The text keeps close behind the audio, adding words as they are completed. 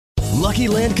Lucky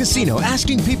Land Casino,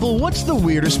 asking people, what's the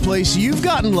weirdest place you've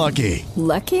gotten lucky?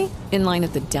 Lucky? In line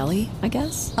at the deli, I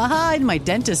guess? Aha, in my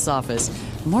dentist's office.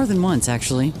 More than once,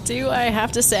 actually. Do I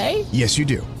have to say? Yes, you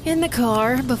do. In the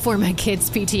car before my kids'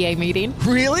 PTA meeting.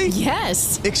 Really?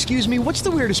 Yes. Excuse me, what's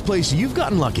the weirdest place you've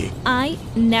gotten lucky? I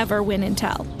never win and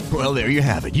tell. Well, there you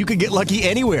have it. You can get lucky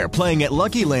anywhere, playing at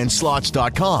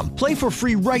LuckyLandSlots.com. Play for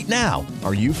free right now.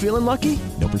 Are you feeling lucky?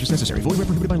 No purchase necessary. Void where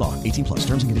prohibited by law. 18 plus.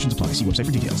 Terms and conditions apply. See website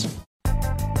for details.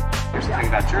 Here's the thing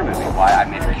about your movie, why I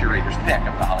made the curator's pick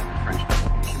of the Hollywood Fringe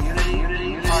Festival. Community,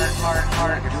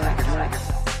 heart. You're doing it.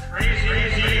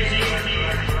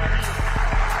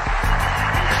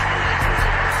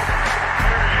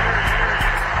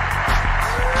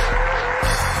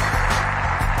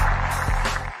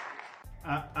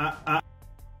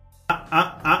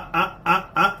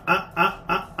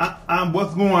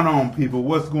 What's going on, people?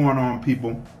 What's going on,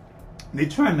 people? They're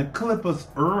trying to clip us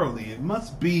early. It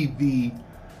must be the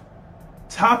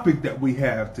topic that we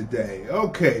have today.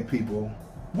 Okay, people.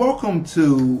 Welcome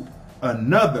to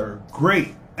another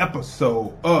great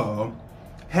episode of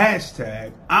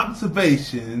hashtag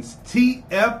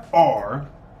ObservationTFR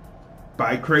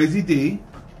by Crazy D.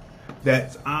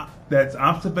 That's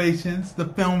Observations, the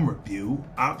film review.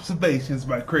 Observations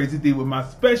by Crazy D with my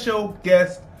special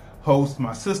guest host,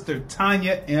 my sister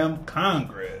Tanya M.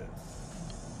 Congress.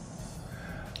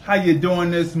 How you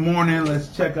doing this morning?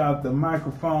 Let's check out the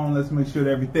microphone. Let's make sure that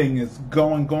everything is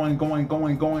going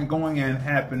and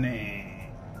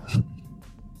happening.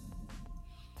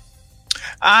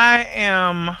 I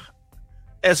am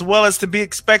as well as to be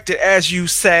expected, as you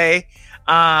say.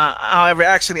 However,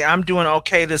 actually, I'm doing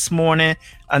okay this morning.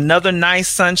 Another nice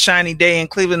sunshiny day in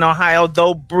Cleveland, Ohio,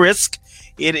 though brisk.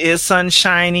 It is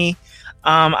sunshiny.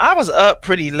 I was up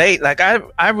pretty late. Like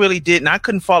I really didn't. I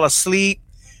couldn't fall asleep.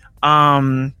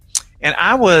 And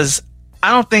I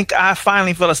don't think I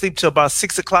finally fell asleep till about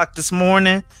 6 o'clock this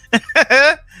morning.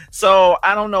 So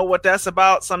I don't know what that's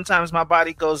about. Sometimes my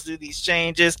body goes through these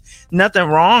changes. Nothing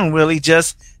wrong, really.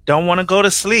 Just don't want to go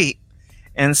to sleep.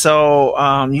 And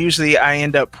so usually I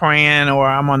end up praying or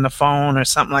I'm on the phone or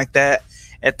something like that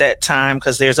at that time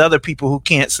because there's other people who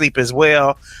can't sleep as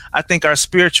well. I think our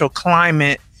spiritual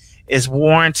climate is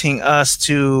warranting us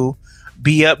to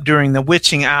be up during the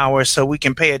witching hour so we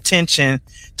can pay attention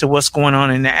to what's going on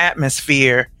in the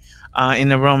atmosphere in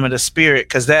the realm of the spirit,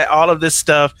 because that all of this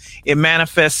stuff, it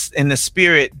manifests in the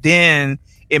spirit, then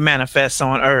it manifests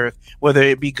on earth, whether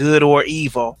it be good or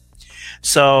evil.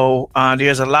 So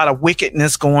there's a lot of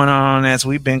wickedness going on as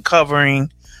we've been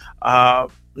covering,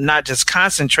 not just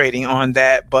concentrating on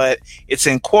that, but it's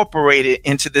incorporated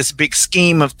into this big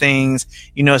scheme of things.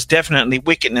 You know, it's definitely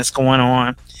wickedness going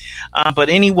on. But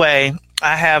anyway,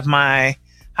 I have my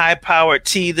high-powered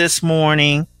tea this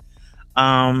morning.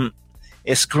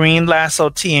 It's green lasso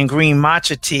tea and green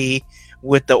matcha tea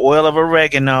with the oil of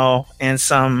oregano and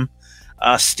some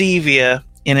stevia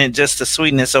in it, just to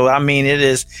sweeten it. So, I mean,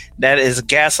 that is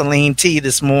gasoline tea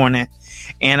this morning.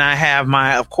 And I have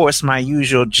of course, my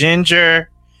usual ginger.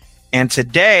 And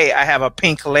today I have a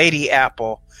pink lady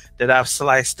apple that I've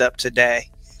sliced up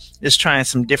today. Just trying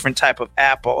some different type of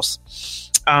apples.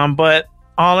 But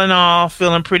all in all,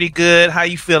 feeling pretty good. How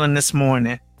you feeling this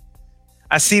morning?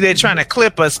 I see they're trying to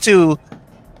clip us too.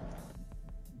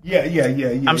 Yeah.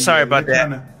 I'm sorry about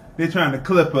that. They're trying to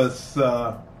clip us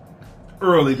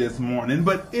early this morning,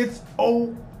 but it's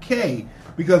okay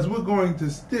because we're going to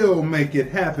still make it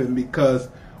happen because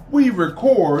we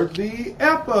record the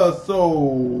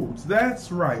episodes.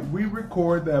 That's right. We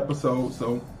record the episodes,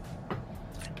 so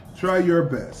try your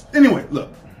best. Anyway,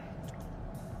 look.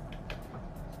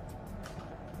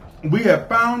 We have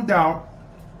found out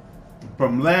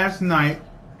from last night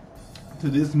to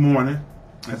this morning,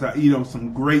 as I eat on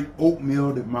some great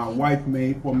oatmeal that my wife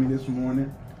made for me this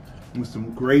morning, with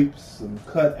some grapes, some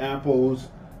cut apples,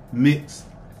 mixed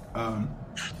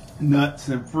nuts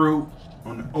and fruit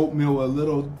on the oatmeal with a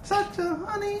little touch of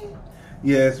honey.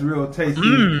 Yeah, it's real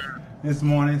tasty this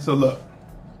morning. So look,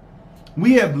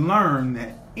 we have learned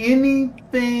that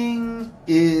anything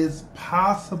is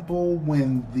possible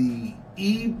when the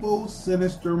evil,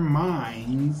 sinister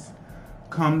minds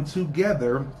come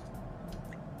together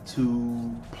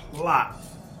to plot.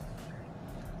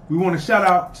 We want to shout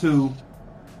out to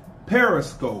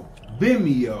Periscope,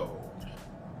 Vimeo,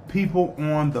 people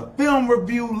on the Film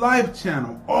Review Live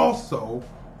channel, also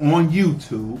on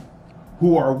YouTube,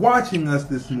 who are watching us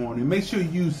this morning. Make sure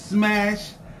you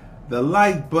smash the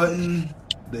like button,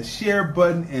 the share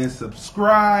button, and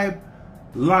subscribe,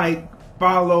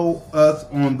 follow us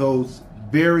on those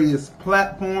various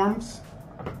platforms.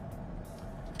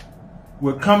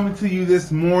 We're coming to you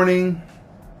this morning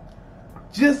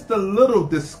just a little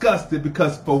disgusted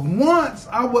because for once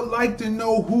I would like to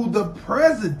know who the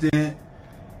president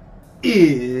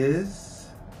is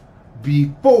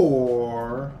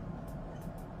before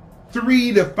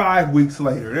 3 to 5 weeks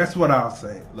later. That's what I'll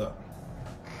say. Look.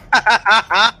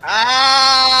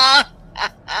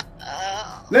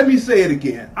 Let me say it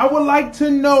again. I would like to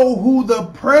know who the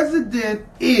president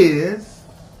is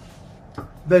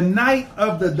the night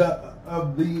of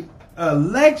the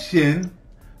election.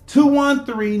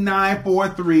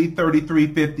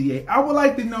 213-943-3358. I would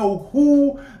like to know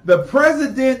who the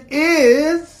president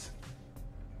is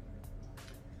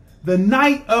the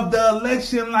night of the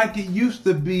election like it used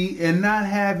to be, and not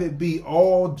have it be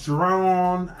all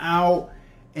drawn out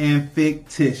and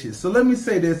fictitious. So let me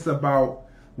say this about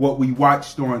what we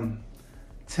watched on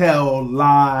Tell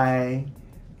Lie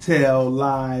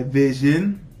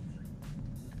Vision.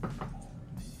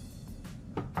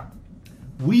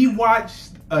 We watched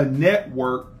a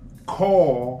network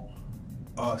call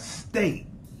a state.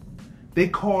 They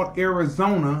called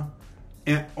Arizona,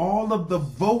 and all of the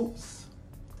votes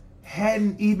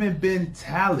hadn't even been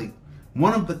tallied.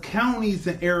 One of the counties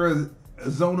in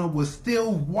Arizona was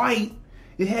still white.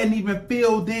 It hadn't even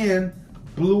filled in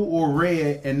blue or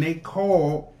red, and they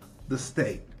called the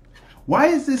state. Why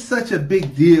is this such a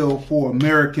big deal for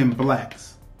American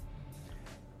blacks?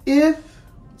 If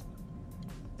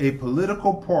a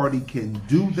political party can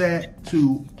do that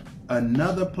to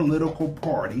another political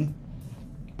party's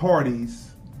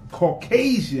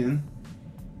Caucasian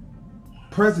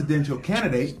presidential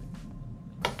candidate,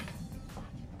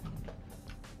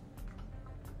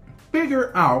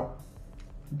 figure out,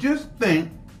 just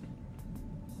think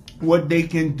what they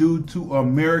can do to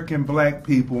American black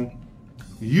people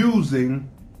using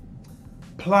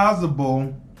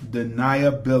plausible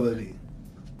deniability.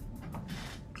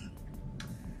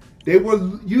 They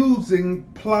were using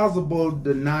plausible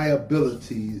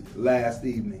deniability last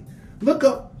evening. Look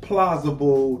up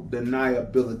plausible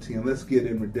deniability and let's get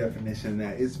into the definition of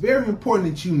that. It's very important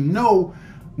that you know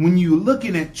when you're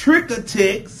looking at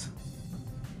trick-or-ticks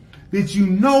that you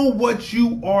know what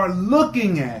you are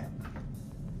looking at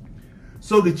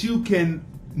so that you can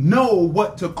know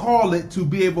what to call it to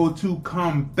be able to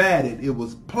combat it. It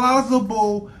was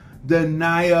plausible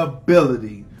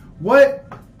deniability. What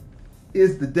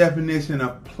is the definition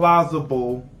of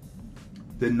plausible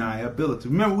deniability?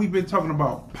 Remember, we've been talking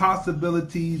about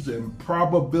possibilities and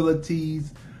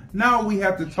probabilities. Now we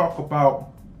have to talk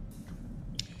about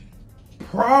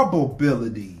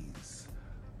probabilities.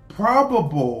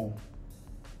 Probable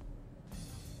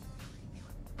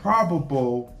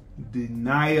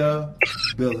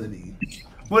deniability.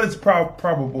 What is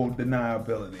probable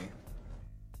deniability?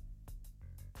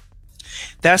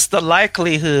 That's the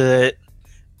likelihood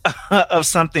of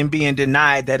something being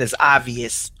denied that is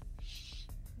obvious.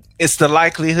 It's the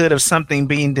likelihood of something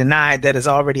being denied that is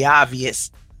already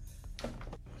obvious.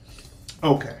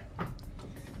 Okay.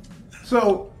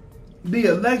 So the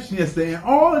election yesterday, and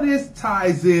all of this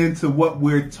ties into what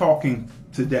we're talking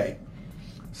today.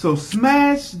 So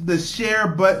smash the share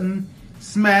button,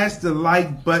 smash the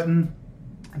like button.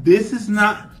 This is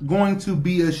not going to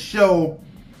be a show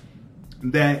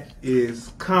that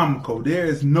is comical. There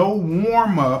is no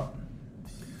warm-up.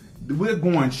 We're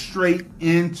going straight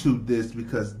into this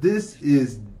because this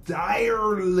is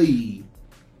direly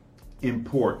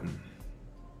important.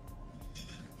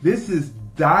 This is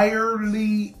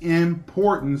direly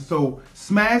important. So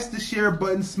smash the share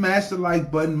button, smash the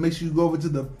like button. Make sure you go over to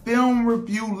the Film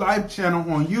Review Live channel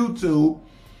on YouTube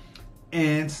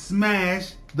and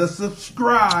smash the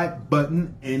subscribe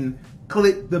button and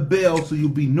click the bell so you'll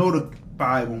be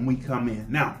notified when we come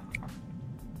in. Now,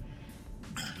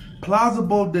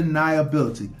 plausible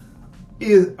deniability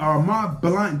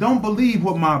don't believe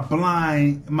what my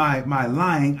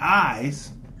lying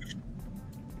eyes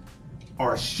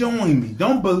are showing me.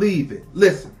 Don't believe it.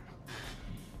 Listen,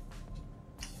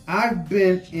 I've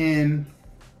been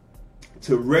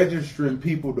to registering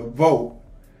people to vote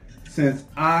since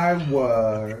I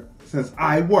were,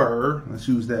 let's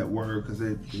use that word because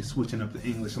they're switching up the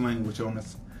English language on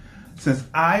us. Since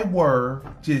I were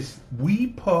just wee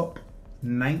pup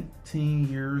 19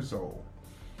 years old,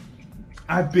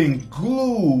 I've been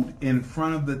glued in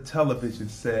front of the television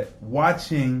set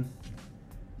watching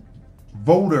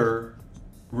voter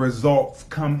results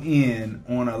come in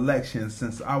on elections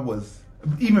since I was,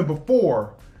 even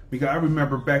before, because I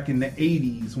remember back in the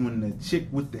 80s when the chick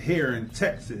with the hair in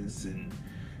Texas and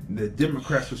the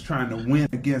Democrats was trying to win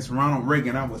against Ronald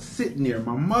Reagan. I was sitting there.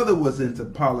 My mother was into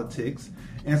politics.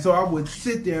 And so I would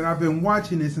sit there, and I've been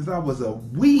watching this since I was a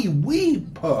wee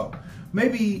pup.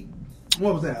 Maybe,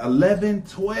 11,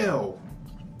 12.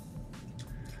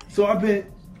 So I've been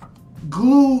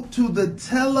glued to the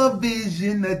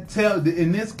television,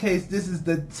 in this case, this is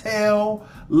the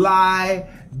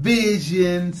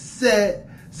television set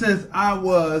since I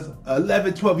was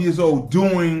 11, 12 years old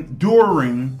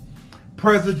during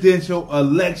presidential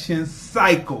election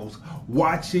cycles,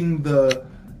 watching the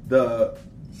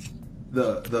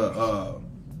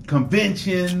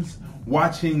conventions,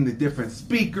 watching the different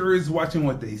speakers, watching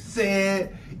what they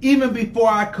said. Even before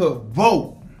I could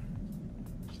vote,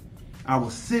 I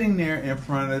was sitting there in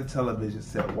front of the television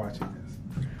set watching this.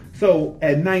 So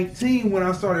at 19, when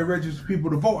I started registering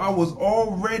people to vote, I was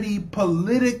already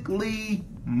politically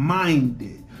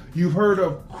minded. You've heard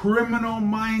of criminal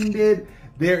minded.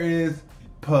 There is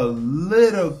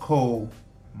political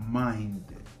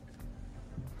minded.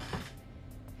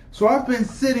 So I've been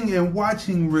sitting and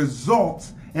watching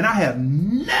results, and I have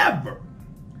never,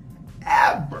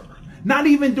 ever, not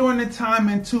even during the time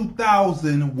in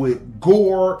 2000 with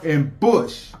Gore and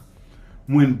Bush,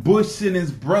 when Bush sent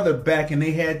his brother back and they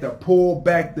had to pull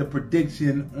back the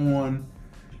prediction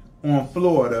on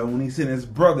Florida, when he sent his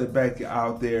brother back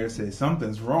out there and said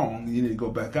something's wrong, you need to go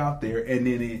back out there, and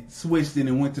then it switched and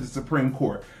it went to the Supreme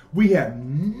Court. We have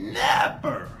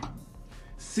never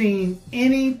seen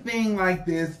anything like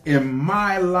this in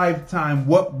my lifetime,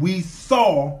 what we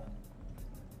saw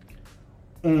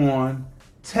on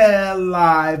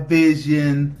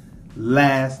television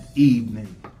last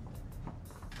evening.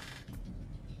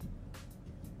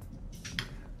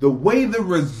 The way the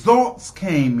results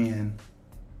came in,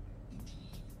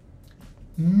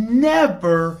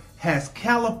 never has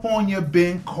California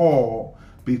been called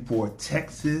before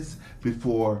Texas,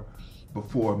 before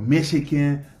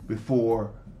Michigan,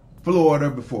 before Florida,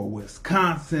 before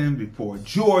Wisconsin, before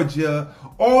Georgia.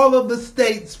 All of the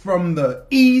states from the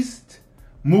east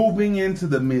moving into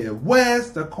the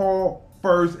Midwest are called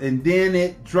first, and then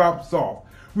it drops off.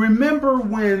 Remember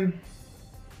when,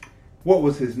 what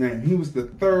was his name? He was the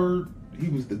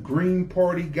Green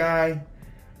Party guy.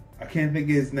 I can't think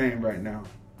of his name right now.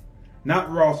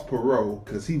 Not Ross Perot,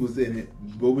 because he was in it,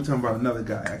 but we're talking about another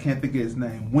guy. I can't think of his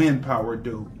name. Wind power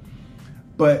dude.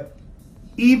 But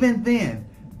even then,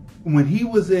 when he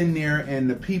was in there and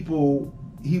the people,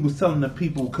 he was telling the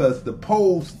people, because the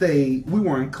polls stayed, we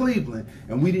were in Cleveland,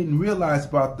 and we didn't realize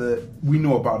we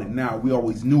know about it now. We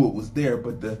always knew it was there,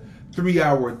 but the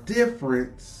 3-hour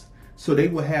difference, so they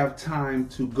would have time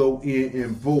to go in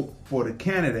and vote for the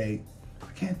candidate. I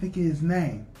can't think of his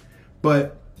name.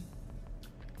 But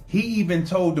he even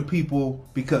told the people,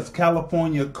 because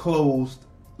California closed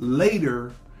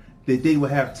later, that they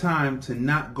would have time to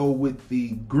not go with the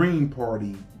Green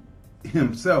Party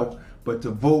himself, but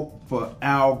to vote for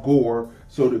Al Gore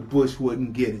so that Bush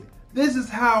wouldn't get it. This is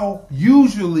how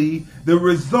usually the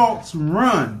results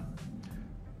run.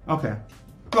 Okay,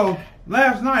 so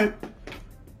last night,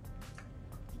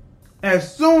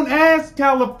 as soon as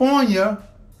California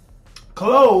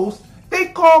closed, they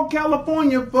called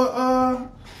California for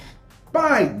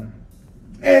Biden.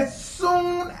 As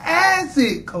soon as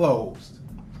it closed.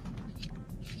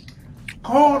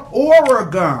 Called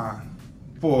Oregon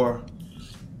for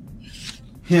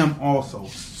him also.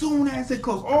 Soon as it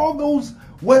closed. All those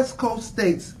West Coast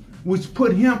states which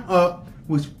put him up,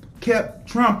 which kept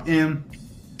Trump in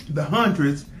the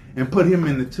hundreds and put him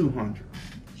in the 200s.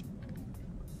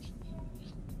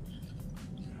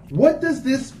 What does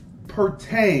this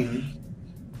pertain,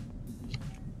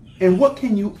 and what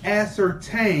can you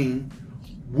ascertain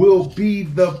will be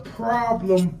the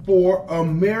problem for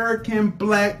American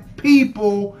black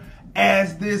people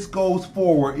as this goes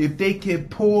forward, if they can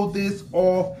pull this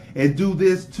off and do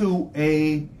this to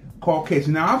a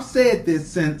Caucasian? Now, I've said this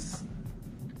since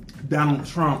Donald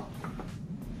Trump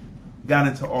got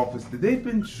into office, that they've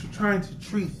been trying to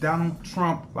treat Donald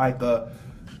Trump like a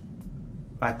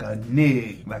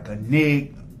nig,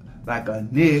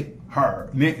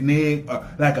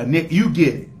 you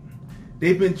get it.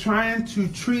 They've been trying to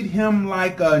treat him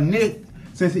like a nig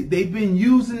since they've been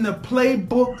using the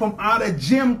playbook from out of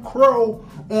Jim Crow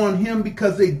on him,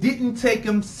 because they didn't take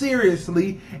him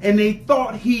seriously and they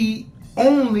thought he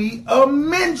only a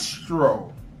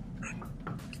minstrel.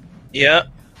 Yep.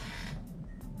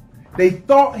 They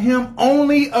thought him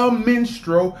only a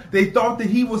minstrel. They thought that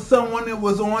he was someone that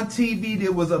was on TV,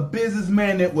 that was a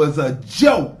businessman, that was a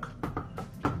joke.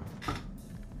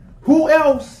 Who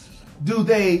else do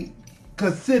they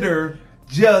consider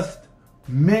just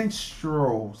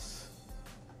minstrels?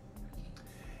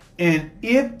 And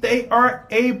if they are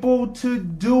able to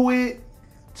do it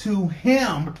to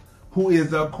him, who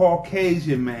is a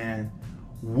Caucasian man,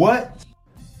 what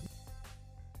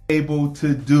able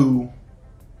to do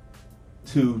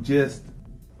to just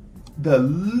the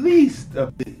least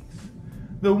of these,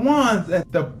 the ones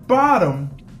at the bottom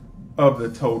of the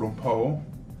totem pole,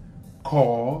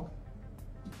 called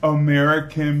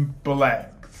American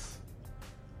blacks.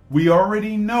 We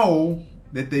already know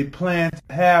that they plan to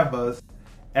have us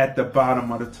at the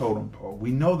bottom of the totem pole.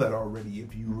 We know that already.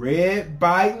 If you read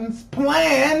Biden's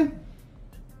plan,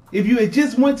 if you had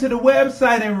just went to the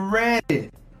website and read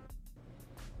it,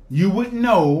 you would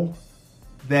know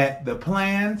that the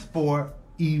plans for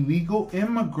illegal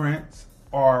immigrants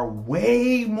are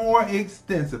way more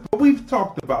extensive. But we've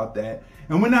talked about that,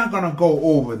 and we're not going to go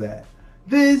over that.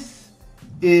 This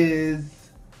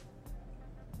is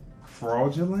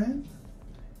fraudulent.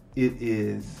 It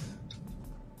is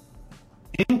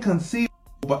inconceivable,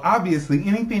 but obviously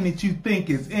anything that you think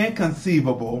is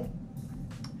inconceivable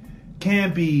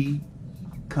can be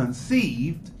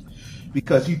conceived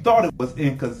because you thought it was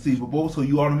inconceivable, so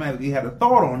you automatically had a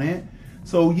thought on it.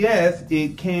 So yes,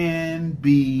 it can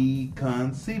be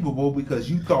conceivable because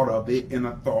you thought of it in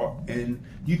a thought and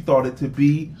you thought it to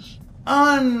be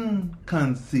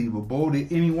unconceivable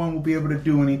that anyone will be able to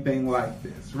do anything like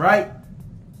this, right? I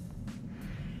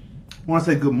want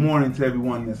to say good morning to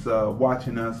everyone that's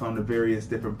watching us on the various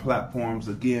different platforms.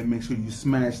 Again, make sure you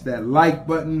smash that like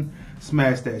button,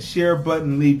 smash that share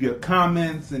button, leave your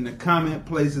comments in the comment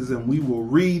places and we will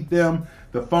read them.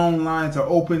 The phone lines are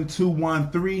open,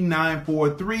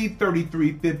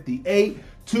 213-943-3358,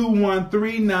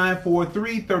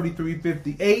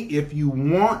 213-943-3358. If you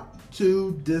want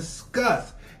to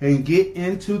discuss and get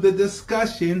into the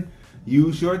discussion,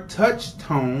 use your touch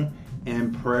tone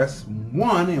and press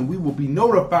 1, and we will be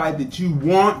notified that you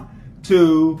want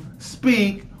to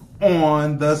speak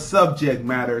on the subject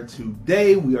matter.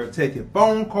 Today we are taking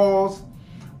phone calls,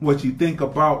 what you think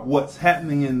about what's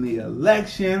happening in the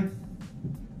election.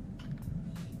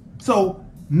 So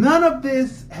none of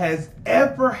this has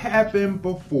ever happened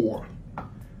before.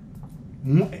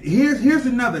 Here's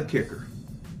another kicker.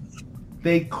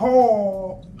 They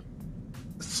call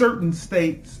certain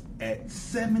states at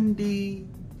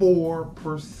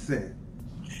 74%.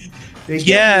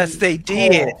 Yes, they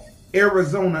did.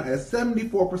 Arizona at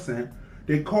 74%.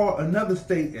 They call another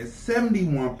state at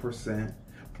 71%.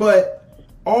 But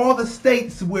all the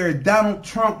states where Donald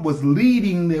Trump was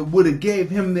leading that would have gave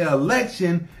him the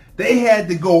election, they had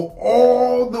to go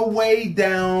all the way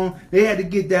down. They had to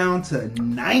get down to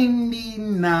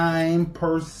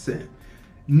 99%.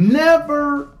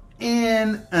 Never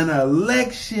in an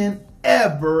election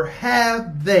ever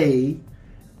have they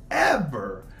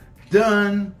ever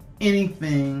done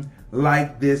anything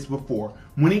like this before.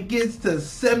 When it gets to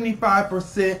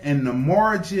 75% and the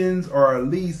margins are at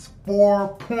least 4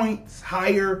 points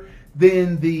higher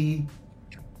than the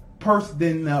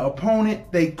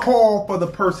opponent, they call for the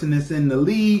person that's in the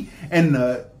lead and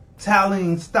the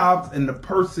tallying stops and the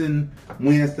person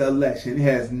wins the election. It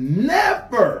has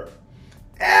never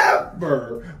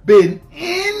ever been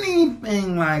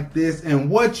anything like this, and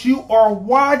what you are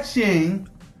watching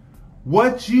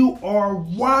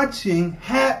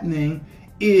happening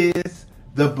is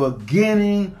the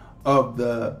beginning of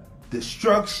the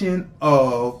destruction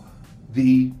of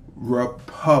the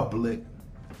republic.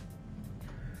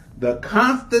 The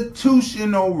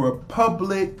constitutional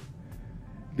republic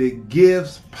that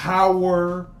gives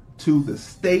power to the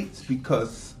states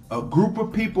because a group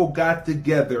of people got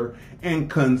together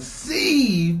and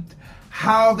conceived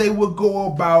how they would go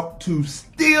about to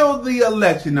steal the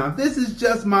election. Now, this is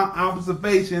just my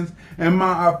observations and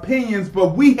my opinions,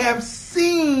 but we have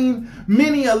seen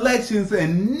many elections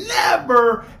and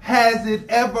never has it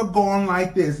ever gone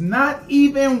like this. Not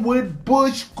even with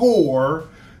Bush Gore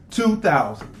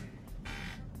 2000.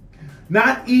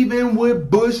 Not even with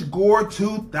Bush Gore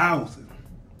 2000.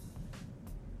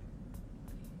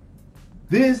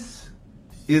 This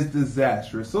is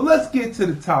disastrous. So let's get to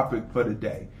the topic for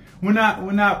today. We're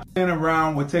not playing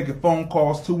around. We're taking phone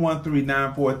calls,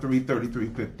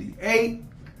 213-943-3358.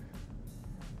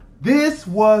 This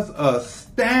was a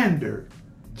standard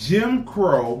Jim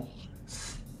Crow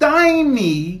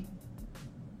stymie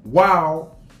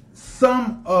while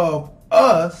some of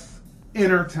us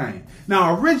entertain.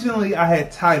 Now, originally I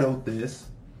had titled this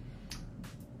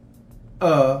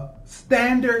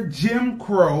Standard Jim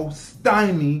Crow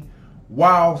Stymie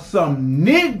while some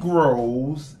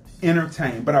Negroes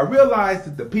entertain. But I realized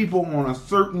that the people on a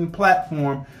certain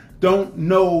platform don't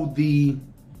know the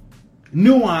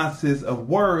nuances of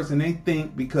words, and they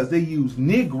think because they use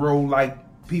Negro like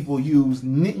people use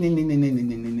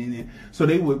so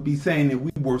they would be saying that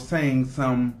we were saying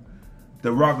some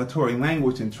derogatory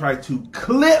language and try to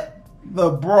clip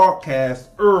the broadcast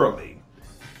early.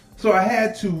 So I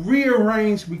had to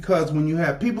rearrange because when you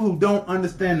have people who don't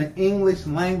understand the English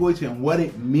language and what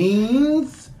it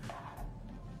means,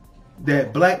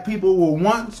 that black people were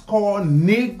once called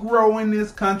Negro in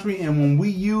this country, and when we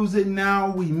use it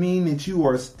now, we mean that you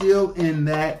are still in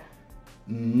that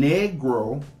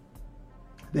Negro,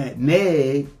 that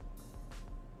neg,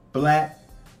 black,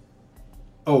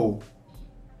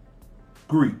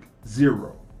 Greek,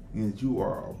 zero. And you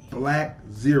are a black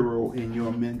zero in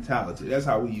your mentality. That's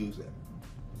how we use it.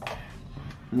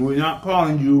 We're not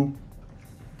calling you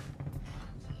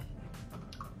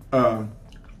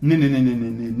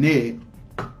neg.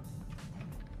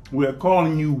 We're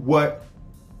calling you what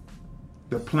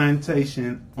the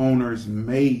plantation owners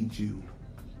made you.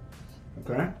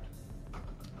 Okay?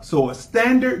 So a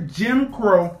standard Jim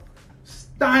Crow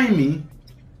stymie,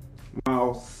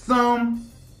 while some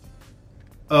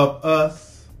of us,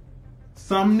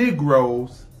 some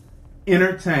Negroes,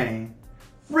 entertain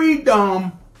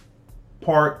Freedom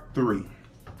Part 3.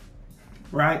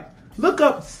 Right? Look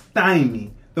up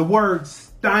stymie. The word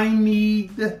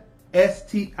stymied,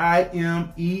 S-T-I-M-E-I-E-D,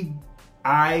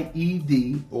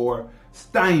 or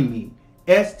stymie,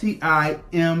 S-T-I-M-E-Y,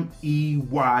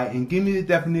 and give me the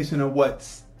definition of what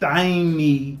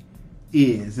stymie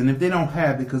is. And if they don't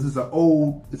have it, because it's an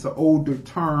older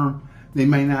term, they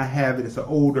may not have it. It's an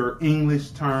older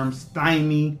English term,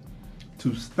 stymie,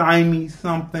 to stymie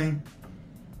something.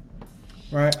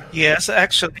 Right? Yes,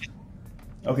 actually.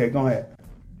 Okay, go ahead.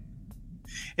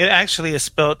 It actually is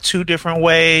spelled two different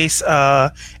ways,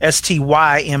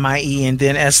 S-T-Y-M-I-E and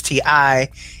then S-T-I-M-I-E-D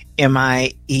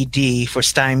for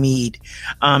stymied.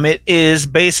 It is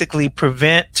basically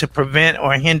to prevent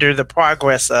or hinder the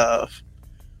progress of.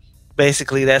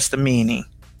 Basically, that's the meaning.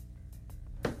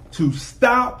 To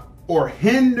stop or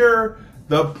hinder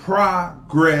the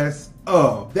progress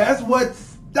of. That's what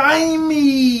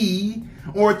stymie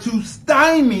or to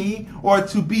stymie or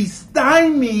to be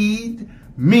stymied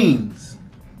means.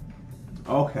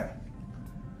 Okay,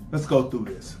 let's go through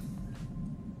this.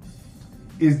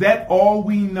 Is that all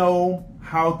we know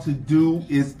how to do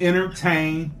is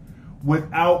entertain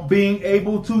without being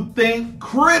able to think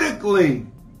critically?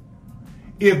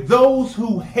 If those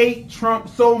who hate Trump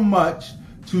so much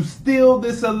to steal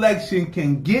this election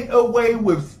can get away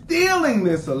with stealing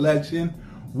this election,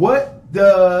 what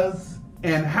does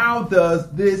and how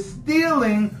does this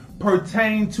stealing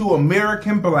pertain to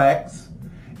American blacks?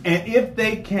 And if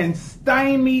they can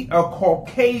stymie a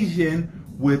Caucasian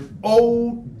with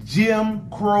old Jim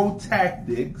Crow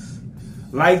tactics,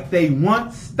 like they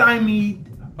once stymied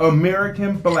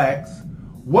American blacks,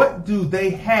 what do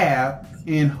they have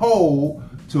in hold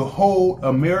to hold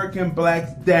American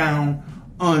blacks down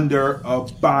under a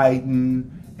Biden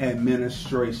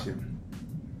administration?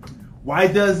 Why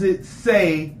does it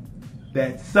say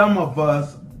that some of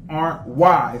us aren't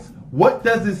wise? What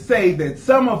does it say that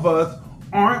some of us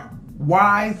aren't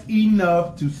wise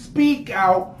enough to speak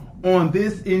out on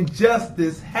this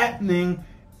injustice happening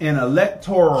in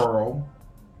electoral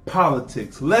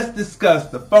politics? Let's discuss.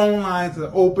 The phone lines are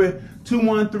open,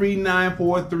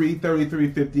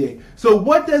 213-943-3358. So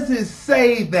what does it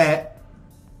say that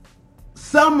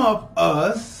some of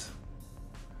us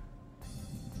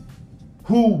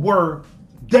who were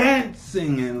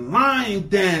dancing and line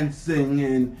dancing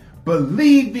and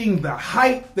believing the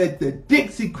hype that the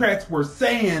Dixiecrats were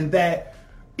saying that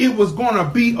it was going to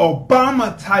be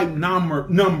Obama type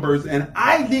numbers, and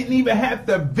I didn't even have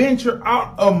to venture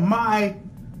out of my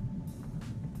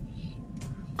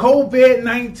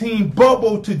COVID-19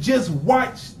 bubble to just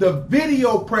watch the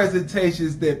video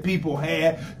presentations that people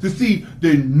had to see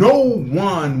that no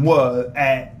one was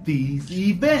at these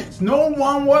events. No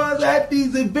one was at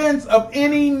these events of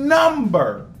any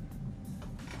number.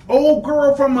 Old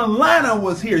girl from Atlanta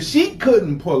was here. She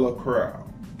couldn't pull a crowd.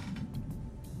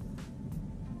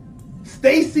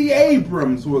 Stacey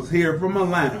Abrams was here from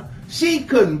Atlanta. She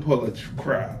couldn't pull a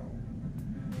crowd.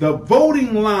 The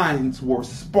voting lines were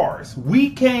sparse.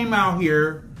 We came out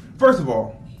here. First of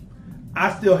all,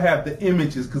 I still have the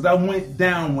images because I went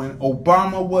down when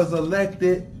Obama was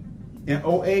elected in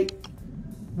 2008.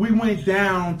 We went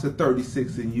down to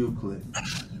 36 in Euclid.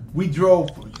 We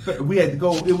had to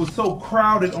go. It was so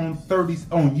crowded on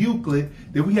Euclid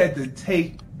that we had to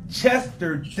take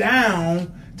Chester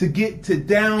down to get to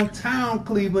downtown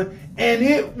Cleveland, and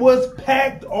it was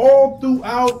packed all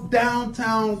throughout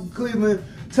downtown Cleveland,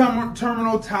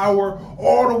 Terminal Tower,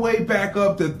 all the way back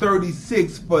up to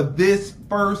 36 for this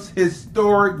first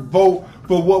historic vote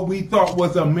for what we thought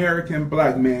was American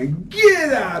black man.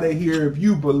 Get out of here if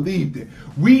you believed it.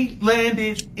 We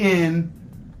landed in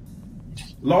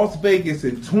Las Vegas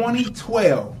in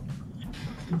 2012,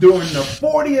 during the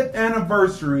 40th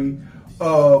anniversary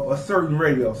of a certain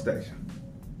radio station.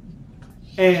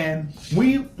 And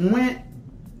we went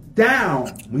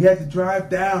down. We had to drive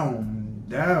down.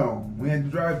 We had to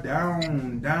drive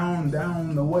down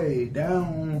the way,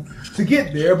 down to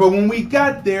get there. But when we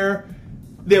got there,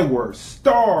 there were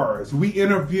stars. We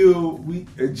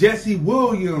interviewed Jesse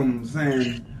Williams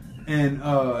and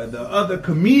the other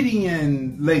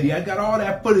comedian lady. I got all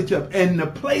that footage up, and the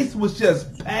place was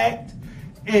just packed,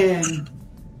 and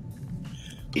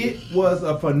it was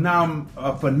a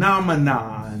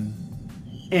phenomenon.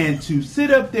 And to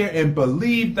sit up there and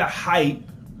believe the hype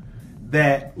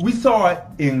that we saw it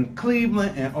in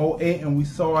Cleveland in 2008, and we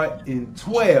saw it in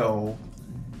 2012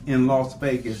 in Las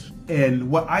Vegas.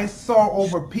 And what I saw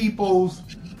over people's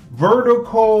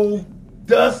vertical,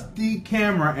 dusty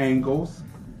camera angles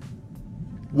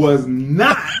was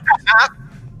not.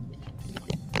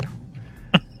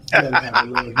 Gotta have a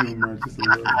little humor, just a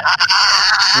little.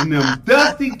 And them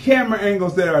dusty camera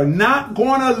angles that are not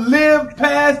gonna live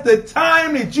past the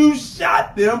time that you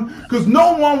shot them, because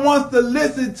no one wants to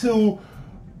listen to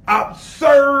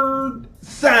absurd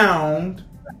sound,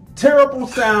 terrible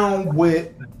sound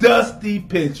with dusty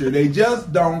picture. They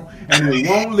just don't, and they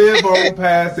won't live on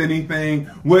past anything.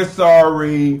 We're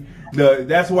sorry.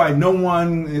 That's why no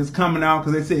one is coming out,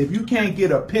 because they say if you can't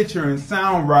get a picture and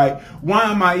sound right,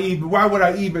 why would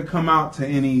I even come out to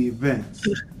any events?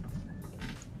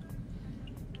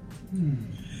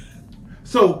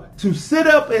 So to sit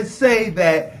up and say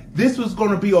that this was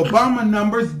going to be Obama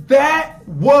numbers, that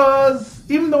was,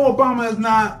 even though Obama is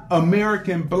not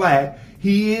American black,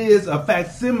 he is a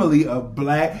facsimile of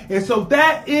black. And so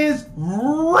that is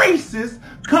racist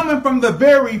coming from the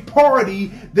very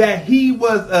party that he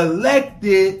was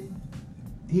elected.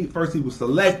 First he was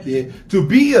selected to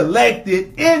be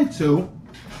elected into.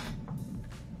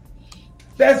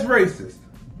 That's racist.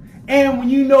 And when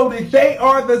you know that they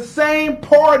are the same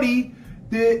party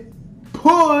that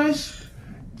pushed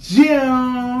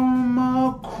Jim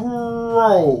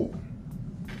Crow,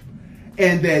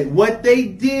 and that what they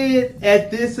did at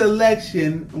this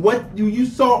election, what you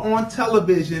saw on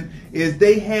television, is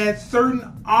they had certain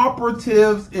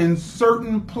operatives in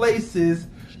certain places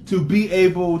to be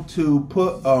able to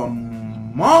put a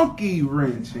monkey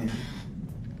wrench in.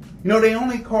 You know, they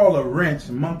only call a wrench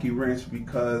a monkey wrench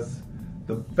because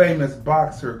the famous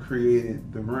boxer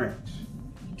created the wrench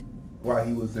while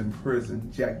he was in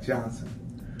prison, Jack Johnson.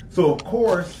 So, of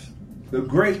course, the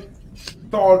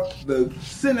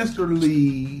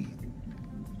sinisterly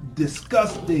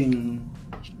disgusting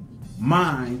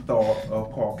mind thought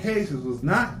of Caucasians was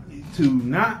not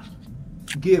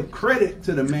give credit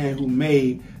to the man who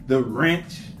made the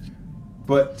wrench,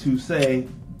 but to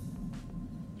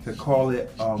call it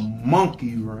a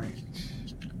monkey wrench.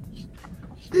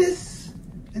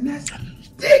 And that's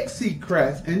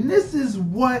Dixiecrats, and this is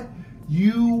what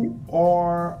you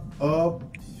are up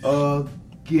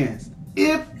against.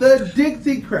 If the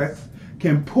Dixiecrats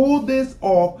can pull this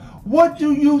off, what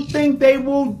do you think they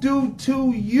will do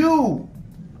to you?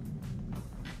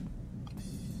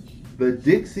 The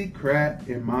Dixiecrat,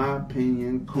 in my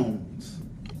opinion, coons.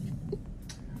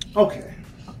 Okay.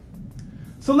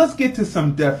 So let's get to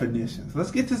some definitions.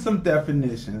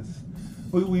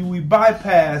 We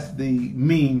bypassed the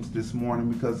memes this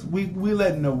morning because we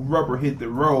letting the rubber hit the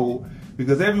road,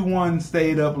 because everyone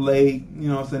stayed up late,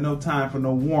 so no time for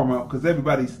no warm up, because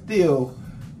everybody's still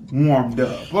warmed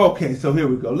up. Okay, so here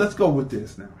we go. Let's go with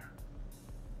this now.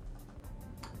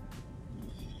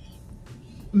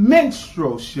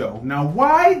 Minstrel show. Now,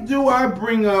 why do I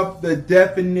bring up the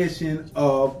definition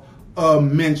of a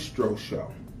minstrel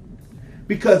show?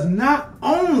 Because not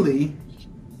only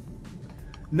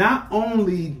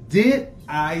did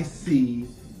I see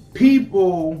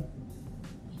people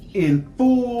in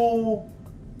full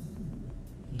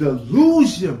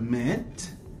delusion,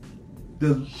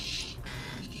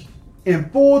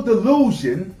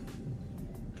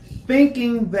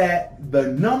 thinking that the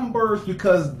numbers,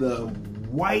 because the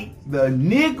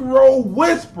Negro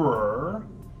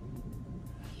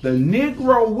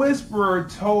Whisperer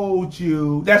told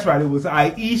you, that's right, it was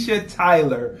Aisha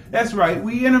Tyler. That's right,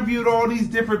 we interviewed all these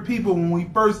different people when we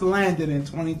first landed in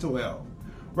 2012.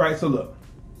 Right, so look,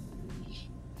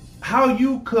 how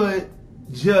you could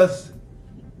just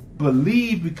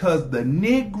believe because the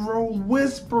Negro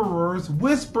Whisperers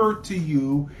whispered to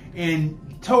you and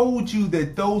told you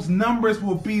that those numbers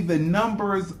will be the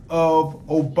numbers of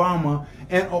Obama,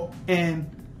 and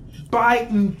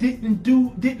Biden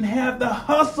didn't have the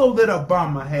hustle that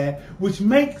Obama had, which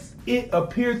makes it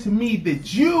appear to me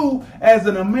that you, as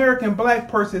an American black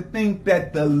person, think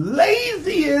that the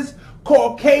laziest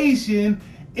Caucasian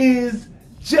is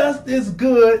just as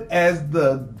good as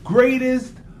the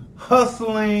greatest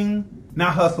hustling,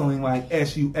 not hustling like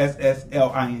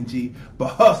Sussling, but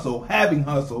hustle, having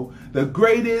hustle, the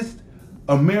greatest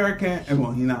American,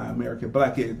 well, he's not American,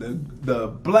 black kid, the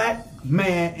black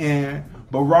man and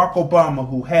Barack Obama,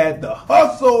 who had the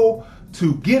hustle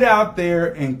to get out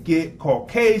there and get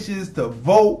Caucasians to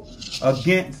vote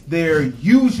against their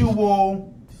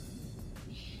usual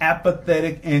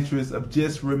apathetic interest of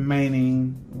just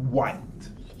remaining white.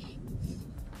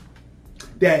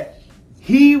 That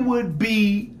he would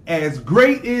be as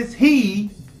great as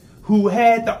he who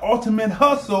had the ultimate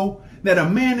hustle, that a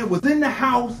man that was in the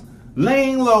house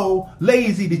laying low,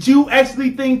 lazy, that you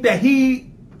actually think that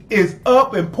he is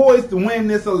up and poised to win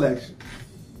this election.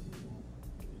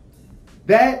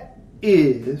 That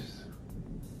is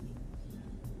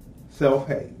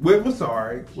self-hate. We're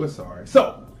sorry.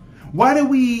 So, why did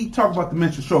we talk about the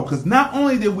minstrel show? Because not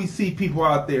only did we see people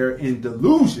out there in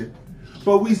delusion,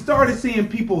 but we started seeing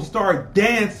people start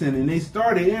dancing and they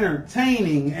started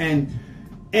entertaining, and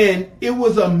it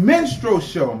was a minstrel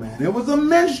show, man. It was a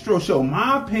minstrel show.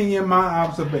 My opinion, my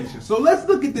observation. So let's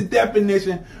look at the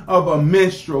definition of a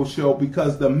minstrel show,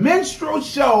 because the minstrel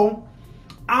show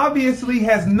obviously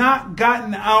has not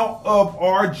gotten out of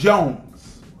our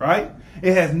Jones, right?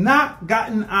 It has not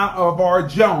gotten out of our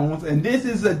Jones, and this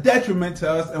is a detriment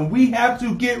to us, and we have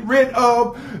to get rid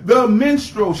of the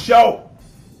minstrel show.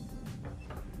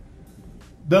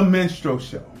 The minstrel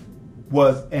show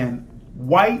was an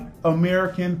white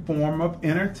American form of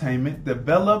entertainment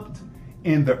developed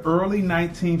in the early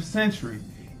 19th century.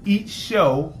 Each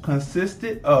show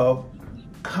consisted of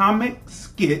comic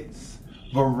skits,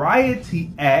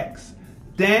 variety acts,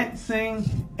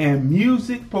 dancing, and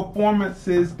music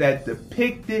performances that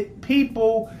depicted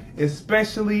people,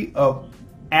 especially of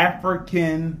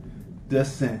African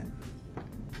descent.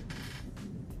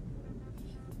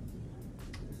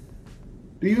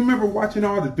 Do you remember watching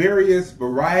all the various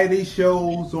variety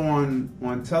shows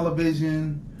on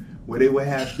television where they would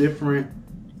have different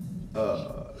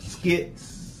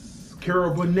skits?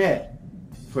 Carol Burnett,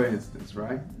 for instance,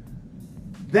 right?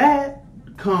 That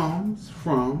comes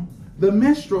from the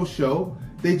minstrel show.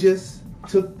 They just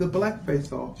took the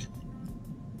blackface off.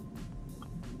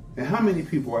 And how many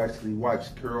people actually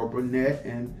watched Carol Burnett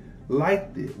and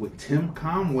liked it? With Tim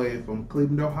Conway from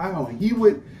Cleveland, Ohio. And he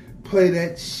would play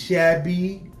that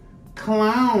shabby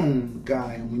clown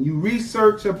guy. And when you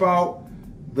research about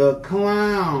the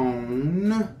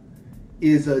clown,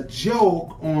 is a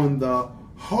joke on the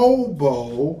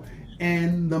hobo,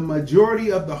 and the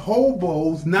majority of the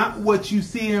hobos, not what you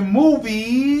see in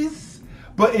movies,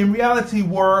 but in reality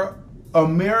were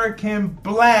American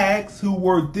blacks who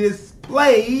were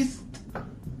displaced.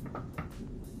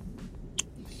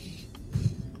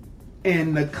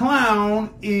 And the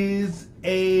clown is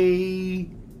a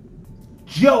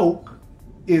joke,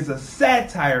 is a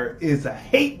satire, is a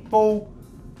hateful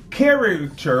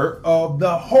caricature of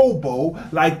the hobo,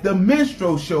 like the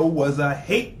minstrel show was a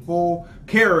hateful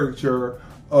caricature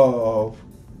of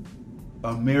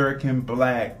American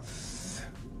blacks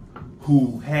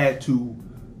who had to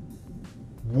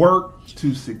work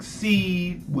to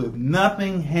succeed with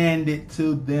nothing handed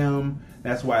to them.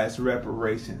 That's why it's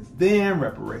reparations then,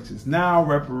 reparations now,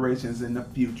 reparations in the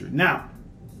future. Now,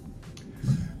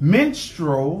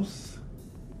 minstrels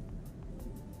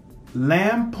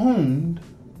lampooned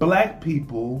black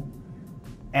people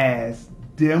as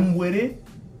dim-witted,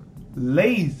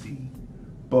 lazy,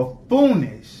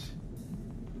 buffoonish,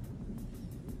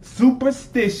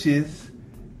 superstitious,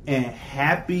 and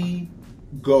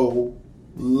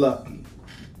happy-go-lucky.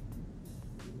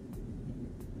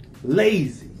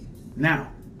 Lazy.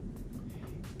 Now,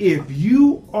 if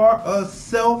you are a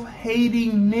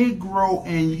self-hating Negro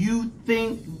and you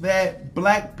think that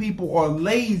black people are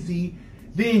lazy,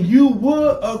 then you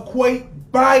would equate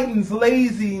Biden's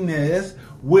laziness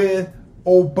with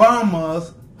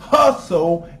Obama's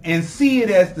hustle and see it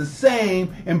as the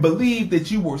same and believe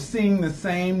that you were seeing the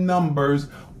same numbers.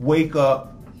 Wake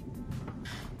up.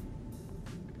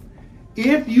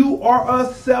 If you are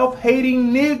a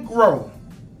self-hating Negro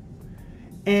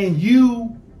and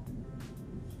you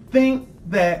think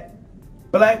that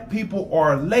black people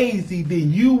are lazy,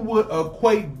 then you would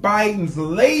equate Biden's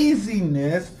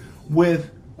laziness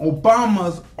with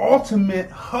Obama's ultimate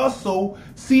hustle,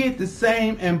 see it the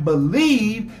same, and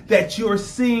believe that you're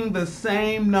seeing the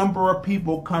same number of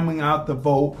people coming out to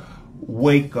vote.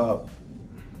 Wake up.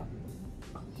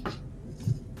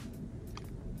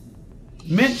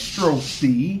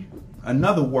 Minstrelsy,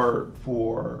 another word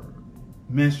for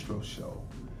minstrel show.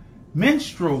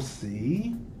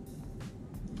 Minstrelsy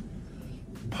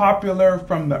popular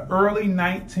from the early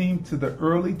 19th to the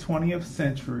early 20th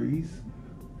centuries,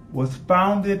 was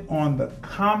founded on the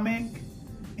comic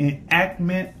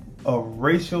enactment of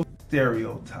racial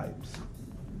stereotypes.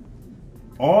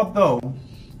 Although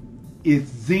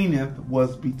its zenith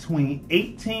was between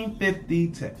 1850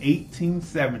 to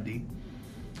 1870,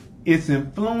 its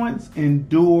influence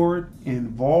endured in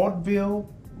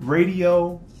vaudeville,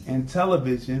 radio, and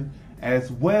television,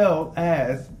 as well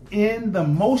as in the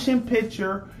motion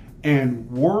picture and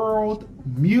world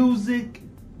music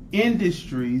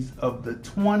industries of the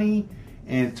 20th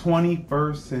and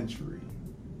 21st century.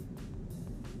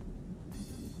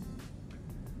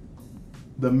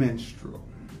 The minstrel.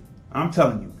 I'm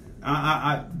telling you,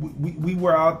 we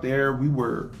were out there. I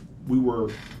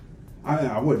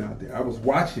wasn't out there. I was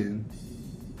watching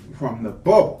from the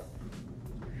bubble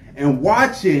and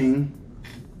watching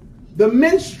the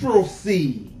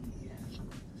minstrelsy.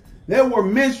 There were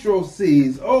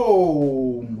minstrelsies.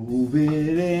 Oh, move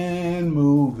it in,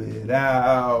 move it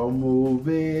out, move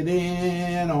it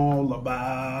in, all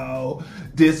about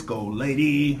disco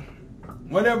lady.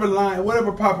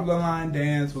 Whatever popular line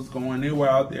dance was going, they were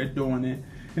out there doing it.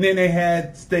 And then they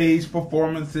had stage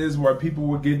performances where people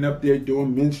were getting up there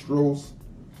doing minstrels.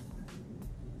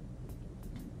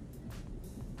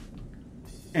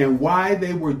 And why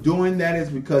they were doing that is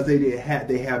because they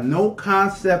have no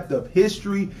concept of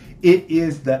history. It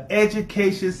is the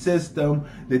education system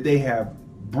that they have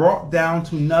brought down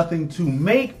to nothing to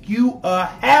make you a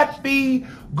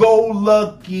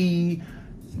happy-go-lucky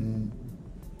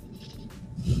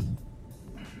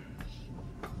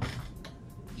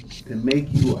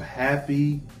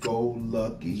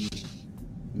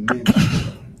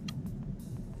minstrel.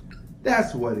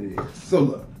 That's what it is. So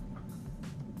look,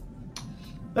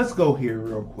 let's go here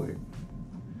real quick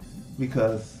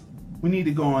because we need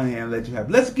to go on here and let you have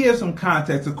it. Let's give some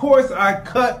context. Of course, I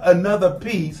cut another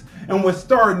piece and we're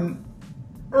starting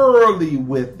early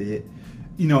with it,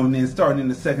 and then starting in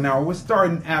the second hour. We're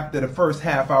starting after the first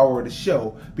half hour of the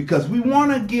show because we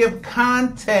want to give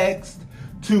context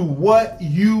to what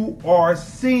you are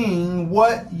seeing,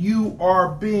 what you are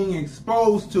being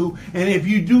exposed to. And if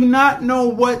you do not know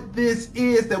what this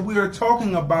is that we are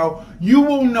talking about, you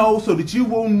will know so that you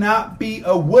will not be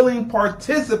a willing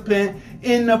participant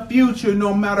in the future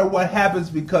no matter what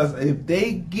happens, because if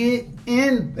they get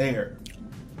in there,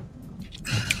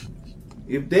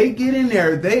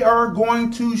 they are going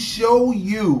to show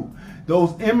you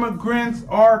those immigrants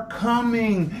are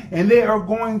coming and they are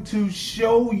going to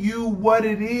show you what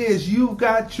it is. You've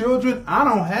got children. I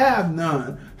don't have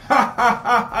none.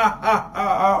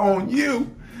 On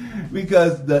you.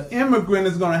 Because the immigrant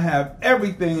is going to have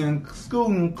everything in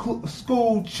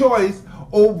school choice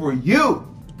over you.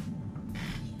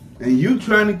 And you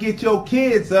trying to get your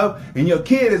kids up, and your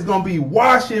kid is going to be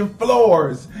washing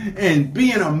floors and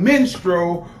being a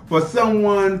minstrel for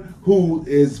someone who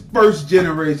is first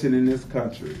generation in this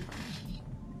country.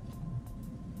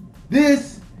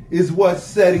 This is what's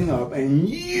setting up, and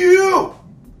you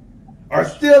are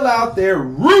still out there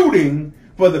rooting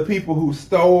for the people who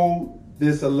stole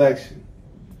this election.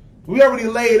 We already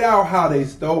laid out how they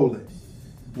stole it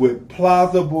with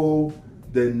plausible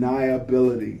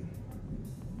deniability.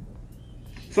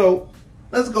 So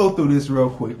let's go through this real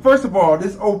quick. First of all,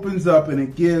 this opens up and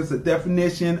it gives a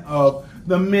definition of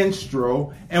the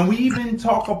minstrel, and we even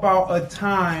talk about a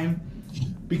time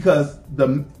because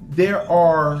there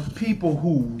are people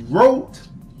who wrote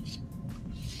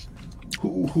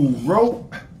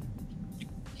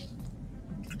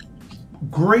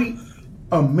great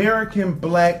American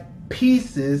black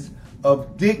pieces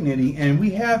of dignity, and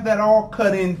we have that all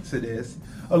cut into this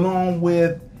along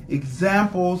with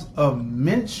examples of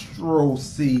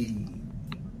minstrelsy.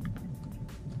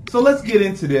 So let's get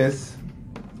into this.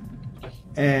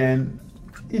 And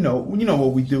you know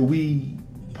what we do. We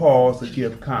pause to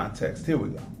give context. Here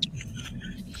we go.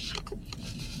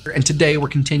 And today we're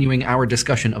continuing our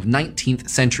discussion of 19th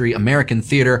century American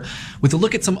theater with a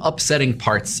look at some upsetting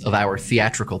parts of our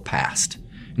theatrical past.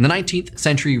 In the 19th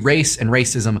century, race and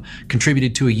racism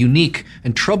contributed to a unique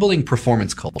and troubling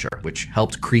performance culture, which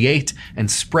helped create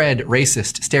and spread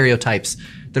racist stereotypes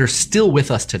that are still with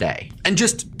us today. And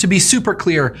just to be super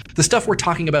clear, the stuff we're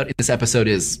talking about in this episode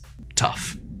is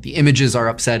tough. The images are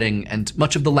upsetting, and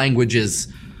much of the language is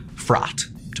fraught,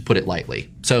 to put it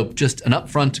lightly. So just an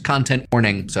upfront content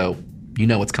warning so you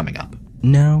know what's coming up.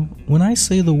 Now, when I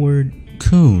say the word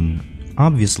coon,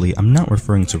 obviously I'm not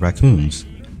referring to raccoons.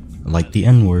 Like the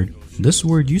N-word, this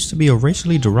word used to be a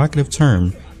racially derogative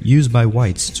term used by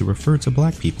whites to refer to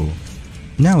black people.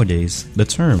 Nowadays, the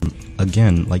term,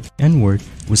 again, like N-word,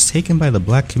 was taken by the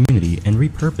black community and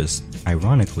repurposed,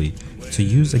 ironically, to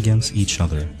use against each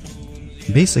other.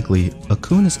 Basically, a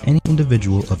coon is any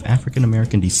individual of African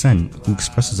American descent who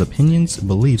expresses opinions,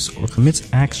 beliefs, or commits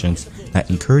actions that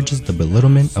encourages the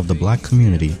belittlement of the black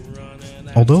community.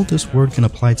 Although this word can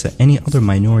apply to any other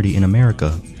minority in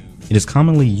America, it is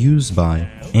commonly used by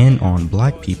and on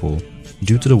black people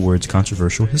due to the word's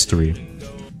controversial history.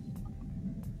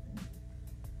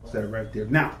 That right there.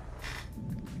 Now,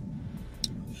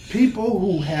 people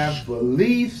who have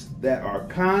beliefs that are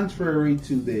contrary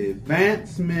to the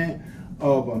advancement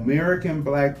of American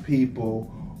black people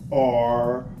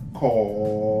are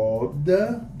called,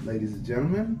 ladies and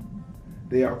gentlemen,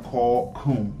 they are called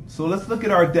coons. So let's look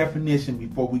at our definition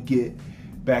before we get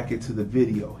back into the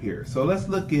video here. So let's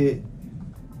look at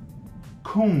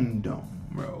coondom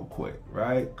real quick,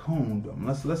 right? Coondom.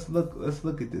 Let's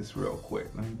look at this real quick.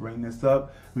 Let me bring this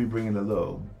up. Let me bring it a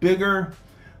little bigger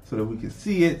so that we can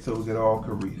see it, so we can all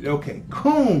read it. Okay,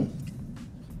 coon.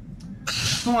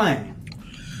 Slang.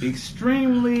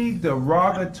 Extremely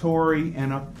derogatory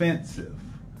and offensive.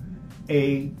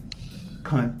 A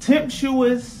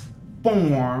contemptuous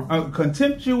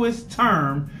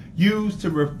term used to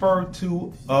refer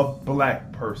to a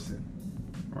black person,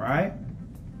 right?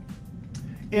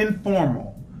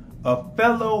 Informal. A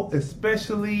fellow,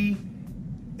 especially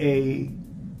a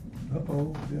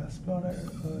did I spell that?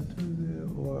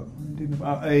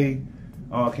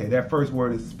 Okay, that first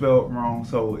word is spelled wrong,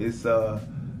 so it's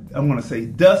I'm gonna say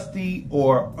dusty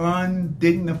or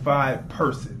undignified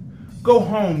person. Go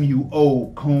home, you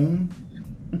old coon.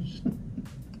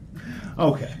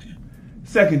 Okay.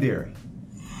 Secondary.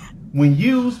 When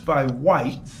used by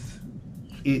whites,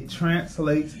 it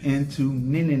translates into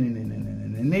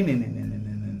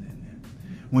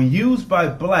when used by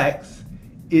blacks,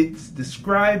 it's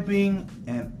describing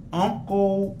an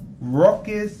Uncle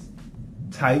Ruckus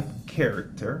type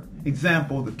character.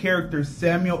 Example, the character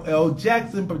Samuel L.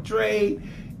 Jackson portrayed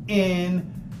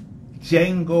in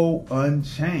Django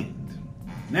Unchained.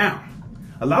 Now,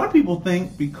 a lot of people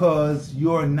think because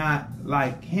you're not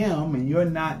like him and you're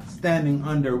not standing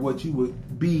under what you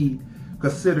would be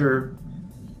considered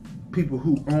people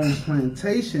who own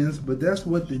plantations, but that's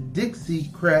what the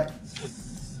Dixiecrats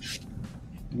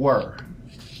were,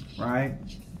 right?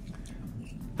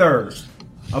 Third,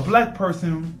 a black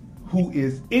person who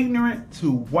is ignorant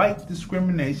to white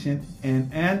discrimination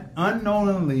and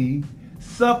unknowingly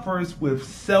suffers with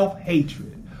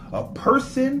self-hatred. A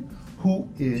person who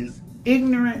is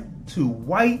ignorant to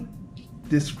white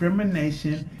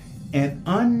discrimination and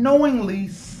unknowingly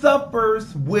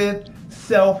suffers with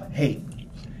self-hate.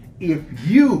 If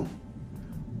you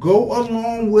go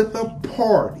along with a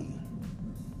party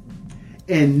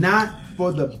and not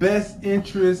for the best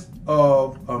interest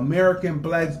of American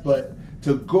blacks, but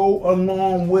to go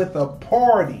along with a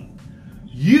party,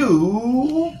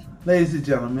 you, ladies and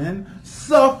gentlemen,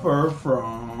 suffer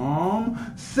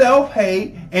from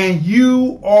self-hate and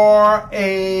you are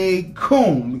a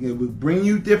coon. We bring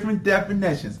you different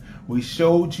definitions. We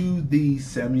showed you the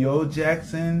Samuel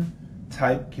Jackson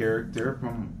type character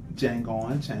from Django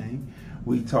Unchained.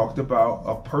 We talked about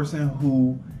a person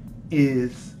who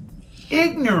is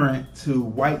ignorant to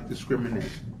white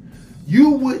discrimination.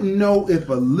 You wouldn't know if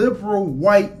a liberal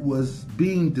white was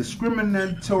being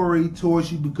discriminatory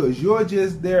towards you because you're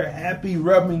just there happy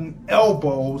rubbing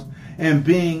elbows and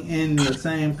being in the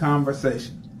same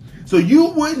conversation. So you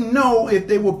wouldn't know if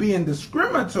they were being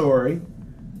discriminatory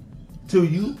to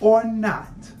you or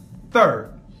not.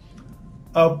 Third,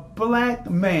 a black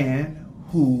man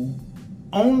who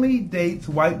only dates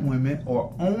white women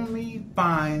or only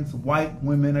finds white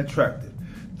women attractive.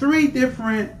 Three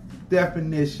different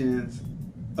definitions,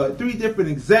 three different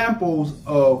examples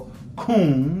of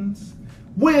coons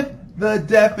with the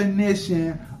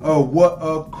definition of what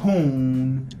a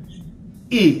coon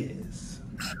is.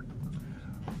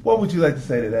 What would you like to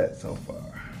say to that so far?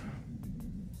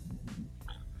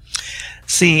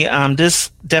 See,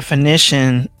 this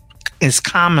definition is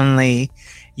commonly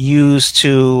used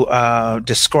to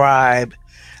describe,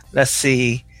 let's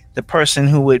see, the person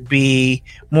who would be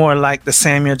more like the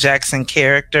Samuel Jackson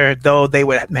character, though they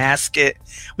would mask it.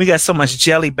 We got so much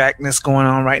jellybackness going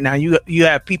on right now. You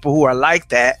have people who are like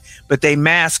that, but they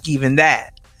mask even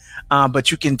that.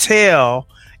 But you can tell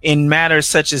in matters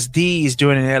such as these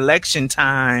during an election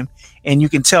time, and you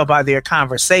can tell by their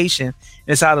conversation,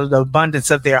 it's out of the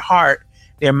abundance of their heart,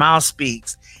 their mouth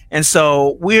speaks. And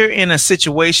so we're in a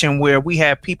situation where we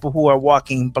have people who are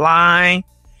walking blind,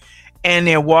 and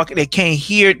they can't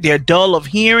hear, they're dull of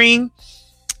hearing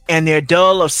and they're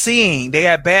dull of seeing. They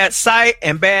have bad sight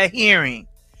and bad hearing.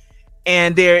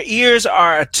 and their ears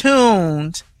are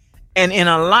attuned and in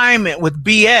alignment with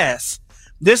BS.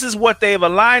 This is what they've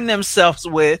aligned themselves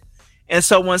with. And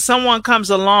so when someone comes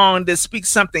along that speaks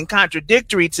something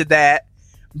contradictory to that,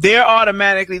 they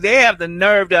have the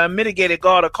nerve to unmitigated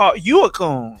gall to call you a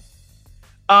coon,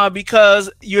 because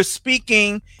you're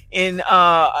speaking in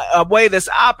a way that's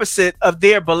opposite of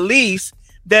their beliefs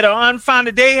that are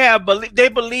unfounded. They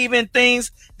believe in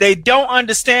things they don't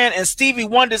understand. And Stevie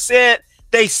Wonder said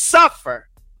they suffer.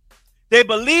 They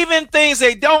believe in things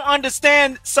they don't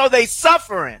understand, so they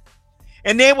suffering.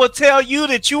 And they will tell you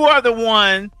that you are the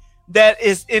one that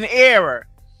is in error.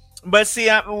 But see,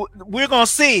 we're going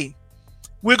to see.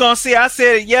 We're going to see. I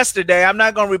said it yesterday. I'm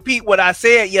not going to repeat what I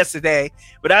said yesterday,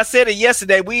 but I said it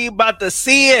yesterday. We about to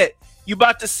see it. You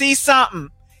about to see something.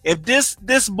 If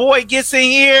this boy gets in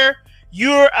here,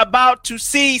 you're about to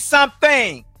see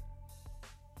something.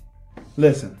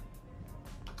 Listen,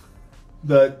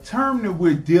 the term that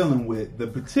we're dealing with, the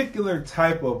particular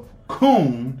type of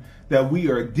coon that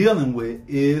we are dealing with,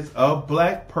 is a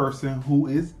black person who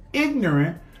is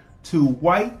ignorant to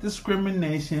white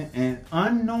discrimination and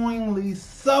unknowingly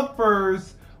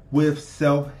suffers with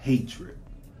self-hatred.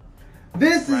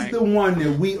 This is the one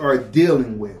that we are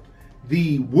dealing with.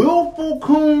 The willful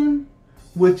coon,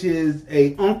 which is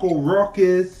a Uncle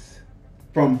Ruckus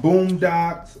from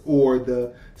Boondocks, or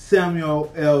the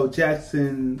Samuel L.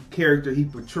 Jackson character he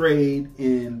portrayed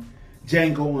in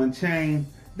Django Unchained.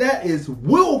 That is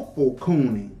willful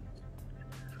cooning,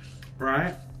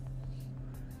 right?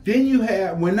 Then you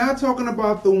have, we're not talking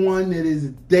about the one that is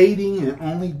dating and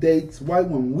only dates white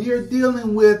women. We are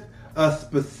dealing with a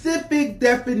specific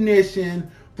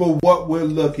definition for what we're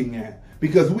looking at.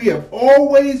 Because we have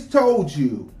always told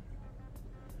you,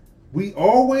 we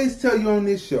always tell you on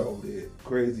this show that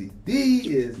Crazy D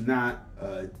is not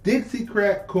a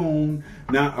Dixiecrat coon,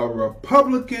 not a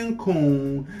Republican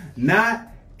coon, not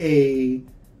a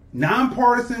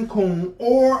nonpartisan coon,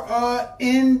 or a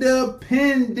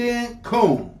independent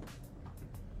coon.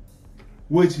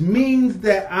 Which means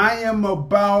that I am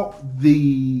about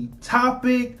the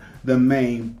topic, the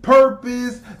main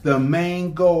purpose, the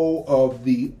main goal of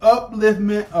the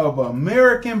upliftment of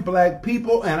American black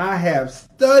people. And I have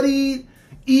studied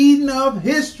enough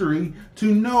history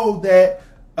to know that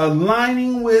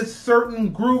aligning with certain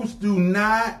groups do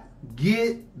not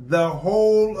get the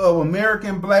whole of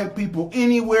American black people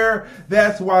anywhere.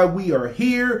 That's why we are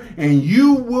here, and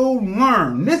you will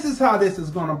learn. This is how this is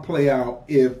going to play out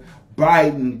if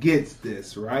Biden gets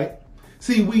this, right?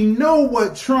 See, we know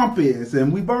what Trump is,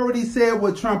 and we've already said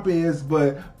what Trump is,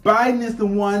 but Biden is the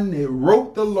one that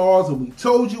wrote the laws, and we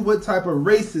told you what type of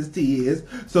racist he is.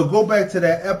 So go back to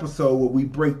that episode where we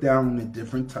break down the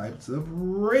different types of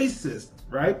racist,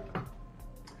 right?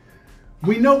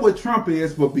 We know what Trump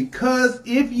is, but because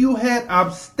if you had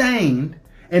abstained,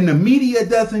 and the media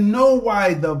doesn't know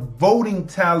why the voting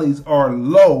tallies are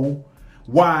low,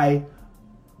 why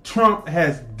Trump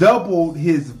has doubled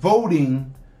his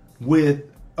voting with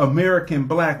American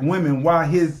black women, why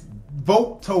his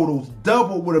vote totals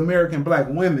double with American black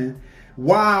women,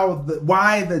 why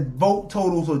the vote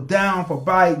totals are down for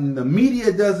Biden, the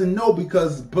media doesn't know,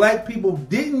 because black people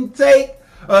didn't take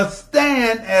a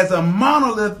stand as a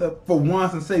monolith for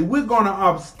once and say, we're going to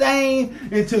abstain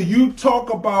until you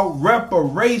talk about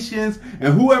reparations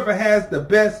and whoever has the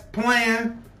best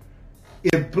plan.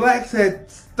 If blacks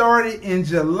had started in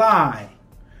July,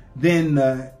 then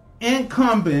the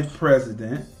incumbent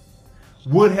president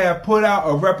would have put out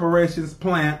a reparations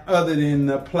plan other than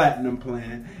the platinum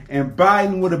plan, and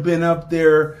Biden would have been up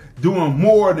there doing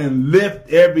more than lift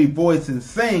every voice and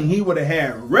sing. He would have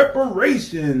had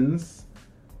reparations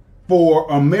for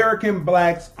American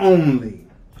blacks only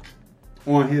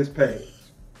on his page.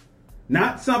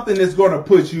 Not something that's going to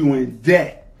put you in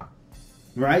debt,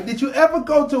 right? Did you ever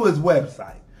go to his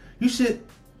website? You should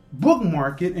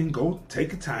bookmark it and go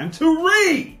take a time to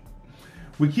read.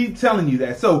 We keep telling you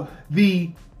that. So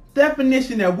the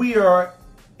definition that we are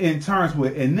in terms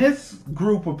with, and this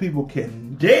group of people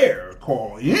can dare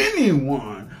call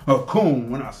anyone a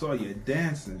coon. When I saw you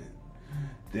dancing,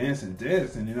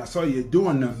 and I saw you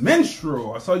doing the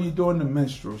minstrel. I saw you doing the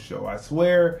minstrel show. I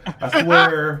swear I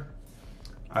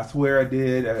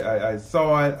did. I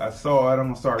saw it. I'm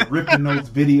going to start ripping those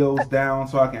videos down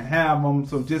so I can have them.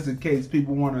 So just in case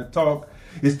people want to talk.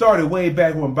 It started way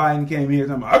back when Biden came here.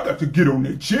 So I'm like, I got to get on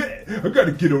that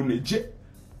jet.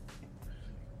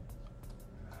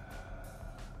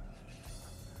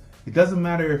 It doesn't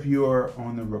matter if you're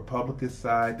on the Republican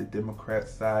side, the Democrat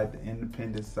side, the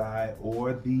independent side,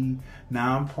 or the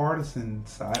nonpartisan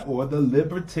side, or the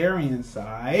libertarian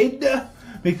side,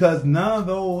 because none of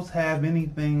those have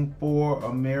anything for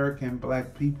American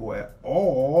black people at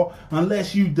all,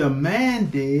 unless you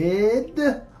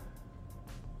demanded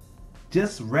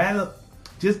just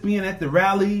being at the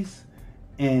rallies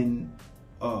and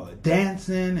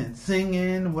dancing and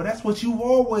singing. Well, that's what you've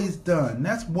always done.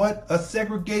 That's what a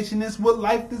segregationist would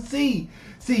like to see.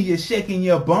 See you shaking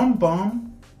your bum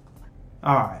bum.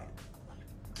 All right.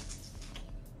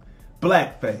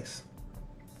 Blackface.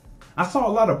 I saw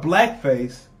a lot of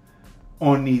blackface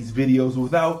on these videos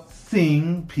without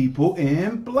seeing people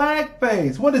in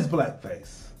blackface. What is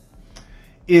blackface?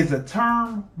 Is a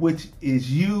term which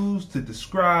is used to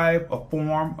describe a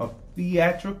form of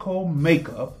theatrical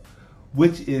makeup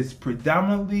which is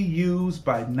predominantly used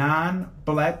by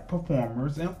non-black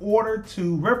performers in order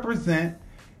to represent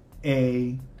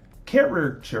a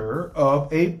caricature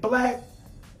of a black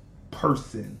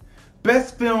person.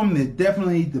 Best film that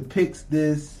definitely depicts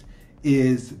this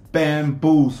is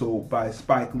Bamboozled by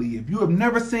Spike Lee. If you have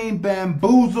never seen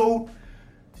Bamboozled,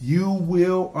 you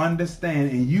will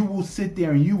understand, and you will sit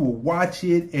there and you will watch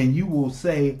it and you will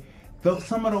say,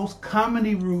 some of those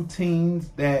comedy routines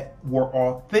that were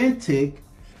authentic,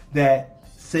 that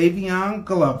Savion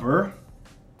Glover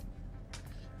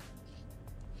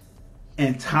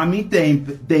and Tommy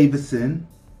Davidson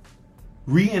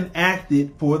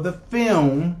reenacted for the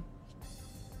film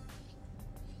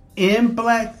in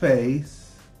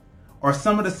blackface, are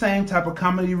some of the same type of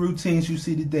comedy routines you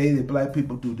see today that black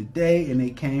people do today, and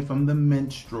they came from the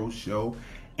minstrel show.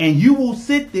 And you will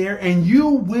sit there and you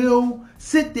will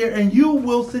sit there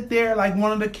like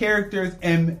one of the characters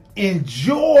and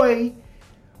enjoy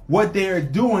what they're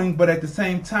doing, but at the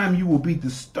same time you will be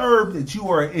disturbed that you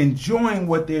are enjoying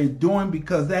what they're doing,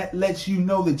 because that lets you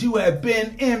know that you have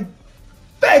been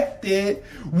infected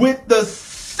with the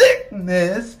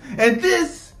sickness. And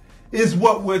this is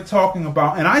what we're talking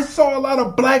about. And I saw a lot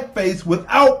of blackface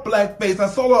without blackface. I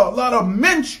saw a lot of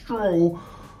minstrel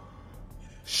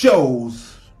shows,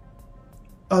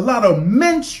 a lot of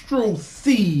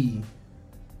minstrelsy,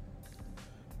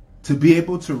 to be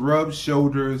able to rub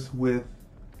shoulders with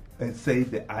and say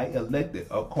that I elected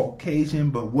a Caucasian,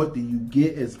 but what do you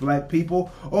get as black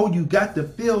people? Oh, you got to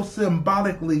feel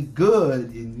symbolically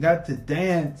good, and you got to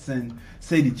dance and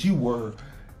say that you were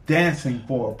dancing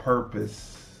for a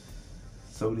purpose.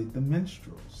 So did the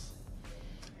minstrels.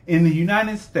 In the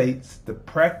United States, the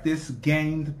practice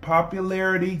gained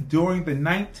popularity during the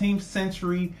 19th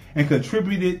century and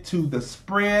contributed to the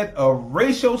spread of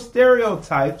racial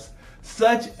stereotypes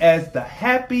such as the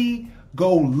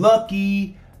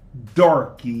happy-go-lucky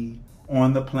darky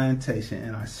on the plantation.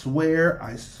 And I swear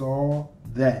I saw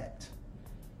that.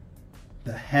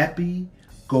 The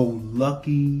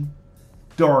happy-go-lucky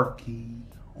darky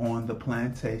on the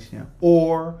plantation,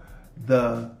 or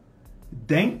the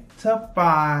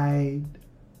daintified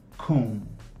coon.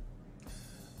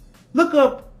 Look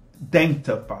up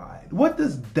daintified. What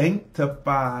does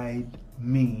daintified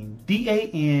mean?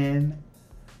 D-A-N-D-I-F-I-E-D.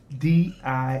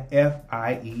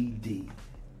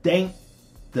 Daintified.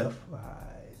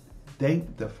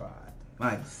 Daintified.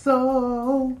 Like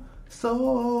so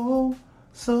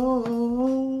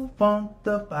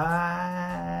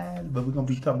funkified. But we're going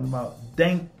to be talking about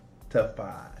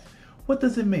daintified. What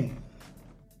does it mean?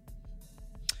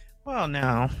 Well,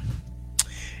 now,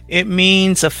 it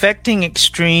means affecting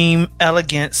extreme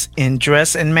elegance in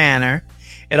dress and manner.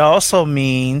 It also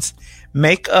means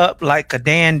make up like a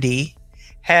dandy,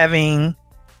 having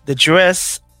the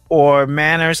dress or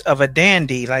manners of a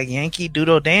dandy, like Yankee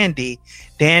Doodle Dandy,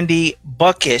 dandy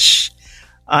buckish.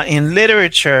 In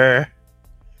literature,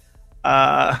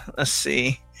 let's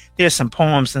see, there's some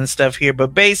poems and stuff here,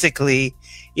 but basically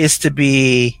it's to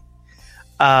be,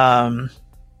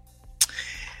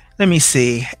 let me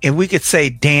see if we could say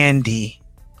dandy.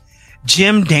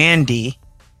 Jim Dandy.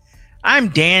 I'm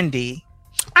dandy.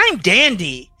 I'm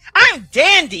dandy. I'm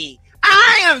dandy.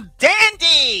 I am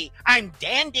dandy. I'm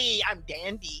dandy. I'm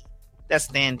dandy. That's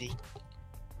dandy.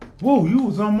 Whoa, you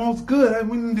was almost good.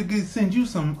 We need to send you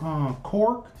some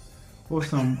cork or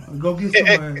some. Go get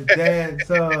some of Dad's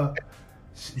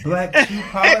black shoe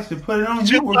polish and put it on.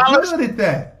 You were good at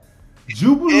that.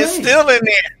 Jubilee. It's still in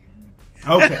there.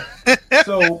 Okay,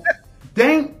 so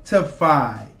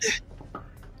daintified.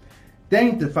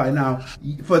 Daintified. Now,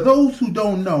 for those who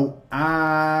don't know,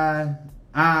 I'm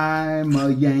a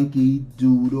Yankee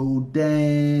Doodle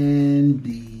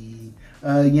Dandy,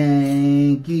 a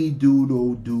Yankee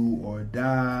Doodle do or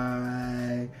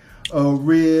die. A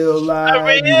real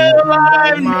live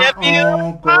my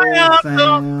Uncle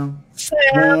Sam,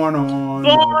 born on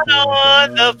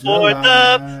the 4th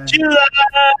of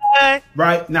July.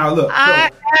 Right, now look. I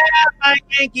have my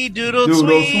Yankee Doodle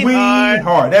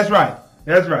sweetheart. That's right.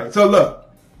 So look.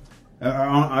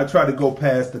 I try to go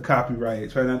past the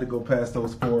copyright. Try not to go past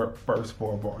those first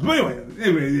four bars. But anyway,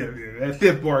 that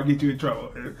fifth bar get you in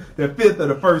trouble. The fifth of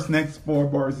the first next 4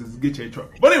 bars is get you in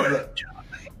trouble. But anyway, look.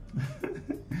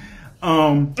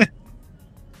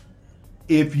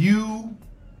 If you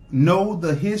know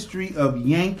the history of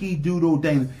Yankee Doodle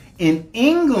Dandy, in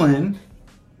England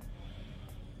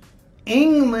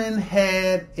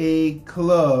had a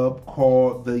club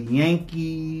called the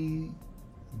Yankee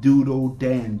Doodle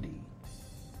Dandy.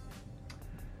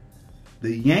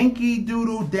 The Yankee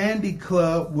Doodle Dandy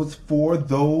Club was for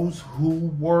those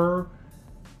who were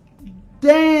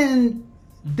dantified.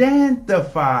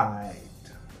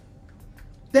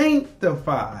 It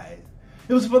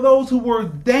was for those who were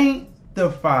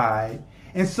dantified.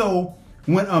 And so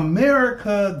when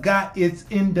America got its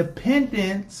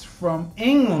independence from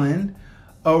England,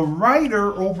 a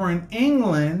writer over in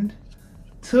England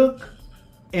took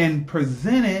and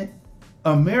presented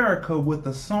America with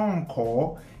a song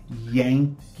called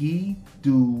Yankee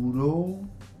Doodle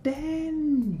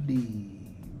Dandy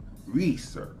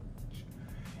Research.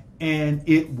 And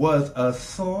it was a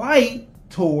slight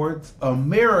towards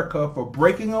America for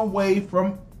breaking away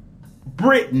from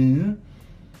Britain.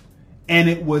 And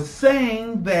it was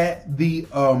saying that the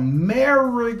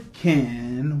American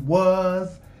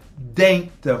was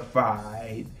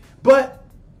dantified. But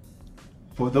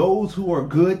for those who are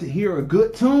good to hear a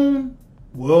good tune,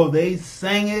 well, they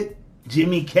sang it.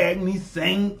 Jimmy Cagney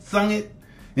sung it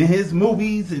in his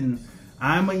movies, and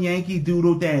I'm a Yankee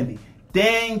Doodle Dandy.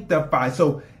 Dantified.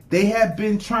 So they have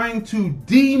been trying to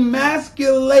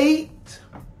demasculate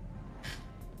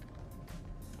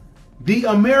the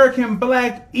American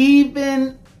black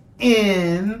even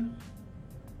in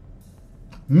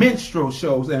minstrel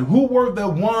shows. And who were the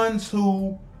ones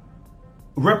who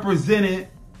represented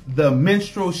the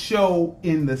minstrel show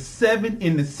in the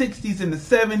 60s and the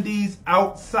 70s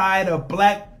outside of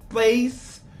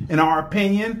blackface, in our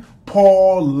opinion?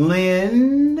 Paul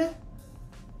Lynde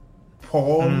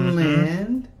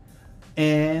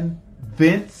and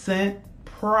Vincent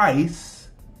Price,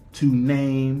 to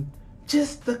name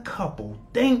just a couple.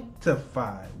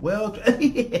 Dantified. Well,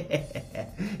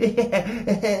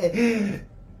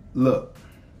 look.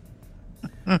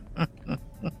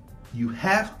 You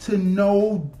have to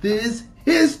know this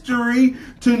history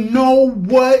to know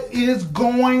what is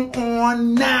going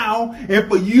on now. And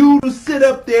for you to sit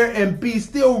up there and be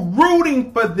still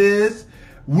rooting for this,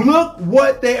 look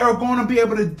what they are going to be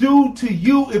able to do to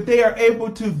you if they are able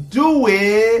to do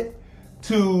it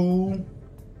to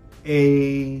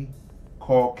a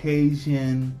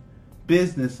Caucasian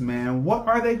businessman. What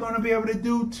are they going to be able to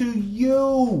do to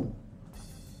you?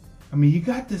 I mean, you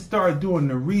got to start doing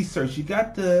the research. You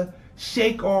got to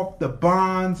shake off the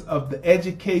bonds of the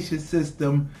education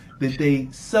system that they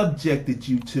subjected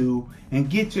you to and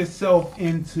get yourself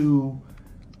into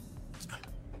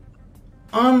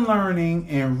unlearning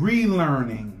and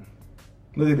relearning.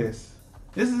 Look at this.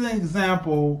 This is an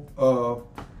example of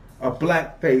a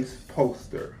blackface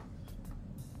poster.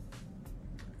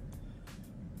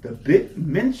 The Big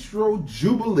Minstrel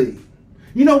Jubilee.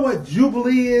 You know what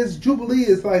Jubilee is? Jubilee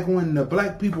is like when the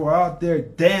black people are out there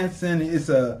dancing. It's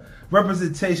a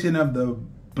representation of the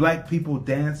black people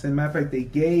dancing. Matter of fact, they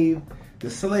gave the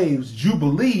slaves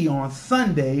Jubilee on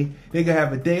Sunday. They could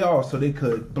have a day off so they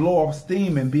could blow off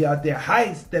steam and be out there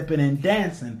high stepping and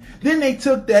dancing. Then they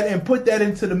took that and put that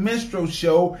into the minstrel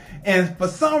show. And for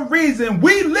some reason,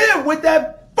 we live with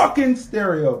that fucking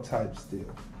stereotype still.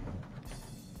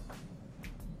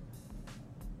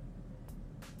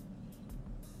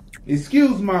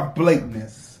 Excuse my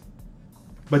blatantness,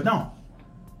 but no.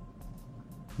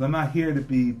 I'm not here to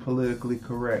be politically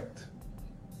correct.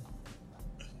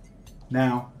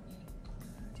 Now,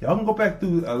 y'all can go back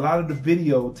through a lot of the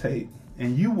videotape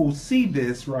and you will see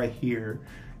this right here.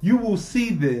 You will see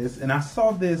this, and I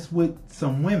saw this with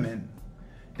some women.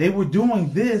 They were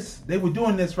doing this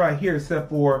right here, except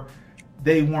for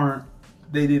they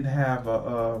didn't have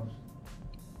a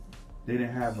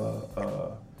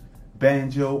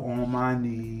banjo on my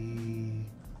knee.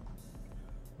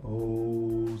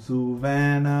 Oh,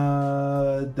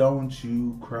 Savannah, don't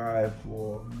you cry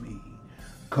for me,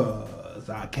 'cause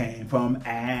I came from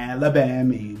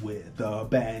Alabama with a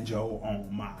banjo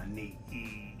on my knee.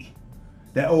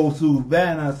 That old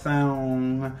Savannah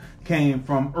sound came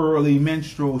from early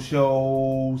minstrel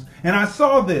shows. And I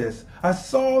saw this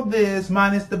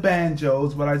minus the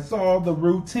banjos, but I saw the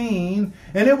routine,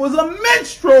 and it was a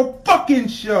minstrel fucking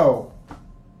show.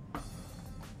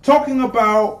 Talking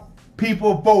about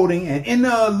people voting and in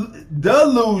the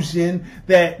delusion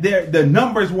that the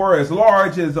numbers were as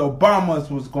large as Obama's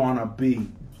was going to be.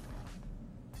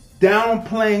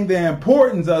 Downplaying the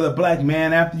importance of the black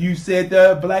man after you said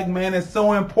the black man is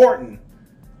so important.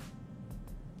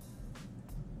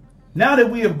 Now that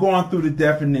we have gone through the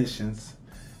definitions,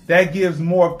 that gives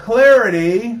more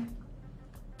clarity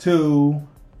to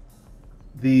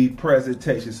the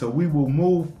presentation. So we will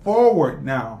move forward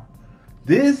now.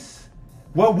 This,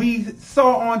 what we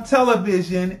saw on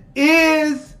television,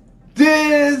 is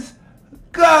disgusting.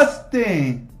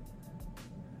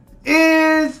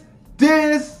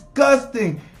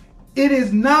 Disgusting. It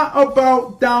is not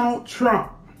about Donald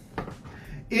Trump.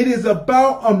 It is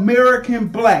about American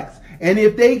blacks. And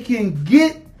if they can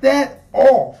get that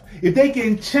off, if they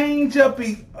can change up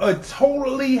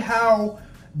totally how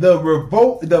the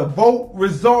vote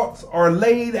results are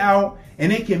laid out,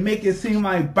 and it can make it seem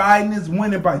like Biden is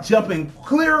winning by jumping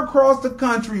clear across the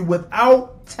country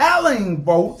without tallying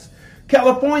votes.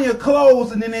 California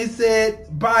closed, and then they said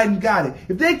Biden got it.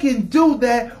 If they can do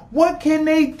that, what can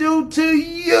they do to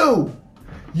you?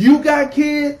 You got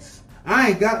kids? I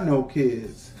ain't got no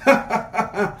kids.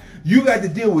 You got to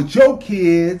deal with your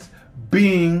kids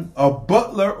being a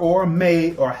butler or a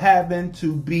maid or having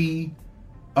to be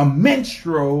a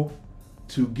minstrel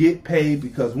to get paid,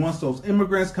 because once those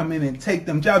immigrants come in and take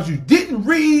them jobs, you didn't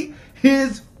read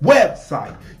his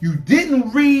website.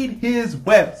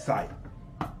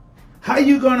 How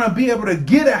you gonna be able to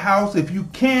get a house if you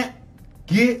can't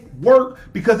get work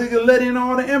because they can let in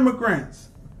all the immigrants?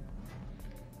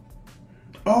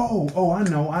 Oh, I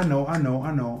know.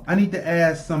 I need to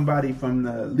ask somebody from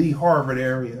the Lee Harvard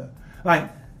area.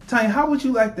 Like, Tanya, how would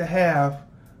you like to have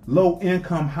low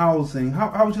income housing?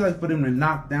 How would you like for them to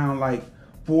knock down like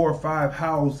 4 or 5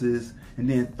 houses and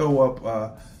then throw up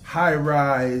a high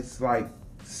rise, like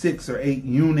 6 or 8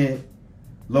 unit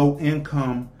low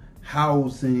income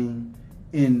housing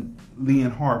in Lee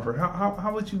and Harvard?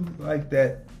 How would you like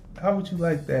that? How would you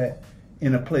like that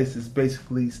in a place that's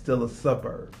basically still a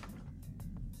suburb?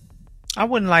 I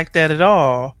wouldn't like that at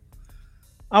all.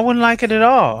 I wouldn't like it at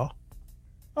all.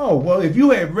 Oh, well, if you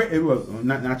had read, well,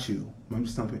 not you, I'm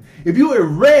just talking. If you had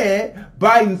read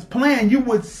Biden's plan, you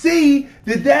would see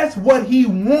that that's what he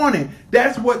wanted.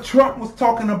 That's what Trump was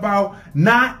talking about,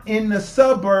 not in the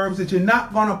suburbs, that you're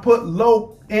not going to put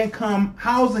low income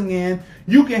housing in.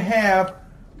 You can have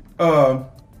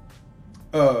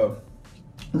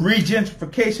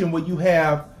regentrification where you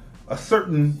have a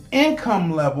certain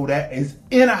income level that is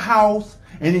in a house,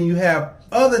 and then you have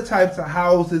other types of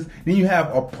houses, then you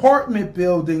have apartment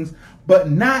buildings,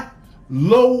 but not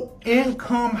low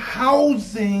income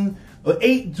housing,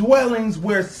 8 dwellings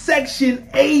where Section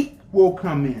 8 will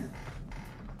come in.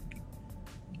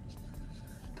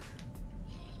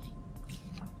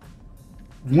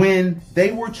 When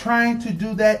they were trying to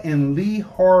do that in Lee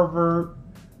Harvard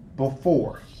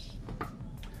before,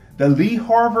 the Lee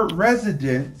Harvard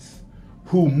residents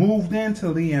who moved into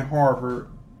Lee and Harvard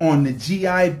on the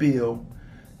GI Bill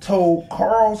told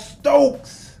Carl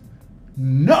Stokes,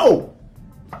 no.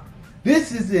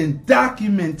 This is in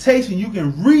documentation. You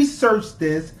can research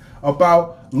this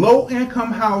about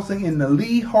low-income housing in the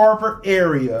Lee Harvard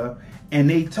area. And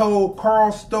they told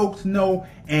Carl Stokes no,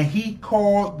 and he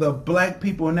called the black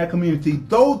people in that community,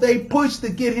 though they pushed to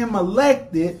get him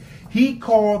elected, he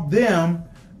called them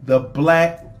the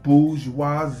black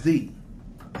bourgeoisie.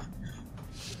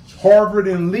 Harvard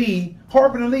and Lee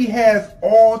has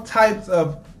all types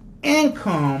of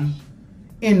income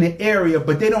in the area,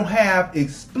 but they don't have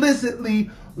explicitly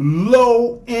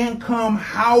low income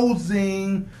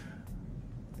housing,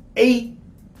 8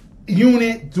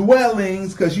 unit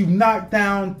dwellings, because you've knocked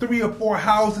down 3 or 4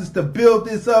 houses to build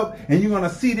this up, and you're going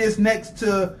to see this next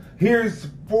to, here's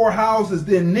 4 houses,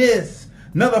 then this,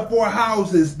 another 4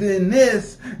 houses, then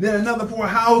this, then another 4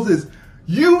 houses.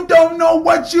 You don't know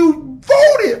what you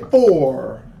voted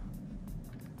for.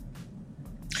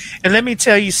 And let me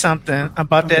tell you something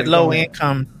about that low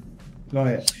income. Go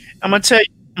ahead. I'm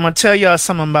gonna tell y'all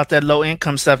something about that low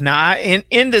income stuff. Now,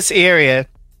 in this area,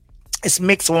 it's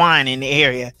mixed wine in the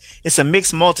area. It's a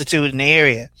mixed multitude in the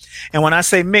area. And when I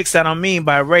say mixed, I don't mean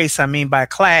by race, I mean by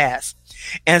class.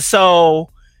 And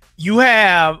so you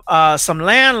have some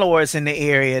landlords in the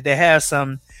area that have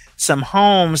some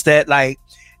homes that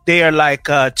they are like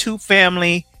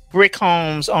 2-family brick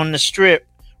homes on the strip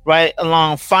right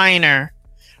along Finer,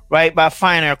 right by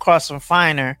Finer, across from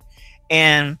Finer.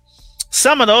 And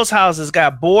some of those houses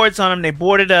got boards on them. They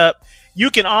boarded up. You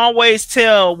can always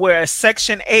tell where a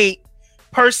Section 8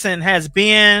 person has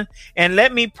been. And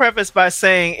let me preface by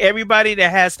saying everybody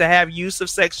that has to have use of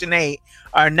Section 8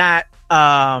 are not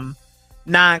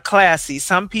non-classy.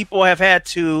 Some people have had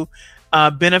to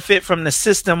benefit from the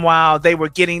system while they were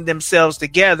getting themselves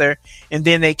together, and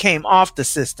then they came off the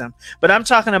system. But I'm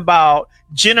talking about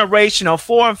generational,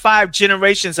 4 and 5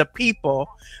 generations of people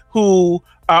who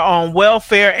are on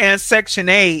welfare and Section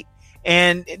 8,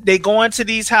 and they go into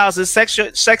these houses.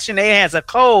 Section 8 has a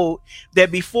code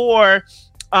that before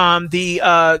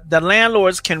the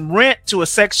landlords can rent to a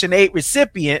Section 8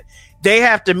 recipient, they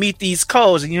have to meet these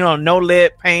codes. And, no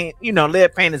lead paint.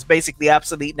 Lead paint is basically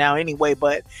obsolete now anyway,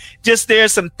 but just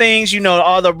there's some things,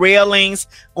 all the railings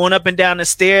going up and down the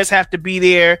stairs have to be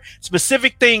there.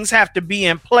 Specific things have to be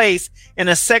in place in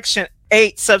a Section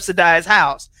 8 subsidized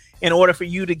house in order for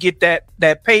you to get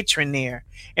that patron there.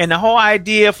 And the whole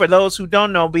idea, for those who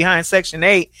don't know, behind Section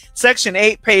 8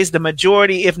 pays the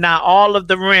majority, if not all, of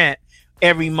the rent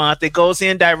every month. It goes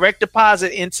in direct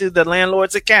deposit into the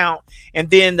landlord's account. And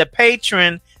then the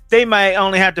patron, they might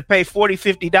only have to pay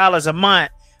 $40, $50 a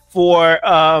month for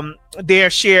their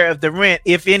share of the rent,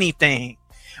 if anything.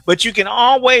 But you can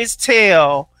always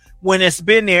tell when it's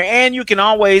been there, and you can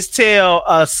always tell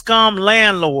a slum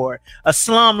landlord,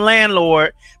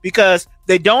 because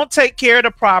they don't take care of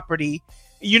the property.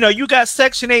 You got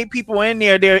Section 8 people in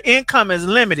there, their income is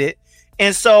limited.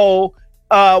 And so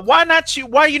why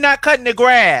are you not cutting the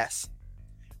grass?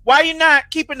 Why are you not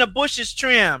keeping the bushes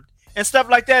trimmed and stuff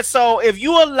like that? So if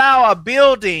you allow a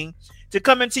building to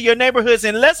come into your neighborhoods,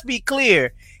 and let's be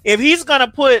clear, if he's going to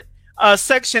put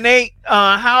Section 8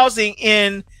 housing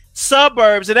in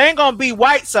suburbs, it ain't going to be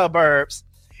white suburbs.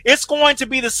 It's going to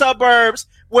be the suburbs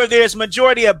where there's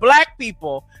majority of black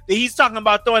people that he's talking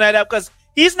about throwing that up, because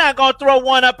he's not going to throw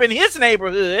one up in his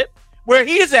neighborhood where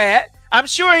he's at. I'm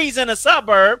sure he's in a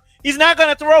suburb. He's not going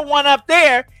to throw one up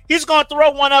there. He's going to throw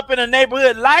one up in a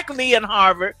neighborhood like Lee and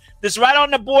Harvard, that's right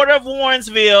on the border of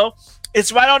Warrensville.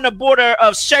 It's right on the border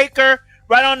of Shaker,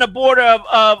 right on the border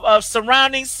of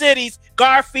surrounding cities,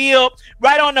 Garfield,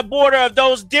 right on the border of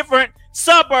those different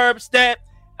suburbs that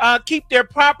keep their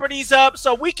properties up.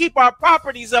 So we keep our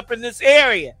properties up in this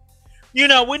area.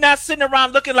 We're not sitting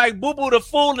around looking like Boo-Boo the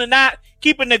Fool and not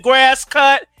keeping the grass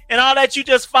cut and all that. You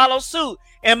just follow suit.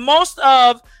 And most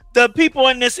of the people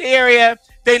in this area,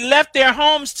 they left their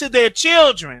homes to their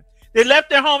children. They left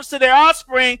their homes to their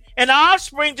offspring, and the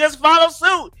offspring just follow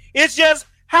suit. It's just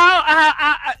how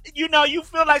you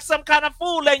feel like some kind of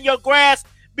fool letting your grass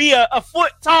be a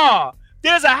foot tall.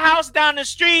 There's a house down the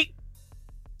street,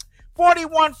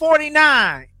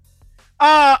 4149.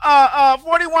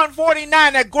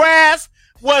 4149. The grass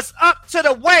was up to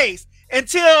the waist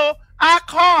until I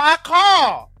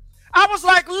called. I was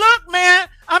like, look, man,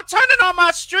 I'm turning on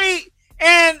my street,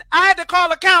 and I had to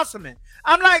call a councilman.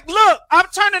 I'm like, look, I'm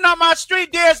turning on my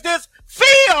street. There's this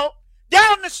field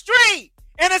down the street,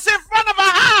 and it's in front of a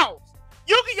house.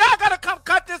 Y'all got to come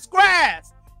cut this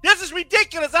grass. This is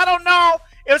ridiculous. I don't know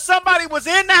if somebody was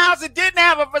in the house and didn't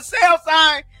have a for sale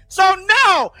sign. So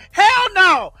no, hell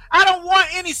no. I don't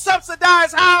want any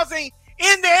subsidized housing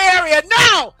in the area.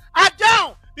 No, I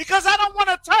don't, because I don't want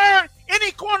to turn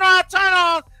any corner I turn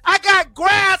on. I got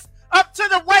grass up to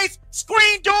the waist,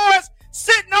 screen doors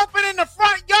sitting open in the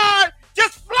front yard,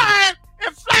 just flying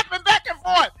and flapping back and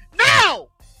forth. No!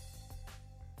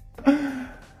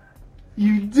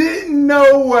 You didn't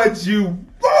know what you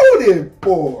voted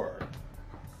for.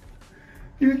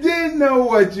 You didn't know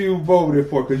what you voted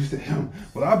for, because you said,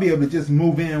 well, I'll be able to just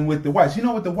move in with the whites. You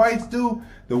know what the whites do?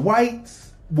 The whites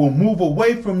will move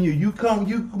away from you. You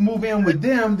move in with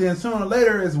them, then sooner or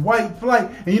later it's white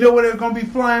flight. And you know where they're going to be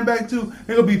flying back to?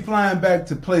 They're going to be flying back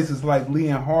to places like Lee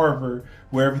and Harvard,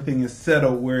 where everything is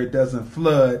settled, where it doesn't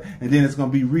flood, and then it's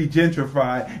going to be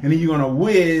regentrified. And then you're going to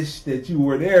wish that you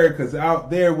were there, because out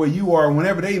there where you are,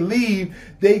 whenever they leave,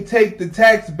 they take the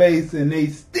tax base and they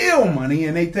steal money,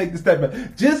 and they take the step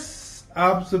back. Just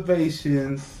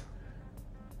observations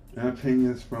and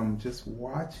opinions from just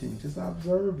watching, just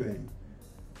observing.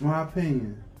 My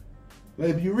opinion. But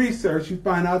if you research, you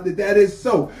find out that is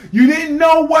so. You didn't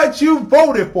know what you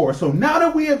voted for. So now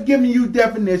that we have given you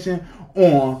definition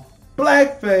on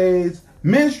blackface,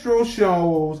 minstrel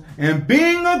shows, and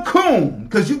being a coon,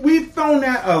 because we've thrown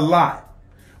that a lot.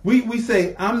 We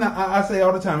say, I say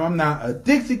all the time, I'm not a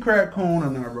Dixiecrat coon,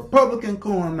 I'm not a Republican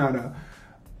coon, I'm not a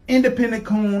independent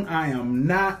coon, I am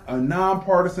not a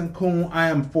nonpartisan coon, I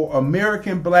am for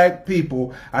American black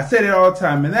people. I say that all the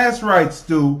time, and that's right,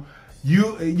 Stu.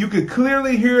 You could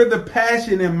clearly hear the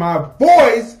passion in my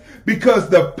voice because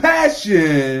the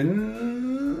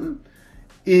passion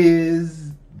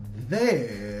is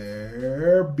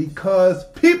there because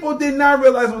people did not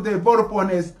realize what they voted for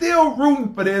and they're still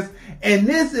rooting for this. And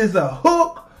this is a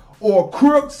hook or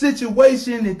crook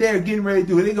situation that they're getting ready to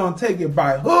do. They're going to take it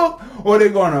by hook or they're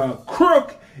going to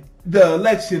crook the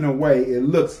election away, it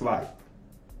looks like.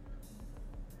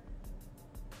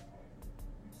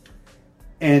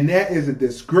 And that is a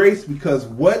disgrace because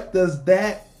what does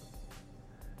that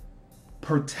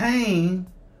pertain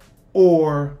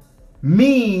or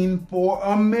mean for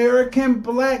American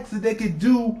blacks that they could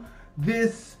do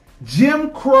this Jim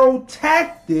Crow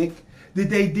tactic that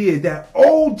they did? That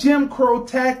old Jim Crow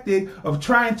tactic of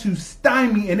trying to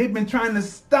stymie, and they've been trying to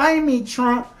stymie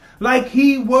Trump like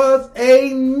he was a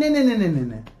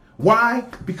Why?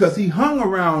 Because he hung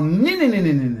around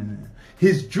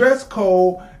his dress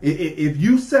code. If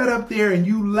you sat up there and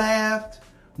you laughed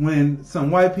when some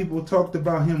white people talked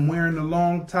about him wearing the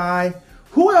long tie,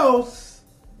 who else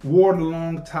wore the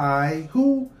long tie?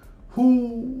 Who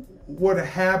were the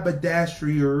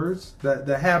haberdashers,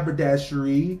 the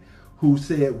haberdashery who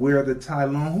said wear the tie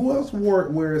long? Who else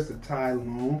wears the tie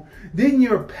long? Didn't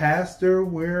your pastor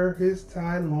wear his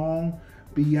tie long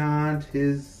beyond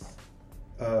his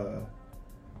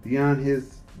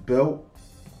belt?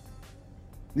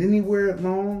 Didn't he wear it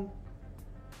long?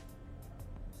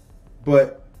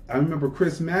 But I remember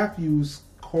Chris Matthews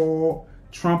called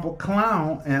Trump a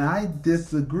clown, and I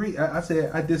disagree. I said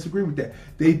I disagree with that.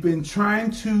 They've been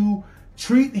trying to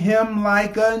treat him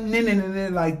like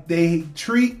like they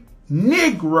treat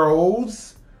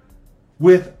Negroes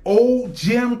with old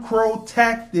Jim Crow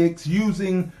tactics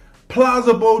using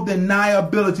plausible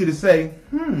deniability to say,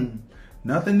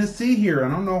 nothing to see here. I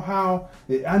don't know how.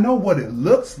 I know what it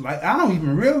looks like. I don't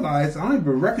even recognize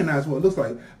what it looks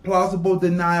like. Plausible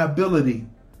deniability.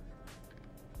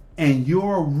 And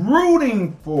you're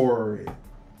rooting for it.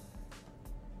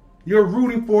 You're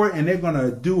rooting for it, and they're going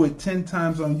to do it 10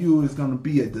 times on you. It's going to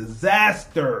be a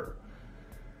disaster.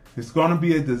 It's going to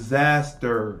be a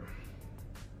disaster.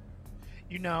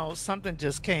 You know, something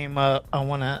just came up I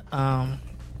want to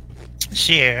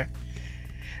share.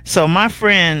 So my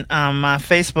friend, my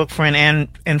Facebook friend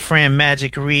and friend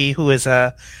Magic Reed, who is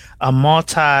a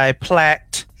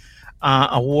multi-plaqued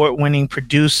award-winning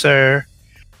producer,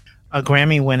 a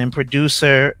Grammy-winning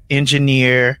producer,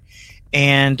 engineer,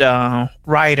 and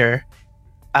writer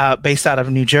based out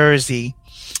of New Jersey,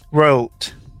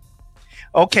 wrote,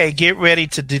 "Okay, get ready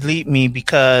to delete me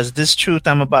because this truth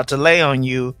I'm about to lay on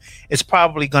you is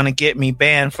probably going to get me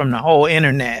banned from the whole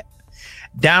internet.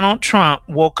 Donald Trump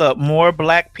woke up more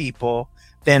black people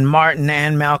than Martin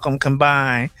and Malcolm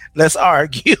combined. Let's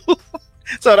argue."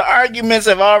 So the arguments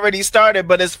have already started,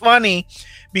 but it's funny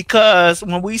because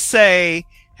when we say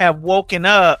have woken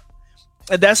up,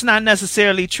 that's not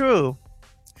necessarily true.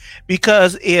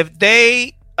 Because if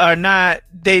they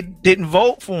didn't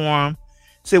vote for him,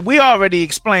 so we already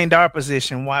explained our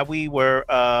position, why we were,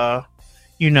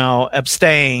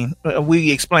 abstain.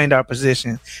 We explained our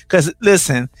position. Because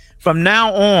listen, from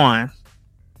now on,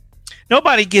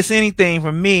 nobody gets anything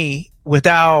from me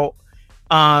without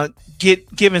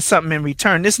giving something in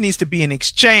return. This needs to be an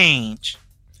exchange,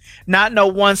 not no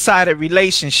one-sided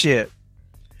relationship.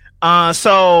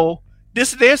 So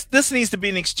this needs to be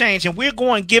an exchange, and we're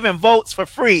giving votes for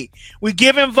free. We're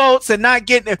giving votes and not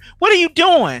getting it. What are you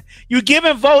doing? You're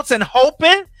giving votes and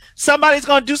hoping somebody's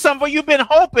going to do something for you. You've been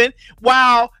hoping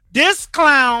while this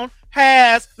clown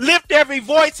has lift every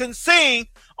voice and sing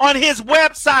on his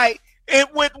website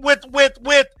with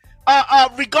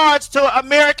regards to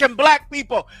American black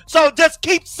people. So just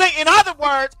keep singing. In other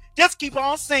words, just keep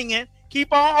on singing,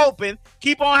 keep on hoping,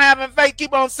 keep on having faith,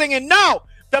 keep on singing. No,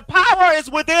 the power is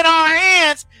within our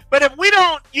hands, but if we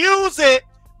don't use it,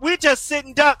 we're just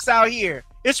sitting ducks out here.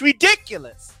 It's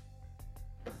ridiculous.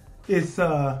 It's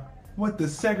what the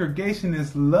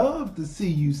segregationists love to see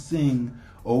you sing.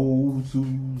 Oh,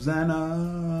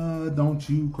 Susanna, don't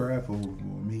you cry for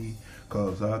me,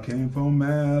 'cause I came from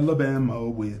Alabama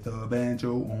with a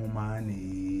banjo on my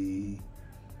knee.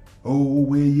 Oh,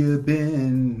 where you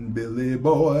been, Billy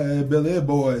boy, Billy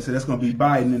boy? So that's going to be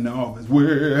Biden in the office.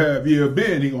 Where have you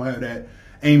been? He going to have that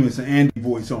Amos and Andy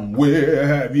voice on. Where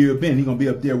have you been? He going to be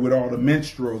up there with all the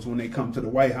minstrels when they come to the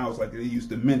White House like they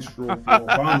used to minstrel for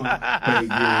Obama pages.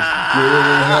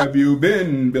 Where have you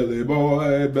been, Billy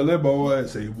boy, Billy boy?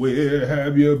 Say, where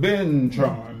have you been,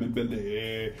 charming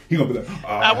Billy? He going to be like,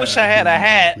 I wish I had a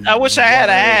hat. I wish I had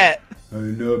a hat.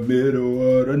 In the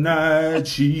middle of the night,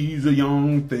 she's a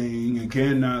young thing and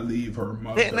cannot leave her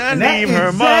mother. Cannot leave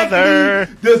her mother.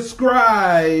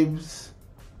 Describes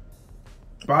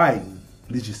Biden.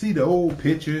 Did you see the old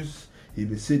pictures? He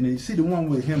been sitting there. You see the one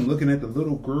with him looking at the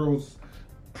little girl's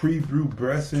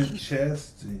prepubescent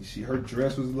chest, and her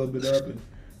dress was a little bit up, and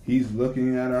he's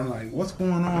looking at her. I'm like, what's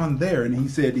going on there? And he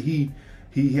said he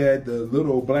had the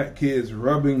little black kids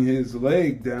rubbing his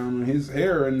leg down on his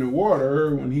hair in the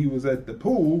water when he was at the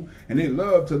pool, and they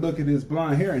loved to look at his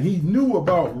blonde hair. And he knew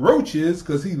about roaches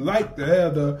because he liked to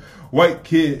have the white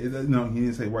kid. No, he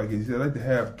didn't say white kids. He said, I like to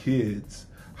have kids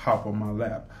hop on my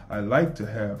lap. I like to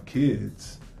have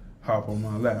kids hop on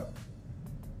my lap.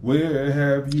 Where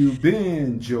have you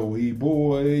been, Joey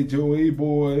boy, Joey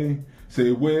boy?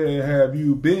 Say, where have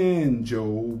you been,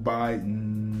 Joe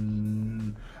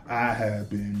Biden? I have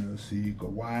been to seek a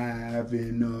wife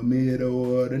in the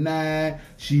middle of the night.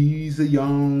 She's a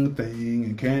young thing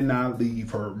and cannot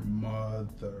leave her mother.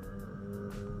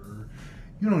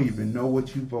 You don't even know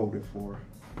what you voted for.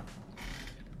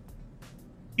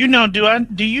 Do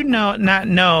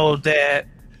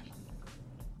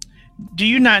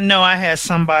you not know I had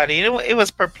somebody, it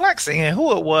was perplexing, and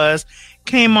who it was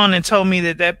came on and told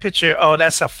me that picture, oh,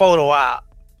 that's a photo op,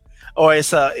 or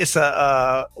it's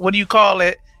a what do you call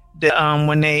it?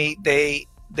 When they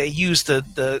use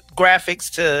the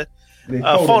graphics to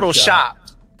Photoshop.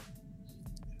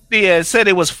 Yeah, it said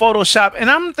it was Photoshop, and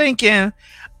I'm thinking,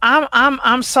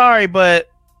 I'm sorry, but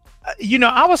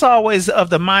I was always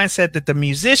of the mindset that the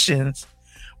musicians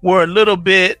were a little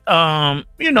bit, they're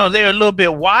a little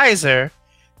bit wiser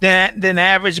than the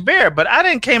average bear. But I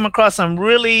didn't came across some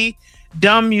really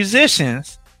dumb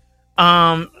musicians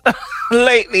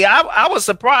lately. I was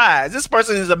surprised. This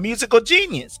person is a musical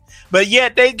genius, but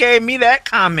yet they gave me that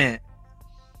comment.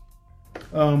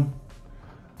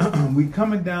 We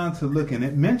coming down to looking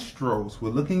at minstrels. We're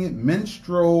looking at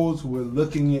minstrels. We're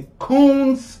looking at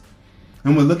coons.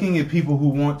 And we're looking at people who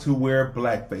want to wear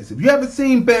blackface. If you haven't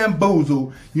seen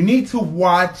Bamboozle, you need to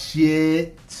watch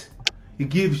it. It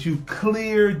gives you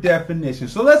clear definition.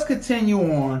 So let's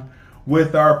continue on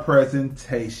with our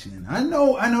presentation. I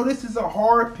know this is a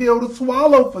hard pill to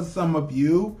swallow for some of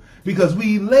you because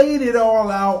we laid it all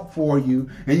out for you.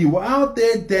 And you were out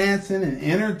there dancing and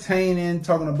entertaining,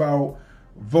 talking about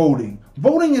voting.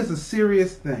 Voting is a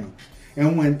serious thing.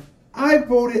 And when I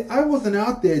voted, I wasn't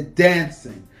out there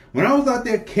dancing. When I was out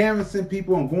there canvassing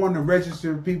people and going to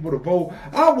register people to vote,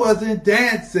 I wasn't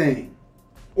dancing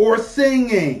or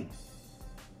singing.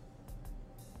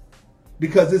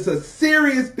 Because it's a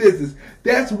serious business.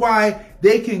 That's why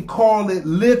they can call it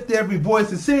lift every voice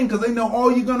and sing, because they know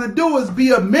all you're going to do is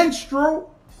be a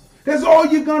minstrel. That's all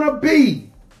you're going to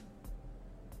be.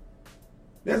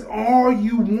 That's all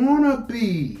you want to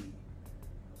be.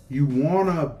 You want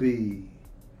to be.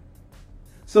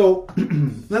 So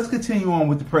let's continue on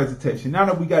with the presentation. Now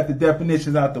that we got the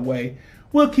definitions out the way,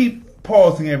 we'll keep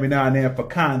pausing every now and then for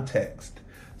context.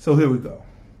 So here we go.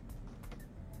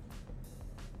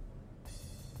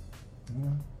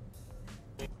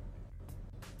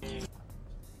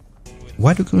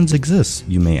 Why do coons exist,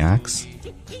 you may ask?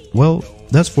 Well,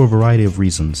 that's for a variety of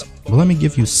reasons, but let me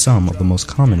give you some of the most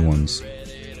common ones.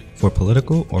 For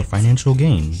political or financial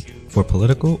gain. For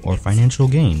political or financial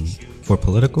gain. For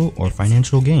political or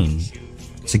financial gain.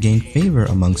 To gain favor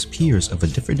amongst peers of a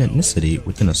different ethnicity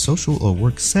within a social or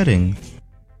work setting.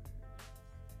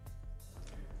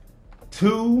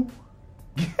 Wait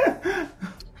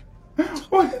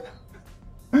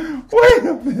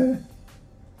a minute.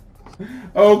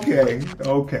 Okay.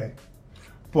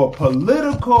 For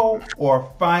political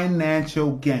or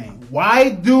financial gain. Why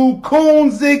do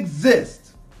coons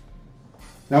exist?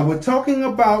 Now we're talking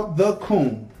about the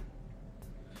coon.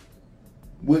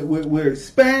 We're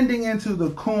expanding into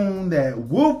the coon that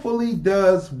willfully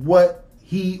does what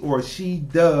he or she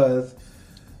does.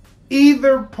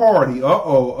 Either party.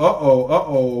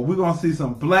 We're going to see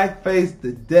some blackface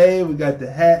today. We got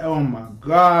the hat. Oh, my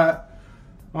God.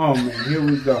 Oh, man. Here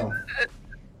we go.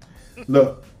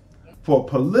 Look. For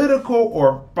political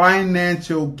or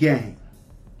financial gain.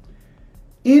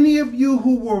 Any of you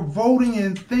who were voting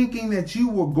and thinking that you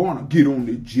were going to get on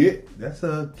the jet, that's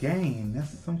a gain.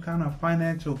 That's some kind of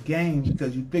financial gain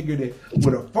because you figured that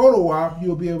with a photo op,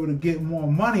 you'll be able to get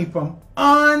more money from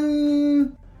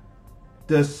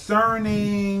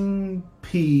undiscerning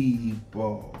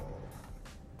people.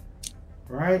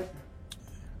 Right?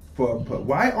 But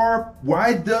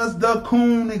why does the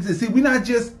coon exist? See, we're not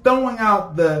just throwing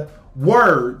out the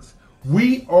words.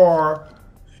 We are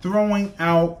throwing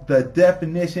out the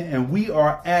definition, and we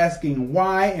are asking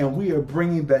why, and we are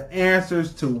bringing the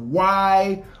answers to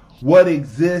why what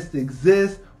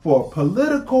exists for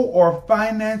political or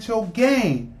financial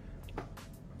gain.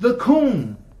 The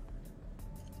coon.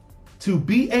 To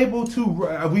be able to,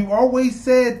 we've always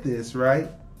said this, right?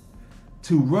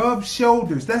 To rub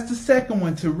shoulders. That's the second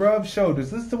one, to rub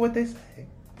shoulders. Listen to what they say.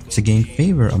 To gain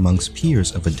favor amongst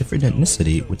peers of a different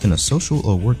ethnicity within a social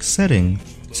or work setting.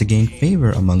 To gain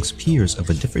favor amongst peers of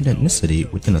a different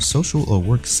ethnicity within a social or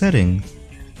work setting.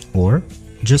 Or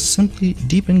just simply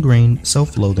deep ingrained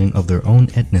self-loathing of their own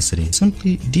ethnicity.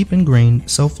 Simply deep ingrained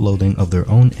self-loathing of their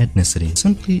own ethnicity.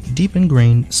 Simply deep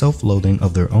ingrained self-loathing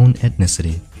of their own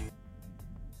ethnicity.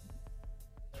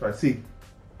 That's right. See,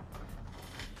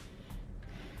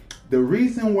 the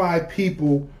reason why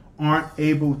people aren't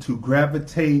able to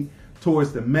gravitate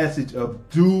towards the message of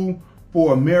do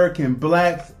for American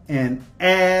blacks and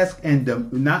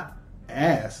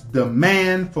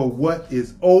demand for what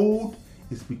is old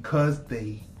is because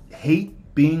they hate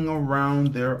being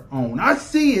around their own. I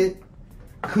see it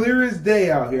clear as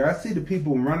day out here. I see the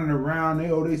people running around.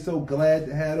 They so glad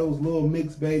to have those little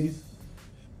mixed babies.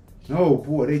 Oh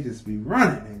boy, they just be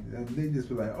running. They just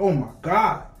be like, oh my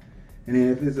God. And then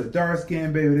if it's a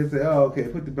dark-skinned baby, they say, oh, okay,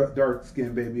 put the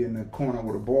dark-skinned baby in the corner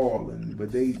with a ball.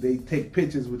 But they take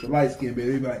pictures with the light-skinned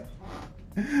baby. They be like,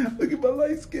 look at my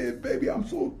light-skinned baby. I'm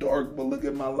so dark, but look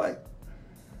at my light.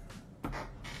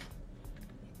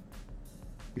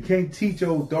 You can't teach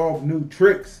old dog new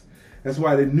tricks. That's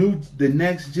why the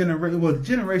next generation, well,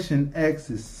 Generation X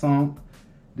is sunk.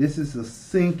 This is a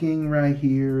sinking right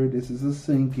here. This is a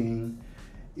sinking.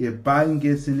 If Biden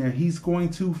gets in there, he's going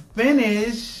to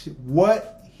finish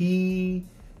what he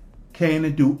came to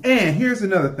do. And here's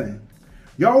another thing.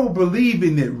 Y'all were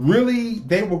believing that really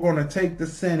they were going to take the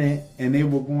Senate and they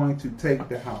were going to take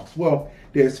the House. Well,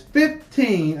 there's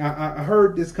 15. I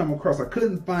heard this come across. I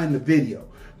couldn't find the video.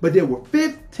 But there were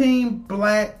 15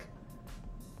 black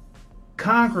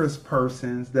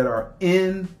congresspersons that are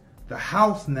in the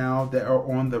House now that are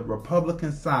on the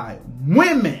Republican side.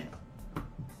 Women.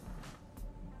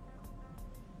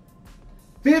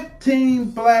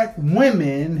 15 black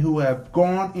women who have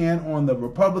gone in on the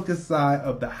Republican side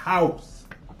of the House.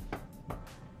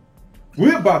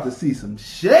 We're about to see some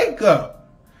shakeup.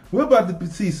 We're about to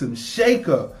see some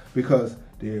shakeup because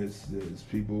there's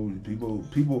people.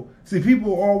 See,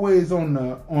 people always on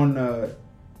the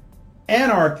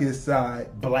anarchist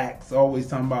side, blacks always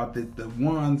talking about that the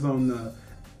ones on the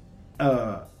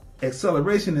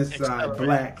accelerationist side,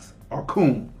 blacks are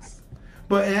coons.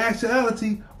 But in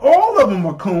actuality, all of them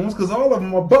are coons because all of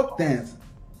them are buck dancing.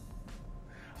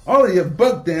 All of you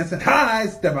buck dancing, high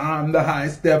step, I'm the high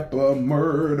stepper,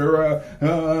 murderer,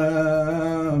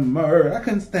 murder. I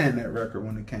couldn't stand that record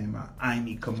when it came out,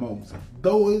 Amy Kamosa.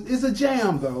 Though it's a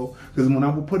jam though, because when I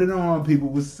would put it on, people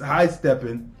was high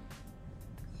stepping.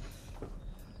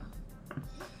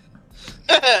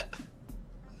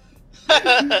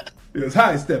 It was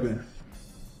high stepping.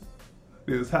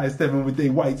 It was high stepping with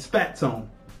their white spats on.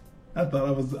 I thought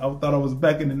I was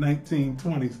back in the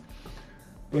 1920s.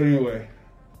 But anyway,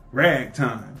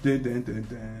 ragtime. Dun, dun, dun,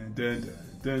 dun, dun,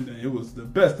 dun, dun. It was the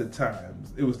best of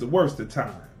times. It was the worst of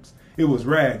times. It was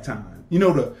ragtime. You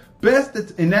know, the best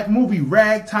in that movie,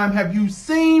 Ragtime. Have you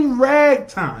seen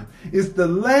Ragtime? It's the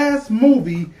last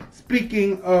movie.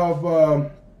 Speaking of, oh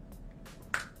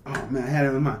man, I had it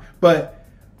in mind. But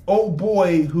old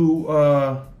boy who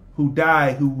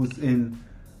died, who was in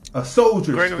a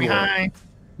soldier Gregory story. Hines.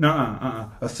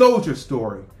 A soldier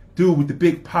story. Dude with the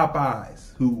big pop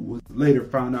eyes, who was later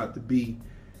found out to be.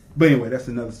 But anyway, that's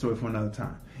another story for another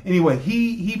time. Anyway,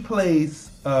 he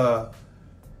plays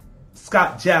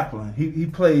Scott Joplin. He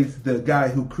plays the guy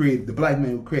who created, the black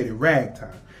man who created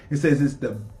Ragtime. It says it's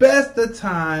the best of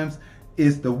times,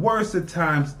 it's the worst of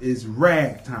times, is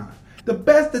Ragtime. The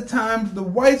best of times, the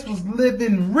whites was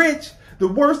living rich. The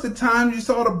worst of times, you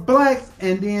saw the blacks.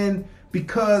 And then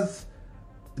because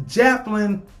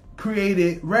Joplin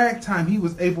created Ragtime, he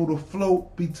was able to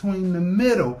float between the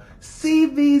middle. See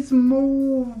these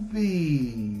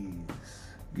movies.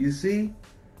 You see?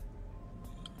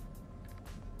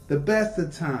 The best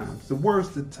of times, the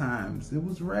worst of times, it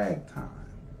was Ragtime.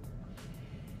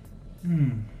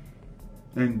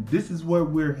 And this is where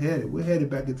we're headed. We're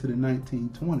headed back into the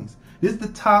 1920s. This is the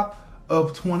top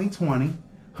of 2020.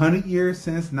 100 years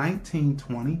since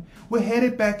 1920. We're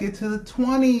headed back into the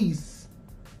 20s.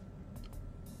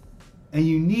 And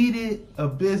you needed a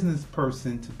business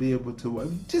person to be able to work.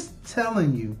 Just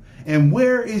telling you. And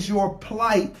where is your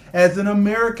plight as an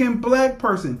American black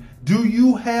person? Do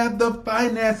you have the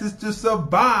finances to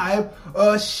survive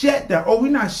a shutdown? Oh,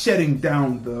 we're not shutting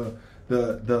down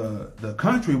the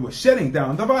country. We're shutting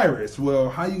down the virus. Well,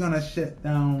 how are you going to shut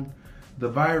down the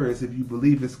virus if you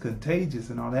believe it's contagious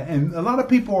and all that. And a lot of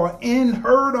people are in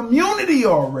herd immunity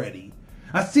already.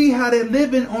 I see how they're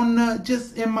living on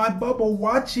just in my bubble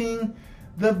watching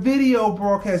the video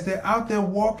broadcast. They're out there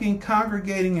walking,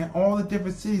 congregating in all the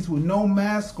different cities with no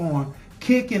mask on,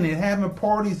 kicking it, having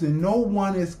parties, and no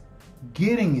one is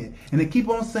getting it. And they keep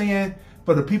on saying,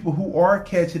 for the people who are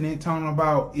catching it, talking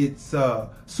about it's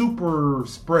super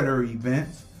spreader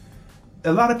events.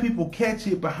 A lot of people catch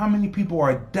it, but how many people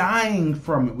are dying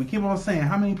from it? We keep on saying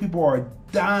how many people are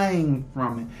dying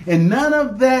from it. And none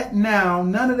of that now,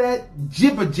 none of that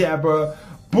jibber jabber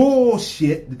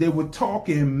bullshit that they were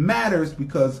talking matters,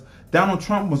 because Donald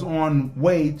Trump was on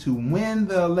way to win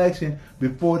the election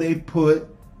before they put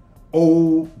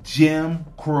old Jim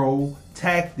Crow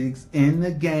tactics in the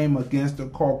game against the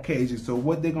Caucasian. So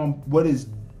what is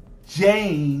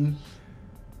Jane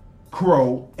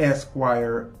Crow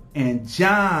Esquire and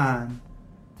John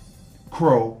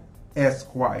Crow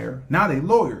Esquire, now they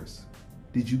lawyers.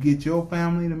 Did you get your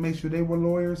family to make sure they were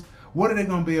lawyers? What are they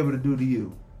going to be able to do to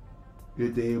you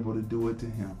if they're able to do it to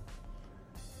him?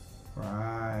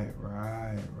 Right.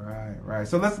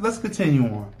 So let's continue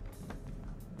on.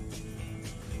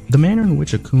 The manner in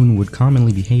which a coon would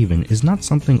commonly behave in is not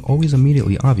something always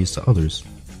immediately obvious to others.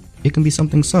 It can be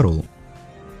something subtle.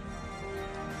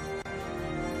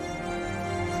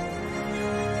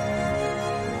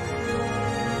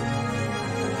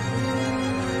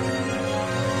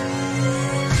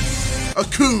 A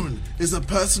coon is a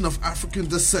person of African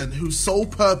descent whose sole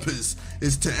purpose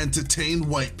is to entertain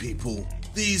white people.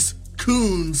 These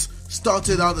coons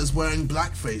started out as wearing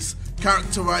blackface,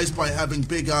 characterized by having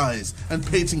big eyes and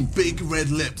painting big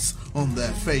red lips on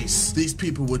their face. These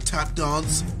people would tap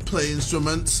dance, play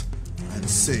instruments, and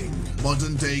sing.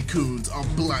 Modern day coons are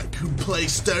black who play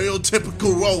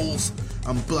stereotypical roles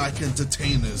and black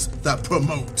entertainers that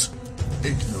promote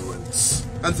ignorance.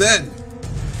 And then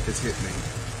it hit me.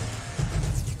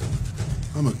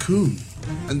 I'm a coon.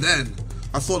 And then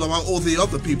I thought about all the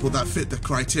other people that fit the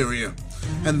criteria.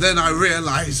 And then I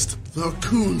realized there are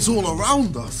coons all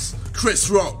around us. Chris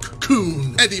Rock,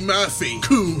 coon. Eddie Murphy,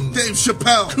 coon. Dave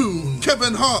Chappelle, coon.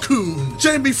 Kevin Hart, coon.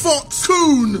 Jamie Foxx,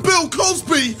 coon. Bill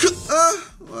Cosby,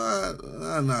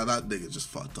 nah, that nigga just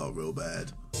fucked up real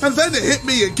bad. And then it hit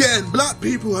me again. Black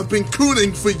people have been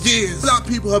cooning for years. Black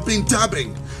people have been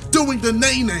dabbing, doing the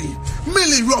nay-nay,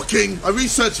 milli rocking. I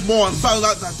researched more and found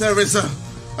out that there is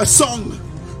a song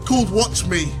called Watch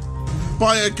Me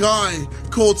by a guy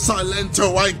called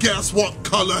Silento. I guess what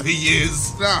color he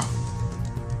is.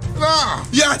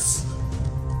 Yes!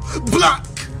 Black!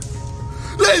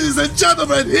 Ladies and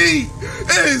gentlemen, he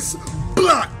is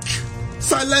black!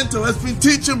 Silento has been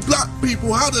teaching black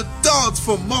people how to dance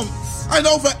for months, and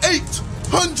over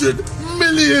 800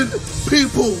 million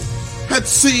people had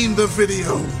seen the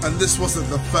video. And this wasn't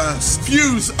the first.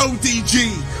 Fuse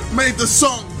ODG made the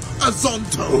song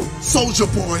Azonto, Soulja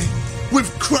Boy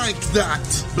with Crank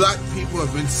That. Black people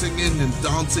have been singing and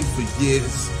dancing for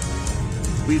years.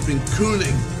 We've been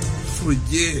cooning for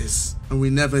years, and we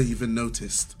never even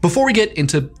noticed. Before we get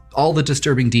into all the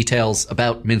disturbing details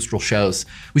about minstrel shows,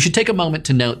 we should take a moment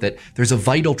to note that there's a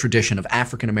vital tradition of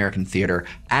African American theater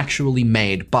actually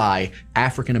made by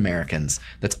African Americans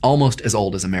that's almost as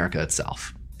old as America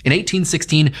itself. In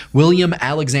 1816, William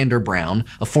Alexander Brown,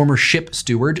 a former ship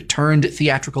steward turned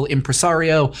theatrical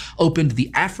impresario, opened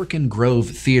the African Grove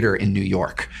Theater in New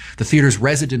York. The theater's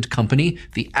resident company,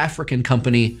 the African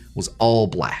Company, was all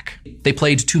black. They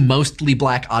played to mostly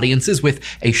black audiences with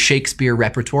a Shakespeare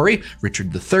repertory.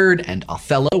 Richard III and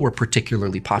Othello were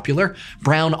particularly popular.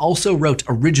 Brown also wrote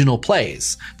original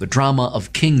plays. The drama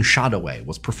of King Shadoway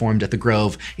was performed at the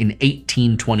Grove in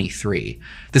 1823.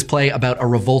 This play about a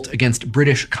revolt against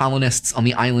British colonists on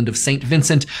the island of St.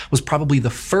 Vincent was probably the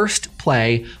first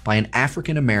play by an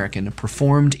African American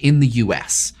performed in the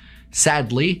US.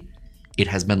 Sadly, it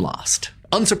has been lost.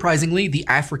 Unsurprisingly, the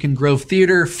African Grove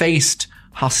Theater faced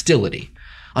hostility.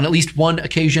 On at least one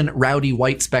occasion, rowdy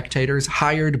white spectators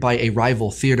hired by a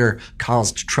rival theater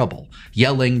caused trouble,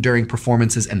 yelling during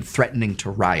performances and threatening to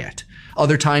riot.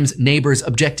 Other times, neighbors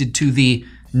objected to the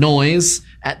noise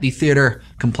at the theater,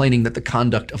 complaining that the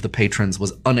conduct of the patrons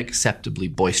was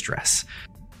unacceptably boisterous.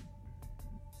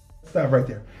 Stop right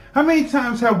there. How many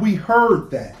times have we heard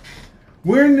that?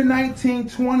 We're in the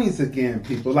 1920s again,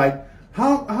 people. Like,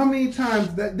 how many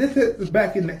times that this is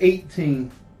back in the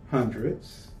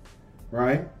 1800s,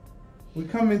 right? We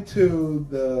come into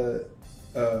the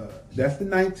that's the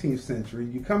 19th century.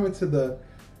 You come into the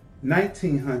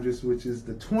 1900s, which is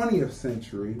the 20th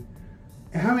century.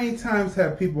 And how many times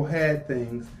have people had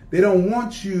things? They don't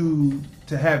want you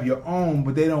to have your own,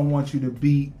 but they don't want you to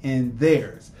be in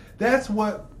theirs. That's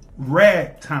what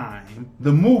Ragtime,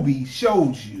 the movie,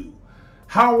 shows you.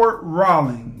 Howard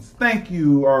Rawlings. Thank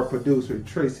you, our producer,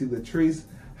 Tracy Latrice.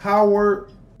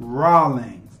 Howard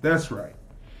Rawlings. That's right.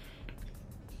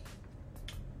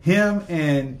 Him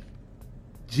and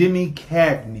Jimmy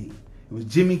Cagney. It was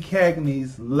Jimmy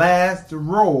Cagney's last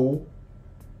role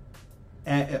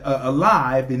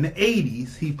alive in the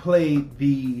 80s. He played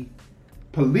the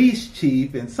police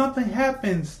chief, and something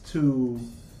happens to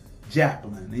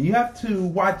Chaplin. And you have to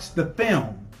watch the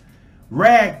film.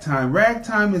 Ragtime.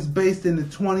 Ragtime is based in the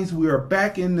 20s. We are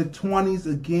back in the 20s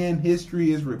again.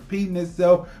 History is repeating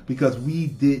itself because we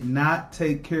did not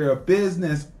take care of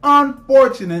business.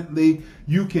 Unfortunately,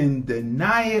 you can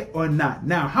deny it or not.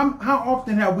 Now, how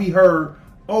often have we heard,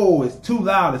 oh, it's too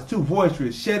loud, it's too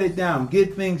boisterous, shut it down,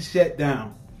 get things shut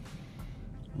down,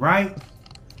 right?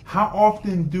 How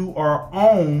often do our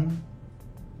own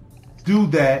do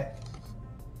that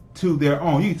to their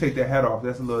own? You can take that hat off.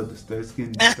 That's a little disturbing. It's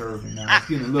getting disturbing now. It's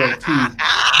getting a little too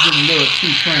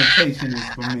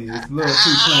plantationist for me. It's a little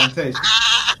too plantation.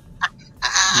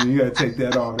 You gotta take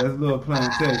that off. That's a little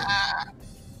plantation.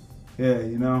 Yeah,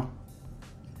 you know.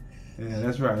 Yeah,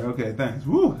 that's right. Okay, thanks.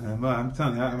 Woo! I'm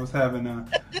telling you, I was having a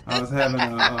auto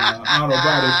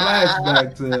body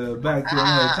flashback to another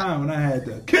time when I had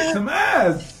to kick some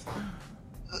ass.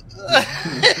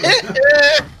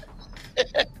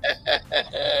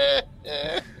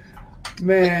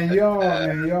 Man, you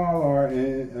are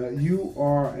an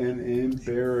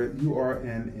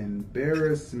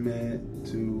embarrassment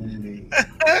to me.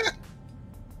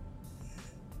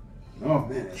 Oh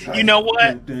man. You know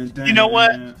what? You know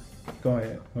what? Go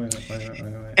ahead.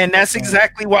 And that's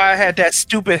exactly why I had that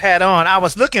stupid hat on. I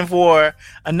was looking for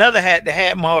another hat that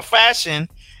had more fashion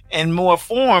and more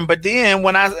form, but then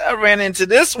when I ran into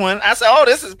this one, I said, "Oh,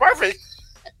 this is perfect.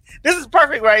 This is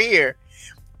perfect right here."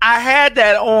 I had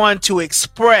that on to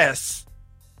express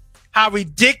how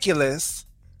ridiculous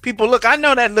people look. I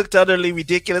know that looked utterly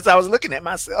ridiculous. I was looking at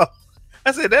myself.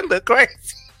 I said, that looked crazy.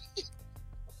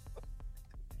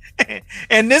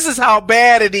 And this is how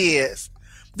bad it is.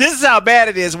 This is how bad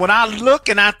it is. When I look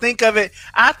and I think of it,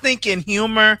 I think in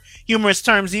humorous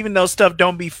terms, even though stuff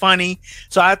don't be funny.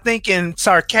 So I think in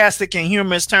sarcastic and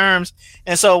humorous terms.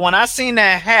 And so when I seen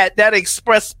that hat, that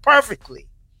expressed perfectly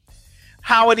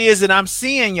how it is that I'm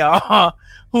seeing y'all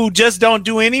who just don't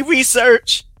do any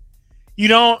research. You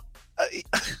don't,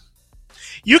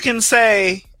 you can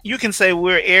say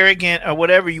we're arrogant or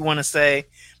whatever you want to say,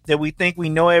 that we think we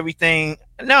know everything.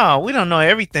 No, we don't know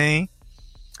everything,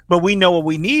 but we know what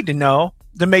we need to know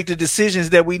to make the decisions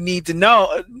that we need to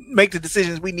know, make the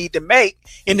decisions we need to make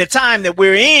in the time that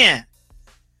we're in.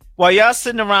 While y'all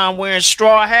sitting around wearing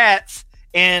straw hats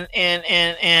and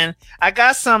I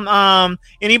got some,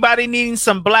 anybody needing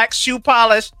some black shoe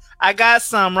polish? I got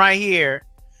some right here.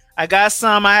 I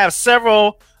have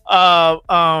several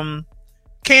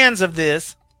cans of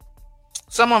this.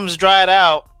 Some of them's dried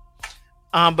out,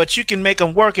 but you can make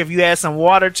them work if you add some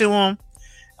water to them.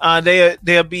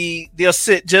 They'll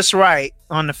sit just right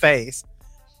on the face.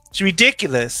 It's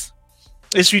ridiculous.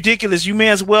 You may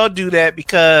as well do that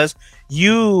because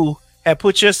you have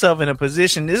put yourself in a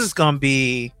position. This is going to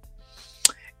be,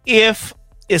 if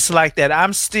it's like that,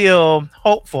 I'm still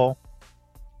hopeful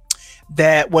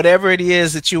that whatever it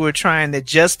is that you were trying, that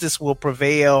justice will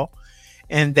prevail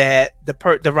and that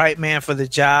the right man for the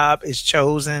job is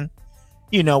chosen,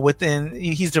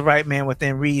 he's the right man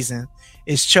within reason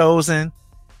is chosen.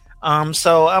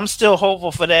 So I'm still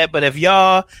hopeful for that. But if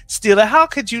y'all still, how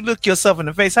could you look yourself in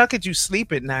the face? How could you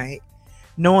sleep at night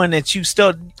knowing that you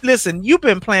still, listen, you've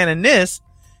been planning this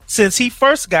since he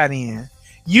first got in.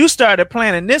 You started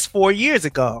planning this 4 years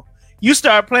ago. You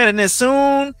started planning this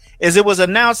soon as it was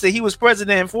announced that he was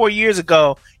president 4 years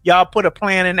ago. Y'all put a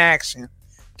plan in action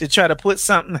to try to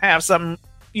have something,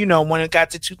 when it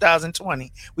got to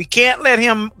 2020. We can't let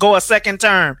him go a second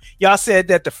term. Y'all said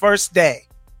that the first day.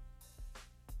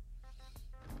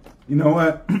 You know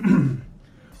what?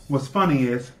 What's funny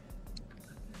is,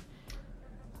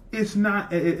 it's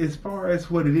not, as far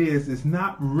as what it is, it's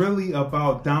not really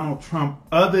about Donald Trump,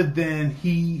 other than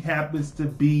he happens to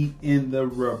be in the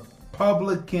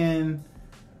Republican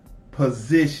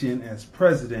position as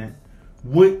president,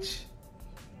 which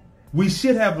we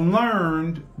should have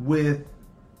learned with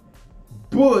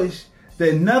Bush,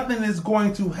 that nothing is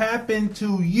going to happen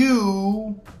to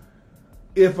you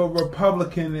if a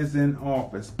Republican is in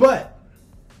office. But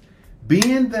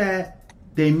being that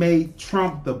they made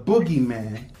Trump the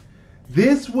boogeyman,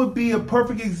 this would be a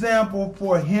perfect example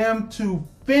for him to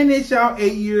finish out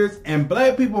 8 years and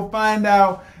black people find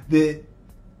out that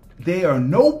they are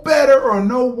no better or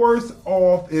no worse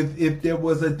off if there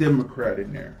was a Democrat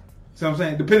in there. See what I'm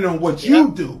saying? Depending on what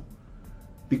you do.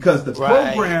 Because the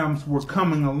programs were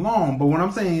coming along. But what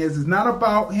I'm saying is, it's not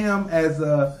about him as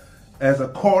a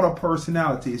cult of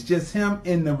personality. It's just him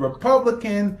in the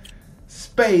Republican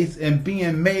space and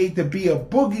being made to be a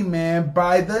boogeyman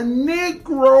by the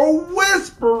Negro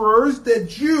whisperers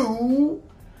that you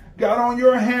got on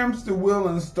your hamster wheel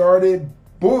and started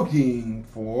boogieing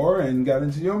for, and got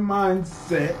into your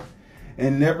mindset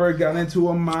and never got into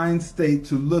a mind state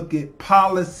to look at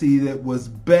policy that was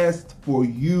best for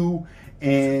you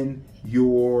and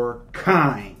your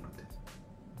kind.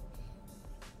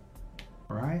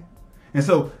 Right? And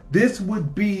so this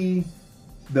would be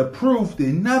the proof that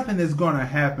nothing is going to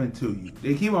happen to you.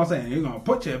 They keep on saying, they're going to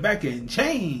put you back in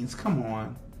chains. Come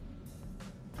on.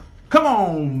 Come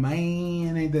on,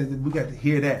 man. We got to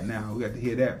hear that now. We got to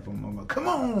hear that from him. Come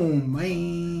on,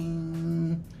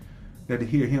 man. Got to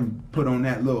hear him put on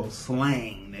that little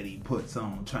slang that he puts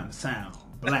on, trying to sound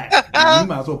black. You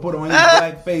might as well put on his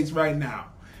black face right now.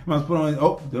 You must put on.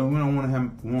 Oh, we don't want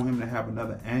him to have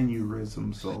another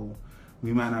aneurysm, so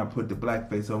we might not put the black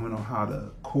face on. We know how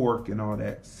the cork and all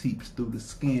that seeps through the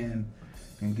skin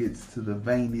and gets to the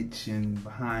veinage and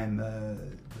behind the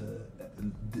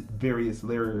various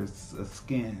layers of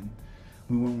skin.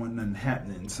 We wouldn't want nothing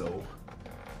happening, so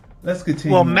let's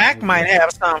continue. Well, Mac might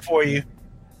have something for you.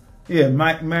 Yeah,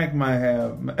 Mac might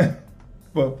have.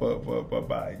 But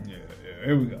Biden. Yeah,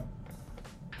 here we go.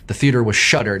 The theater was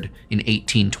shuttered in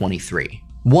 1823.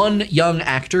 One young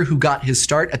actor who got his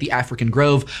start at the African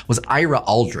Grove was Ira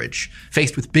Aldridge.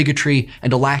 Faced with bigotry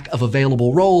and a lack of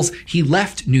available roles, he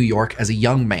left New York as a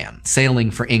young man,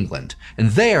 sailing for England. And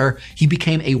there, he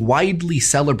became a widely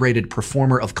celebrated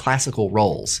performer of classical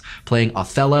roles, playing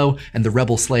Othello and the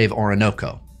rebel slave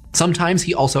Orinoco. Sometimes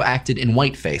he also acted in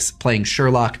whiteface, playing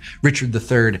Sherlock, Richard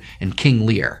III, and King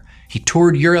Lear. He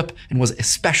toured Europe and was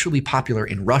especially popular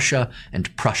in Russia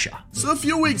and Prussia. So a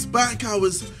few weeks back, I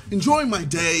was enjoying my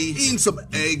day, eating some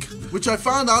egg, which I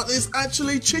found out is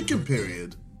actually chicken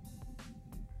period.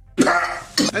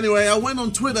 Anyway, I went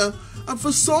on Twitter, and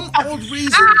for some odd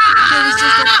reason, there was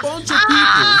just a bunch of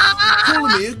people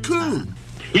calling me a coon.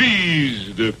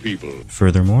 Please, the people.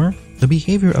 Furthermore, the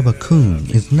behavior of a coon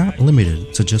is not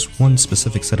limited to just one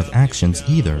specific set of actions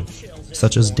either,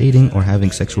 such as dating or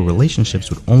having sexual relationships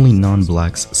with only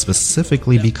non-blacks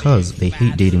specifically because they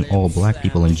hate dating all black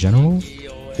people in general,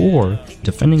 or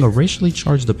defending a racially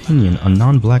charged opinion a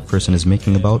non-black person is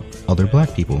making about other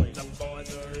black people.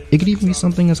 It could even be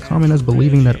something as common as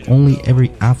believing that only every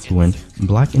affluent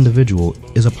black individual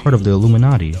is a part of the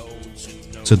Illuminati.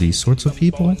 To these sorts of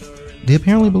people, they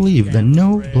apparently believe that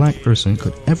no black person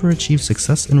could ever achieve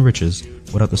success and riches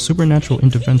without the supernatural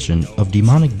intervention of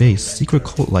demonic-based secret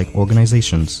cult-like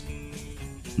organizations.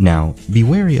 Now, be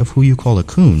wary of who you call a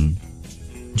coon.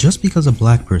 Just because a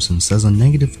black person says a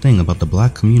negative thing about the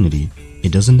black community,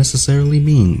 it doesn't necessarily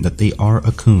mean that they are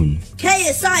a coon.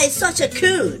 KSI is such a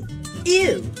coon!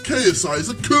 Ew! KSI is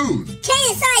a coon!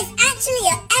 KSI is actually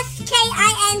a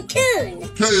F-K-I-N coon!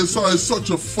 KSI is such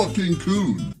a fucking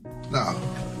coon! Now,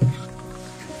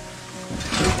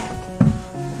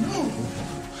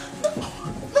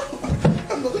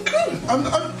 I'm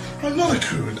not a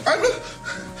coon. I'm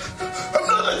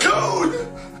not a coon.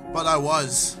 But I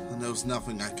was, and there was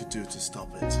nothing I could do to stop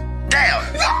it.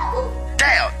 Down. No.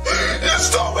 Down.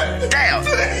 Stop it. Down.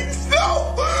 Please.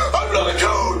 No. I'm not a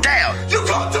coon. Down. You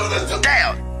can't do this to me.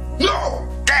 Down. No.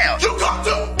 Down. You can't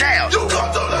do. Down. You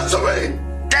can't do this to me.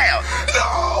 Down.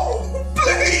 No.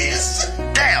 Please.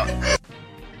 Down.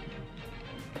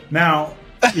 Now,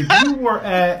 if you were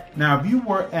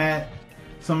at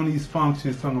some of these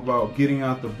functions talking about getting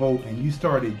out the vote and you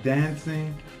started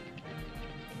dancing,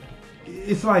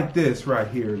 it's like this right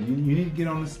here. You need to get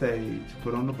on the stage,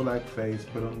 put on the black face,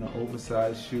 put on the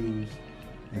oversized shoes,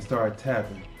 and start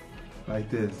tapping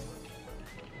like this.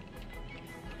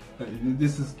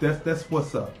 That's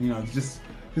what's up. You know, just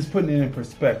putting it in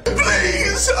perspective.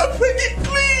 Please, I'm begging,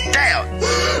 please. Down.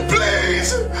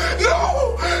 Please.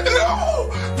 No.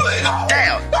 Please. No. Down.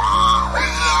 Down.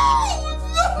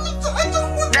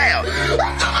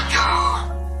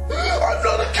 I'm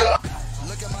not a coon.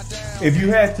 If you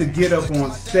had to get up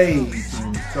on stage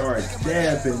and start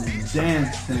dabbing and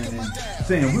dancing and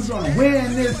saying, we're going to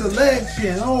win this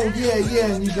election, oh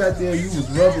yeah, and you got there, you was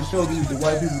rubbing shoulders with the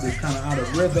white people that's kind of out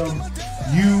of rhythm,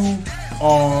 you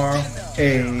are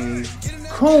a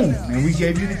coon. And we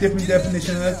gave you the different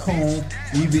definition of a coon.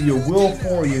 Either you're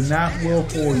willful or you're not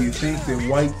willful, or you think that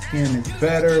white skin is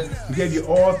better. We gave you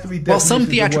all three definitions. While some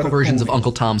theatrical of versions of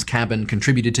Uncle Tom's Cabin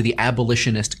contributed to the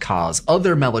abolitionist cause,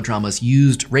 other melodramas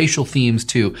used racial themes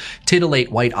to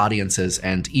titillate white audiences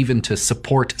and even to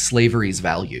support slavery's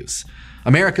values.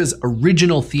 America's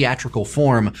original theatrical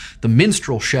form, the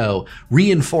minstrel show,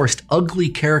 reinforced ugly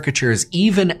caricatures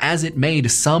even as it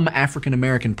made some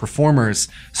African-American performers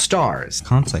stars.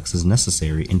 Context is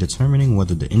necessary in determining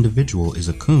whether the individual is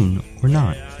a coon or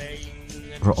not.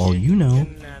 For all you know,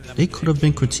 they could have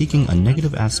been critiquing a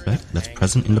negative aspect that's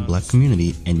present in the black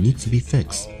community and needs to be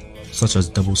fixed, such as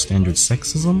double-standard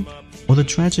sexism, or the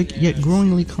tragic yet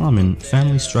growingly common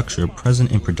family structure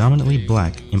present in predominantly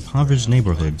black, impoverished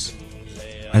neighborhoods.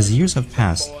 As years have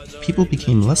passed, people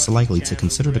became less likely to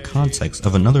consider the context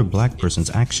of another black person's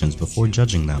actions before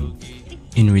judging them.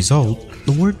 In result,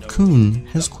 the word coon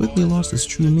has quickly lost its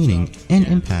true meaning and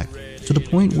impact, to the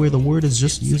point where the word is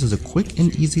just used as a quick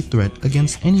and easy threat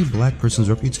against any black person's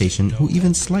reputation who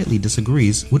even slightly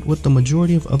disagrees with what the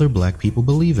majority of other black people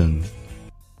believe in.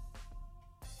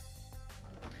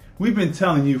 We've been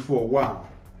telling you for a while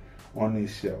on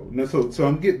this show. So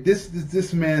I'm getting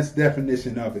this man's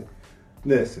definition of it.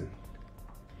 Listen,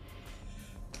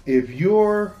 if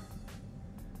you're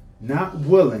not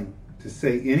willing to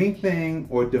say anything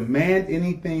or demand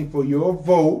anything for your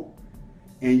vote,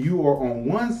 and you are on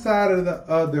one side or the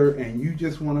other, and you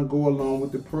just want to go along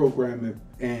with the program,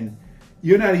 and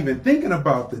you're not even thinking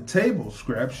about the table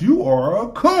scraps, you are a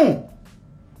coon.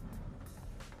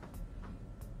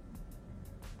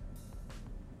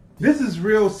 This is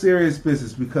real serious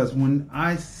business, because when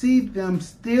I see them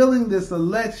stealing this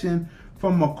election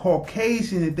from a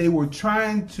Caucasian that they were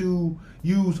trying to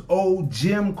use old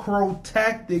Jim Crow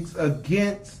tactics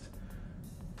against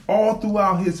all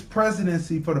throughout his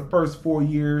presidency for the first 4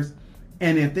 years,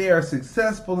 and if they are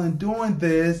successful in doing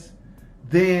this,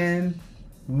 then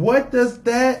what does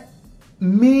that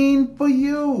mean for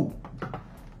you?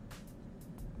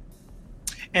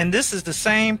 And this is the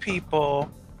same people.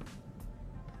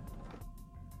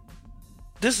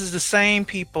 This is the same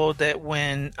people that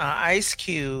when Ice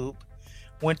Cube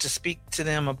went to speak to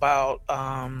them about,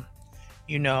 what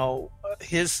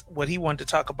he wanted to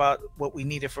talk about, what we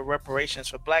needed for reparations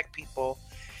for black people,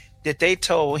 that they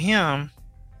told him,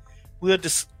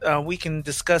 we can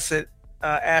discuss it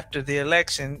after the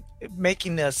election,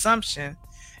 making the assumption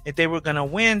that they were going to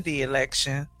win the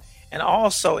election, and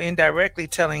also indirectly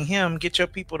telling him, get your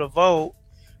people to vote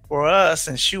for us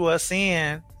and shoo us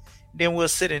in, then we'll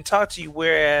sit and talk to you.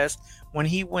 Whereas when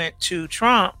he went to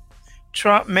Trump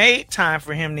made time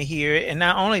for him to hear it, and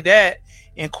not only that,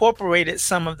 incorporated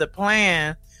some of the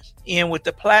plan in with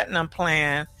the platinum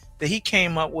plan that he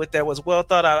came up with that was well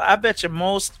thought out. I bet you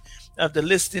most of the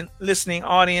listening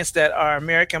audience that are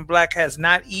American black has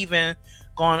not even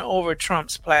gone over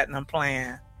Trump's platinum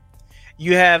plan.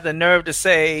 You have the nerve to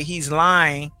say he's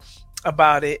lying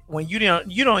about it when you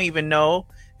don't even know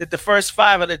that the first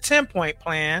 5 of the 10-point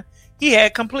plan he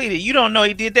had completed. You don't know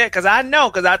he did that, because I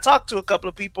talked to a couple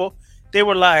of people. They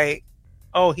were like,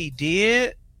 oh, he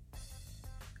did?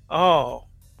 Oh.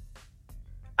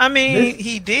 I mean,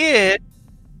 he did.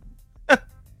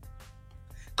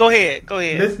 Go ahead.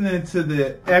 Listening to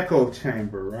the echo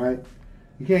chamber, right?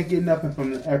 You can't get nothing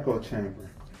from the echo chamber.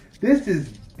 This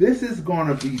is going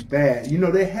to be bad.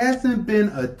 There hasn't been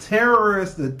a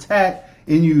terrorist attack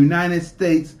in the United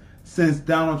States since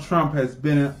Donald Trump has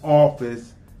been in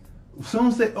office. As soon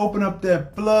as they open up their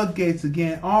floodgates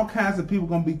again, all kinds of people are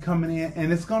going to be coming in,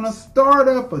 and it's going to start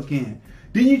up again.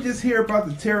 Didn't you just hear about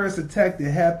the terrorist attack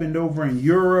that happened over in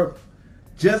Europe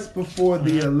just before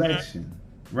the election,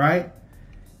 right?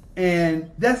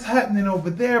 And that's happening over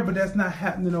there, but that's not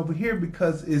happening over here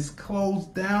because it's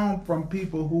closed down from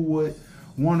people who would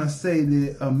want to say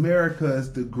that America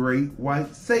is the great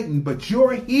white Satan. But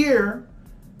you're here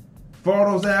for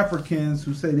all those Africans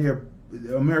who say they're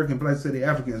American blacks, say they're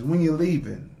Africans. When you're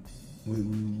leaving, we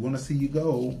want to see you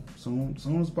go soon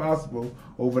as possible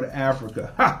over to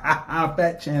Africa.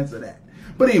 Fat chance of that.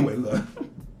 But anyway, look.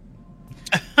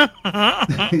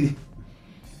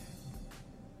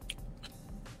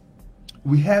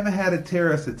 We haven't had a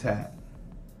terrorist attack.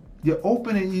 You're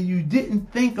opening, you didn't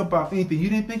think about anything. You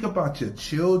didn't think about your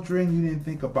children. You didn't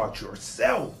think about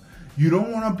yourself. You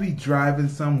don't want to be driving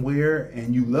somewhere,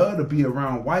 and you love to be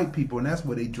around white people, and that's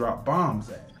where they drop bombs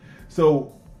at.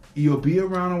 So you'll be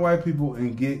around the white people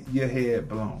and get your head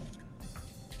blown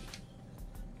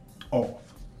off.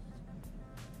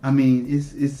 I mean,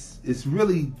 it's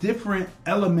really different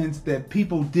elements that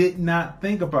people did not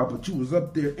think about, but you was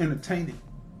up there entertaining.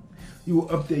 You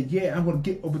were up there, yeah, I'm going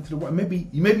to get over to the White. Maybe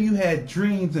you had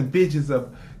dreams and visions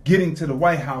of getting to the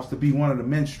White House to be one of the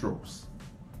minstrels.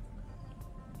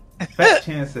 Fat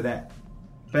chance of that.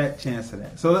 Fat chance of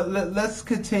that. So let's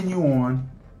continue on.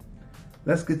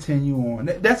 Let's continue on.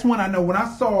 That's when I know when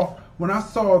I saw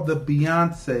the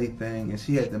Beyonce thing and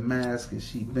she had the mask and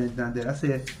she bent down there. I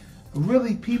said,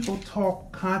 really, people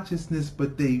talk consciousness,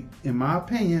 but they, in my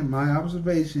opinion, my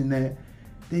observation, that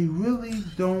they really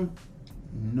don't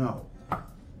know.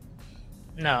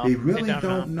 No, they really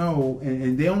don't know,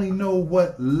 and they only know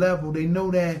what level. They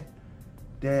know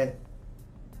that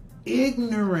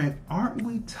ignorant. Aren't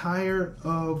we tired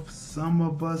of some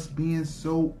of us being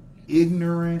so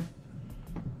ignorant?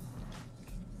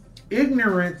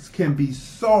 Ignorance can be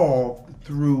solved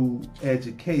through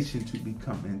education to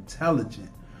become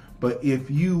intelligent. But if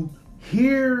you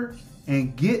hear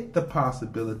and get the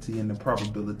possibility and the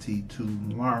probability to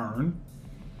learn,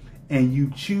 and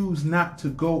you choose not to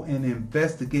go and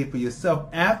investigate for yourself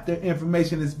after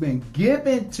information has been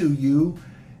given to you,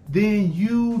 then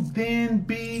you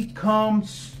become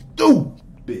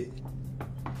stupid.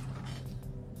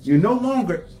 You're no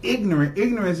longer ignorant.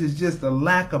 Ignorance is just a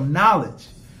lack of knowledge.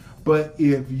 But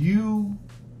if you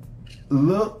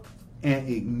look and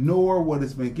ignore what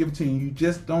has been given to you, you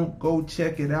just don't go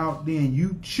check it out, then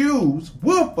you choose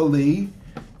willfully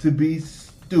to be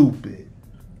stupid.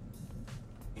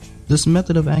 This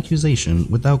method of accusation,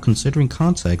 without considering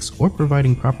context or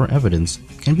providing proper evidence,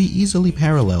 can be easily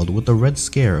paralleled with the Red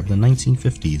Scare of the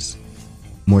 1950s.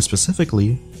 More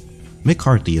specifically,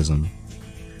 McCarthyism,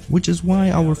 which is why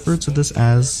I'll refer to this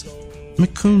as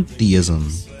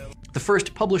McCoontheism. The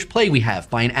first published play we have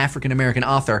by an African-American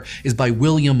author is by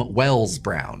William Wells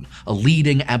Brown, a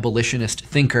leading abolitionist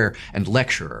thinker and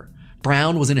lecturer.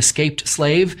 Brown was an escaped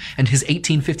slave, and his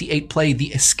 1858 play,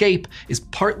 The Escape, is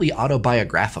partly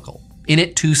autobiographical. In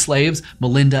it, two slaves,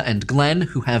 Melinda and Glenn,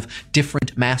 who have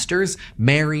different masters,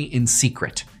 marry in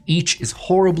secret. Each is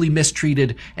horribly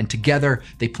mistreated, and together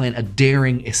they plan a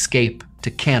daring escape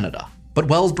to Canada. But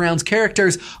Wells Brown's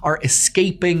characters are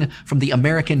escaping from the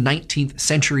American 19th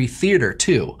century theater,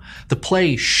 too. The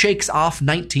play shakes off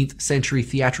 19th century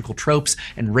theatrical tropes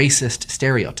and racist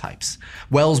stereotypes.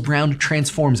 Wells Brown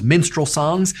transforms minstrel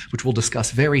songs, which we'll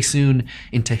discuss very soon,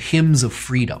 into hymns of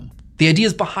freedom. The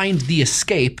ideas behind The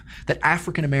Escape, that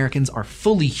African Americans are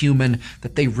fully human,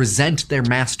 that they resent their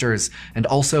masters, and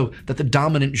also that the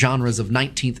dominant genres of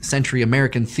 19th century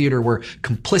American theater were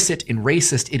complicit in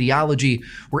racist ideology,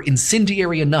 were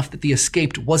incendiary enough that The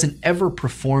Escape wasn't ever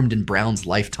performed in Brown's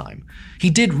lifetime. He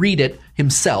did read it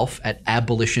himself at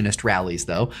abolitionist rallies,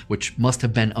 though, which must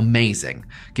have been amazing,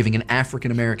 giving an African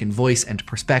American voice and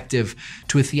perspective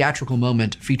to a theatrical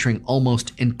moment featuring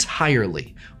almost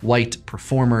entirely white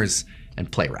performers and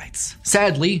playwrights.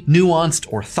 Sadly,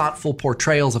 nuanced or thoughtful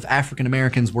portrayals of African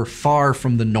Americans were far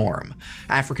from the norm.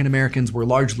 African Americans were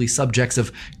largely subjects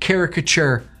of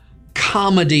caricature,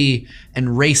 comedy, and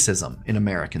racism in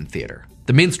American theater.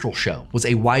 The minstrel show was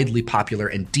a widely popular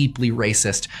and deeply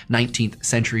racist 19th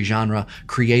century genre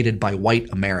created by white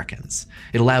Americans.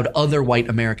 It allowed other white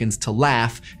Americans to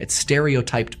laugh at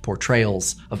stereotyped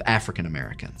portrayals of African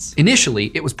Americans.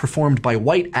 Initially, it was performed by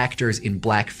white actors in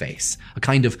blackface, a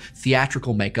kind of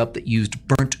theatrical makeup that used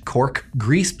burnt cork,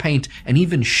 grease paint, and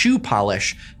even shoe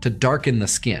polish to darken the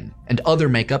skin, and other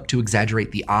makeup to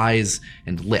exaggerate the eyes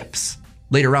and lips.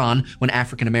 Later on, when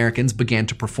African Americans began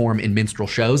to perform in minstrel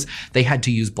shows, they had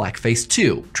to use blackface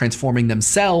too, transforming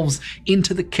themselves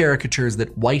into the caricatures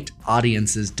that white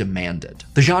audiences demanded.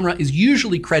 The genre is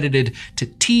usually credited to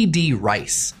T.D.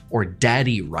 Rice, or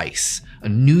Daddy Rice, a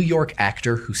New York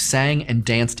actor who sang and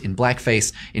danced in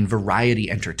blackface in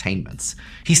variety entertainments.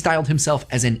 He styled himself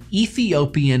as an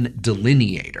Ethiopian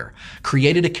delineator,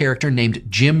 created a character named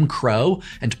Jim Crow,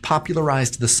 and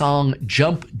popularized the song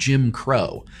Jump Jim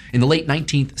Crow. In the late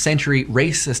 19th century,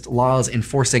 racist laws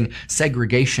enforcing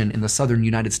segregation in the southern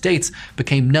United States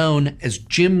became known as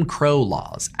Jim Crow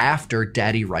laws, after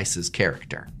Daddy Rice's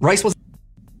character. Rice was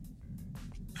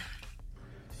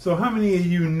So how many of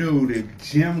you knew that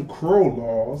Jim Crow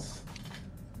laws,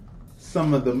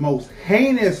 some of the most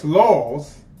heinous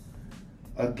laws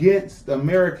against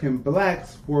American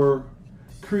blacks, were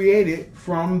created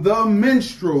from the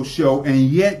minstrel show, and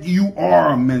yet you are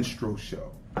a minstrel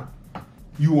show.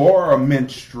 You are a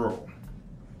minstrel.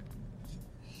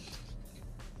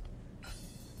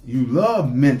 You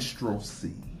love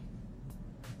minstrelsy.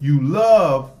 You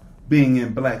love being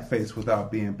in blackface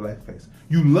without being blackface.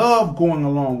 You love going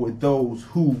along with those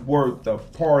who were the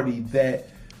party that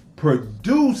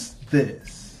produced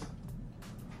this.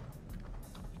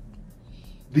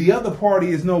 the other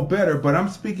party is no better, but I'm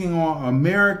speaking on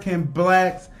American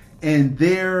blacks and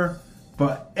their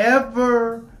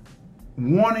forever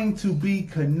wanting to be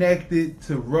connected,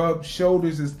 to rub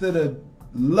shoulders instead of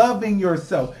loving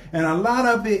yourself. And a lot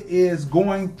of it is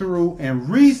going through and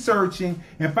researching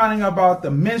and finding out about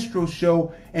the minstrel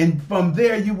show, and from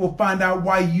there you will find out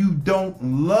why you don't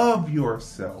love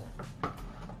yourself,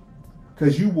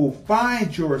 because you will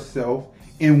find yourself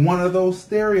in one of those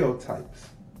stereotypes.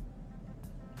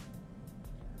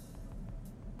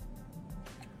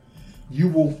 You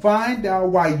will find out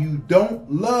why you don't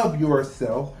love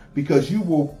yourself, because you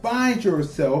will find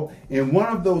yourself in one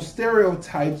of those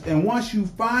stereotypes. And once you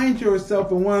find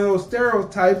yourself in one of those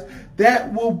stereotypes,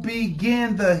 that will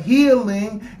begin the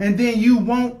healing. And then you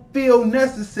won't feel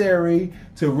necessary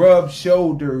to rub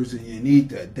shoulders, and you need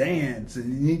to dance,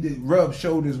 and you need to rub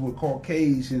shoulders with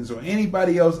Caucasians or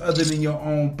anybody else other than your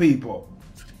own people.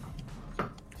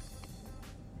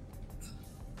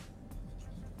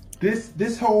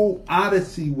 This whole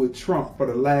odyssey with Trump for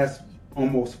the last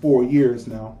almost 4 years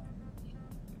now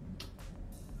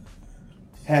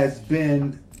has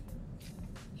been,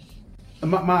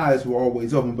 my eyes were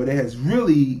always open, but it has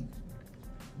really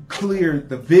cleared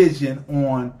the vision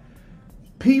on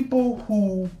people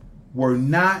who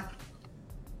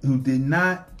did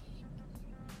not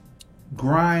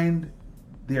grind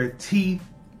their teeth,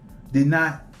 did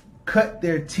not cut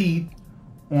their teeth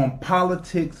on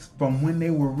politics from when they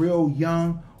were real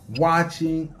young,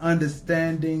 watching,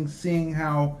 understanding, seeing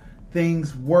how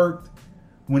things worked.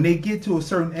 When they get to a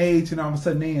certain age and all of a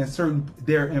sudden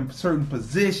they're in certain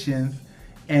positions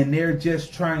and they're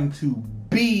just trying to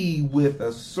be with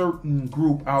a certain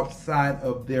group outside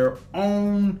of their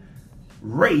own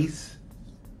race,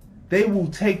 they will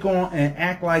take on and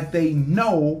act like they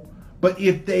know. But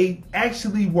if they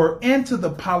actually were into the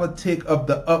politic of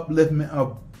the upliftment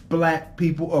of black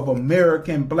people, of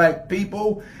American black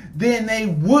people, then they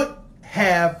would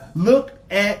have looked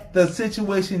at the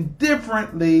situation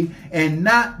differently and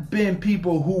not been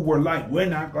people who were like, we're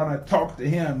not going to talk to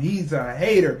him, he's a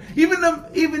hater. Even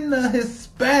the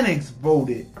Hispanics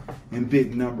voted in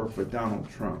big number for Donald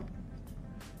Trump.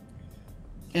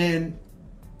 And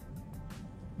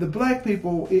the black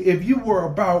people, if you were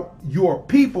about your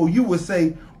people, you would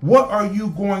say, what are you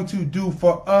going to do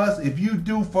for us? If you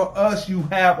do for us, you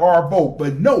have our vote.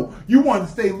 But no, you want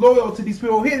to stay loyal to these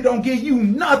people here that don't give you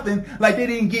nothing, like they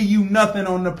didn't give you nothing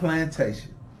on the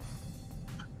plantation.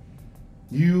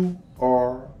 You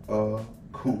are a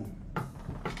coon.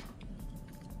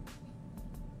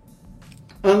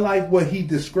 Unlike what he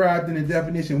described in the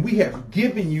definition, we have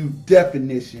given you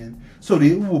definition so that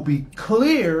it will be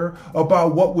clear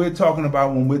about what we're talking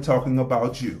about when we're talking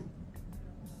about you.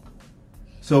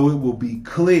 So it will be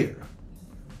clear.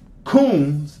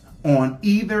 Coons on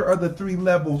either of the three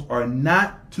levels are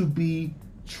not to be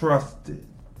trusted.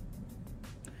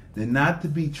 They're not to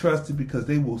be trusted because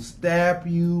they will stab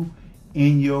you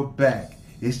in your back.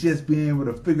 It's just being able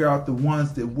to figure out the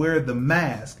ones that wear the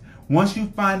mask. Once you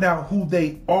find out who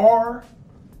they are,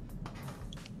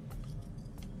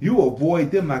 you avoid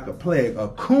them like a plague. A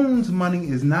coon's money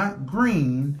is not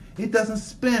green. It doesn't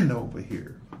spend over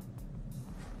here.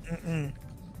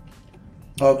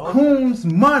 A coon's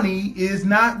money is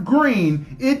not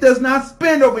green. It does not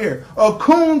spend over here. A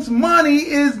coon's money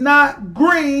is not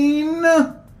green.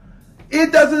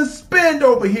 It doesn't spend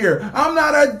over here. I'm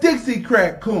not a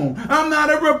Dixiecrat coon. I'm not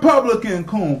a Republican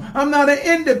coon. I'm not an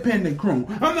independent coon.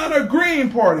 I'm not a Green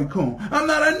Party coon. I'm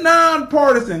not a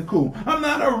nonpartisan coon. I'm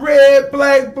not a red,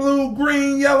 black, blue,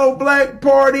 green, yellow, black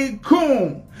party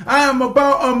coon. I am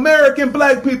about American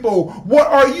black people. What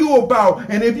are you about?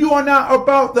 And if you are not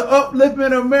about the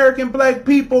upliftment of American black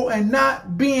people and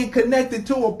not being connected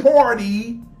to a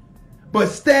party, but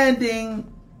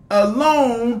standing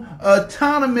alone,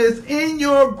 autonomous in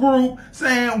your group,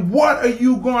 saying, what are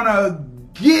you going to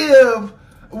give?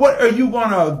 What are you going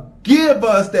to give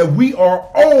us that we are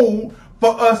owed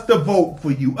for us to vote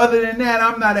for you? Other than that,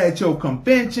 I'm not at your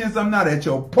conventions. I'm not at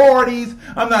your parties.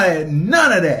 I'm not at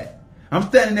none of that. I'm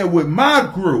standing there with my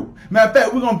group. Matter of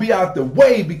fact, we're going to be out the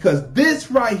way because this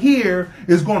right here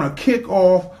is going to kick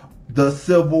off the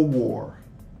Civil War.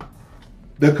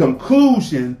 The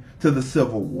conclusion to the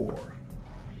Civil War.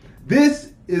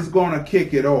 This is going to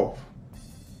kick it off.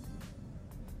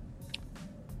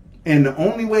 And the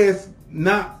only way it's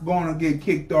not going to get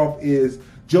kicked off is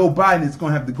Joe Biden is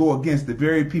going to have to go against the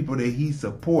very people that he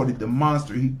supported, the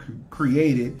monster he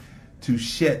created, to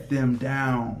shut them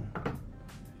down.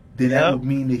 then that would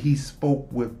mean that he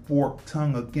spoke with forked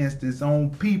tongue against his own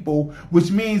people, which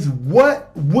means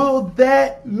what will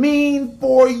that mean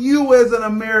for you as an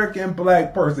American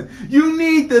black person? You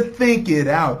need to think it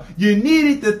out. You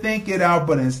needed to think it out,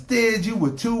 but instead you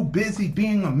were too busy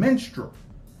being a minstrel.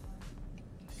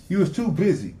 You was too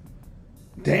busy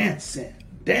dancing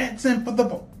for the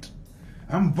vote.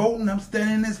 I'm voting, I'm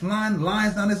standing in this line.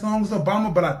 Line's not as long as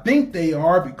Obama, but I think they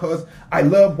are because I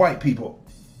love white people.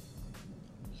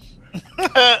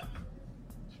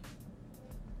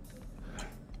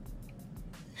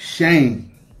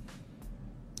 Shame.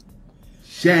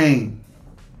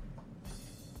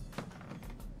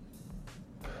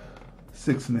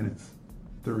 6 minutes.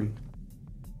 3.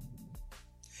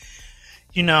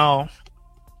 You know,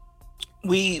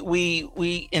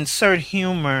 we insert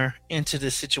humor into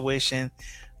the situation.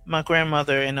 My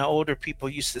grandmother and the older people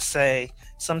used to say,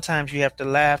 sometimes you have to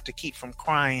laugh to keep from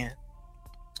crying.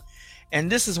 And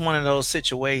this is one of those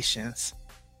situations.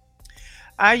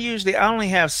 I only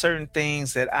have certain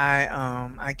things that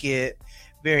I get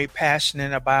very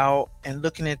passionate about, and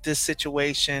looking at this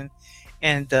situation,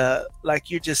 and like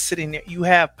you're just sitting there, you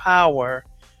have power,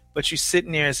 but you're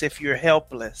sitting there as if you're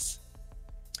helpless.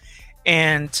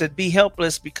 And to be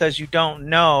helpless because you don't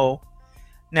know.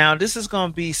 Now, this is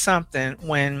going to be something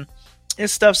when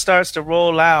this stuff starts to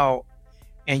roll out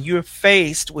and you're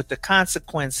faced with the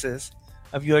consequences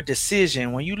of your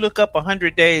decision. When you look up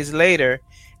 100 days later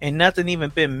and nothing even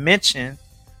been mentioned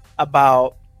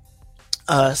about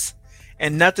us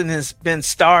and nothing has been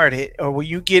started, or when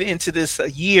you get into this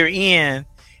a year in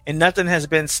and nothing has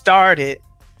been started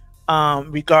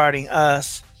regarding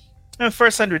us, in the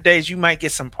first 100 days you might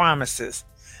get some promises,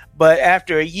 but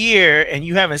after a year and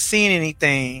you haven't seen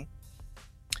anything,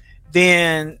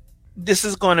 then this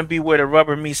is going to be where the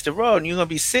rubber meets the road, and you're going to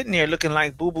be sitting there looking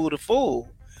like Boo Boo the Fool.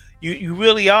 You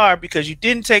really are, because you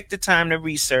didn't take the time to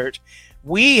research.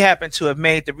 We happen to have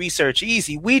made the research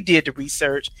easy. We did the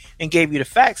research and gave you the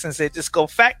facts and said, just go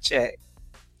fact check.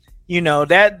 You know,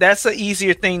 that's an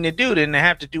easier thing to do than to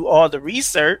have to do all the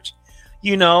research.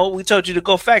 You know, we told you to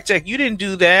go fact check. You didn't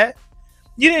do that.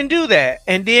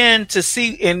 And then to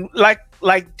see, and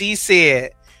like Dee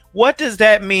said, what does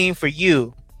that mean for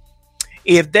you?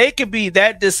 If they could be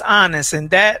that dishonest and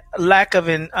that lack of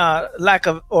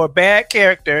bad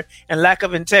character and lack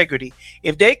of integrity,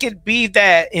 if they could be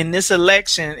that in this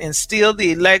election and steal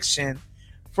the election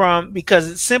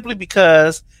simply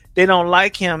because they don't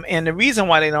like him, and the reason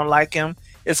why they don't like him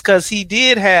is because he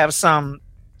did have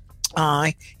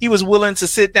he was willing to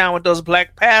sit down with those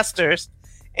black pastors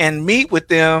and meet with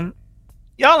them.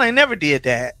 Y'all ain't never did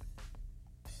that,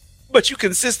 but you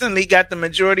consistently got the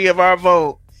majority of our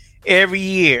vote every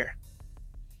year,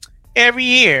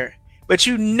 but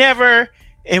you never,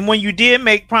 and when you did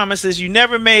make promises, you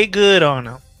never made good on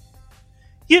them,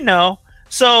 you know.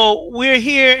 So we're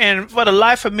here, and for the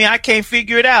life of me, I can't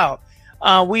figure it out.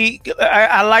 I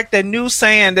like that new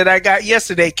saying that I got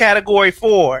yesterday, category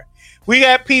 4. We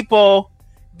got people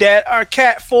that are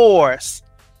cat 4s.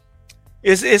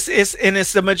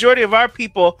 It's the majority of our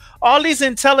people, all these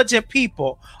intelligent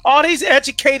people, all these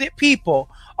educated people,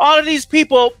 all of these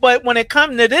people, but when it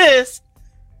comes to this,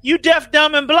 you deaf,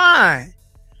 dumb, and blind.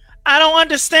 I don't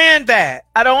understand that.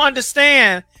 I don't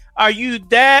understand. Are you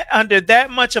under that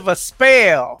much of a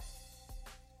spell?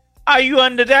 Are you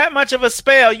under that much of a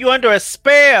spell? You under a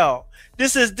spell.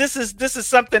 This is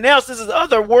something else. This is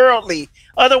otherworldly.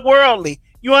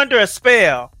 You under a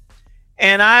spell.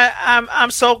 And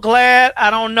I'm so glad. I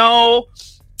don't know.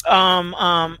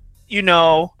 You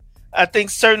know, I think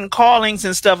certain callings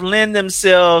and stuff lend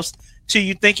themselves to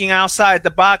you thinking outside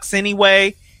the box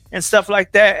anyway and stuff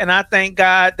like that. And I thank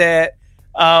God that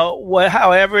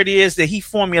however it is that he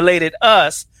formulated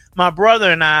us, my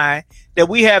brother and I, that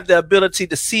we have the ability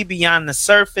to see beyond the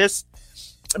surface,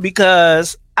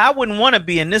 because I wouldn't want to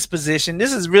be in this position.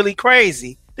 This is really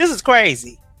crazy. This is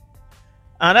crazy.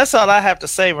 That's all I have to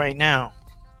say right now.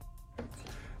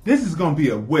 This is going to be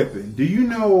a whipping. Do you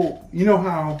know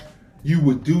how you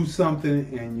would do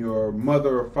something and your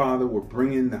mother or father would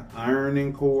bring in the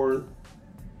ironing cord,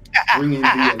 bring in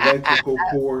the electrical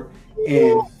cord,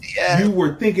 and you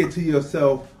were thinking to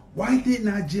yourself, why didn't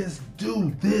I just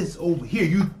do this over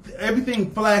here?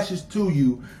 Everything flashes to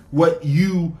you what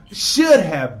you should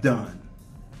have done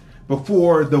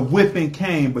before the whipping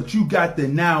came, but you got to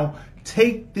now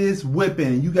take this whipping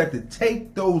and you got to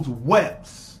take those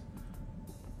wheps.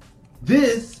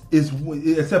 This is,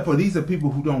 except for these are people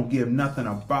who don't give nothing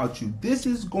about you, this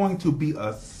is going to be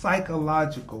a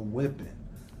psychological whipping.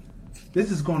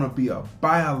 This is going to be a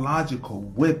biological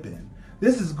whipping.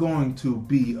 This is going to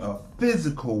be a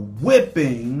physical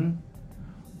whipping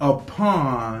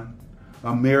upon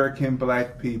American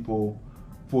black people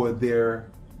for their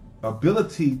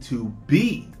ability to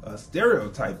be a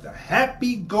stereotype, the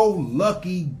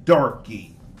happy-go-lucky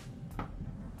darky.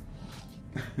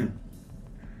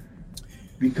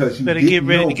 Because you better get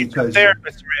ready to get your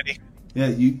therapist ready. Yeah,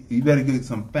 you better get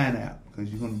some FANAP because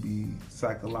you're going to be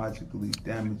psychologically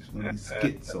damaged. You're going to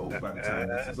be schizo by the time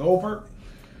this is over.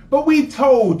 But we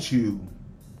told you,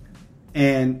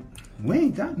 and we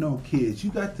ain't got no kids. You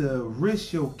got to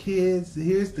risk your kids.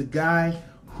 Here's the guy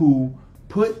who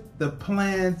put the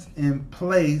plans in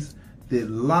place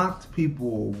that locked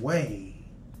people away,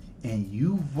 and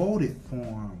you voted for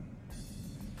him.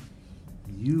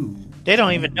 They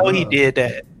don't even know he did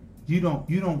that. You don't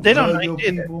they love don't your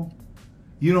people.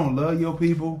 You don't love your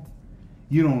people.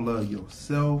 You don't love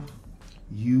yourself.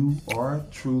 You are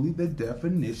truly the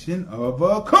definition of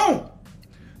a coon.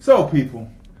 So, people,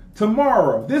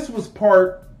 tomorrow, this was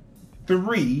part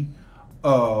 3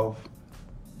 of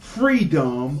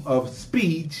Freedom of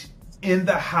Speech in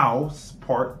the House,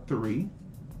 part 3,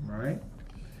 right?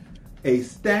 A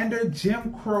standard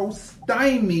Jim Crow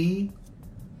stymie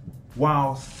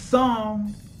while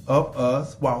some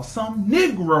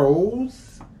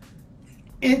Negroes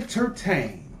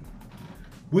entertain.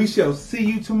 We shall see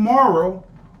you tomorrow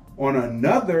on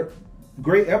another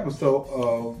great episode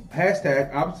of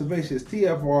hashtag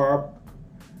ObservationTFR.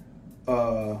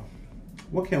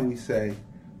 What can we say?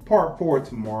 Part 4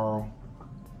 tomorrow.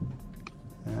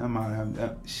 I might have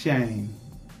that. Shame.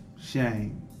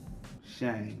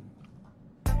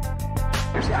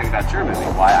 Here's the thing about Germany,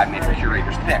 why I made the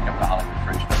curator's pick of the Hollywood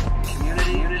Fringe Festival.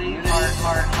 Community,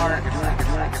 heart. You're doing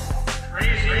it.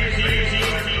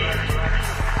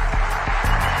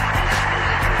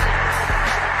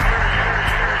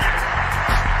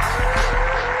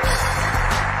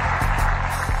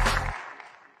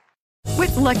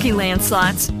 With Lucky Land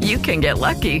Slots, you can get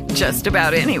lucky just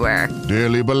about anywhere.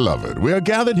 Dearly beloved, we are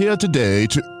gathered here today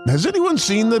to... Has anyone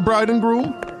seen the bride and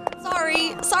groom?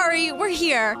 Sorry, we're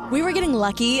here. We were getting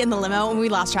lucky in the limo and we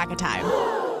lost track of time.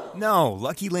 No,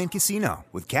 Lucky Land Casino,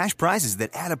 with cash prizes that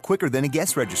add up quicker than a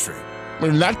guest registry.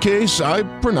 In that case, I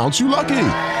pronounce you lucky.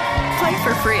 Play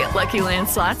for free at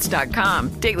LuckyLandSlots.com.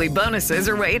 Daily bonuses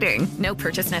are waiting. No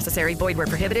purchase necessary. Void where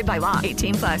prohibited by law.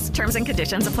 18+. Terms and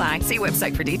conditions apply. See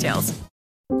website for details.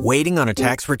 Waiting on a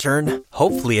tax return?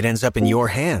 Hopefully it ends up in your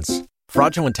hands.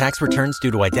 Fraudulent tax returns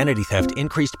due to identity theft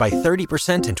increased by 30%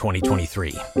 in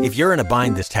 2023. If you're in a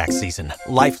bind this tax season,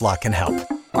 LifeLock can help.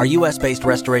 Our U.S.-based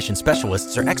restoration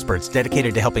specialists are experts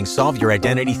dedicated to helping solve your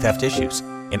identity theft issues.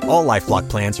 And all LifeLock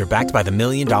plans are backed by the $1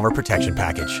 Million Protection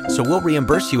Package. So we'll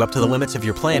reimburse you up to the limits of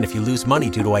your plan if you lose money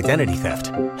due to identity theft.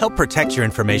 Help protect your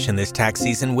information this tax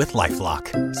season with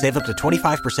LifeLock. Save up to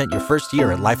 25% your first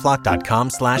year at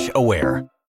LifeLock.com/aware.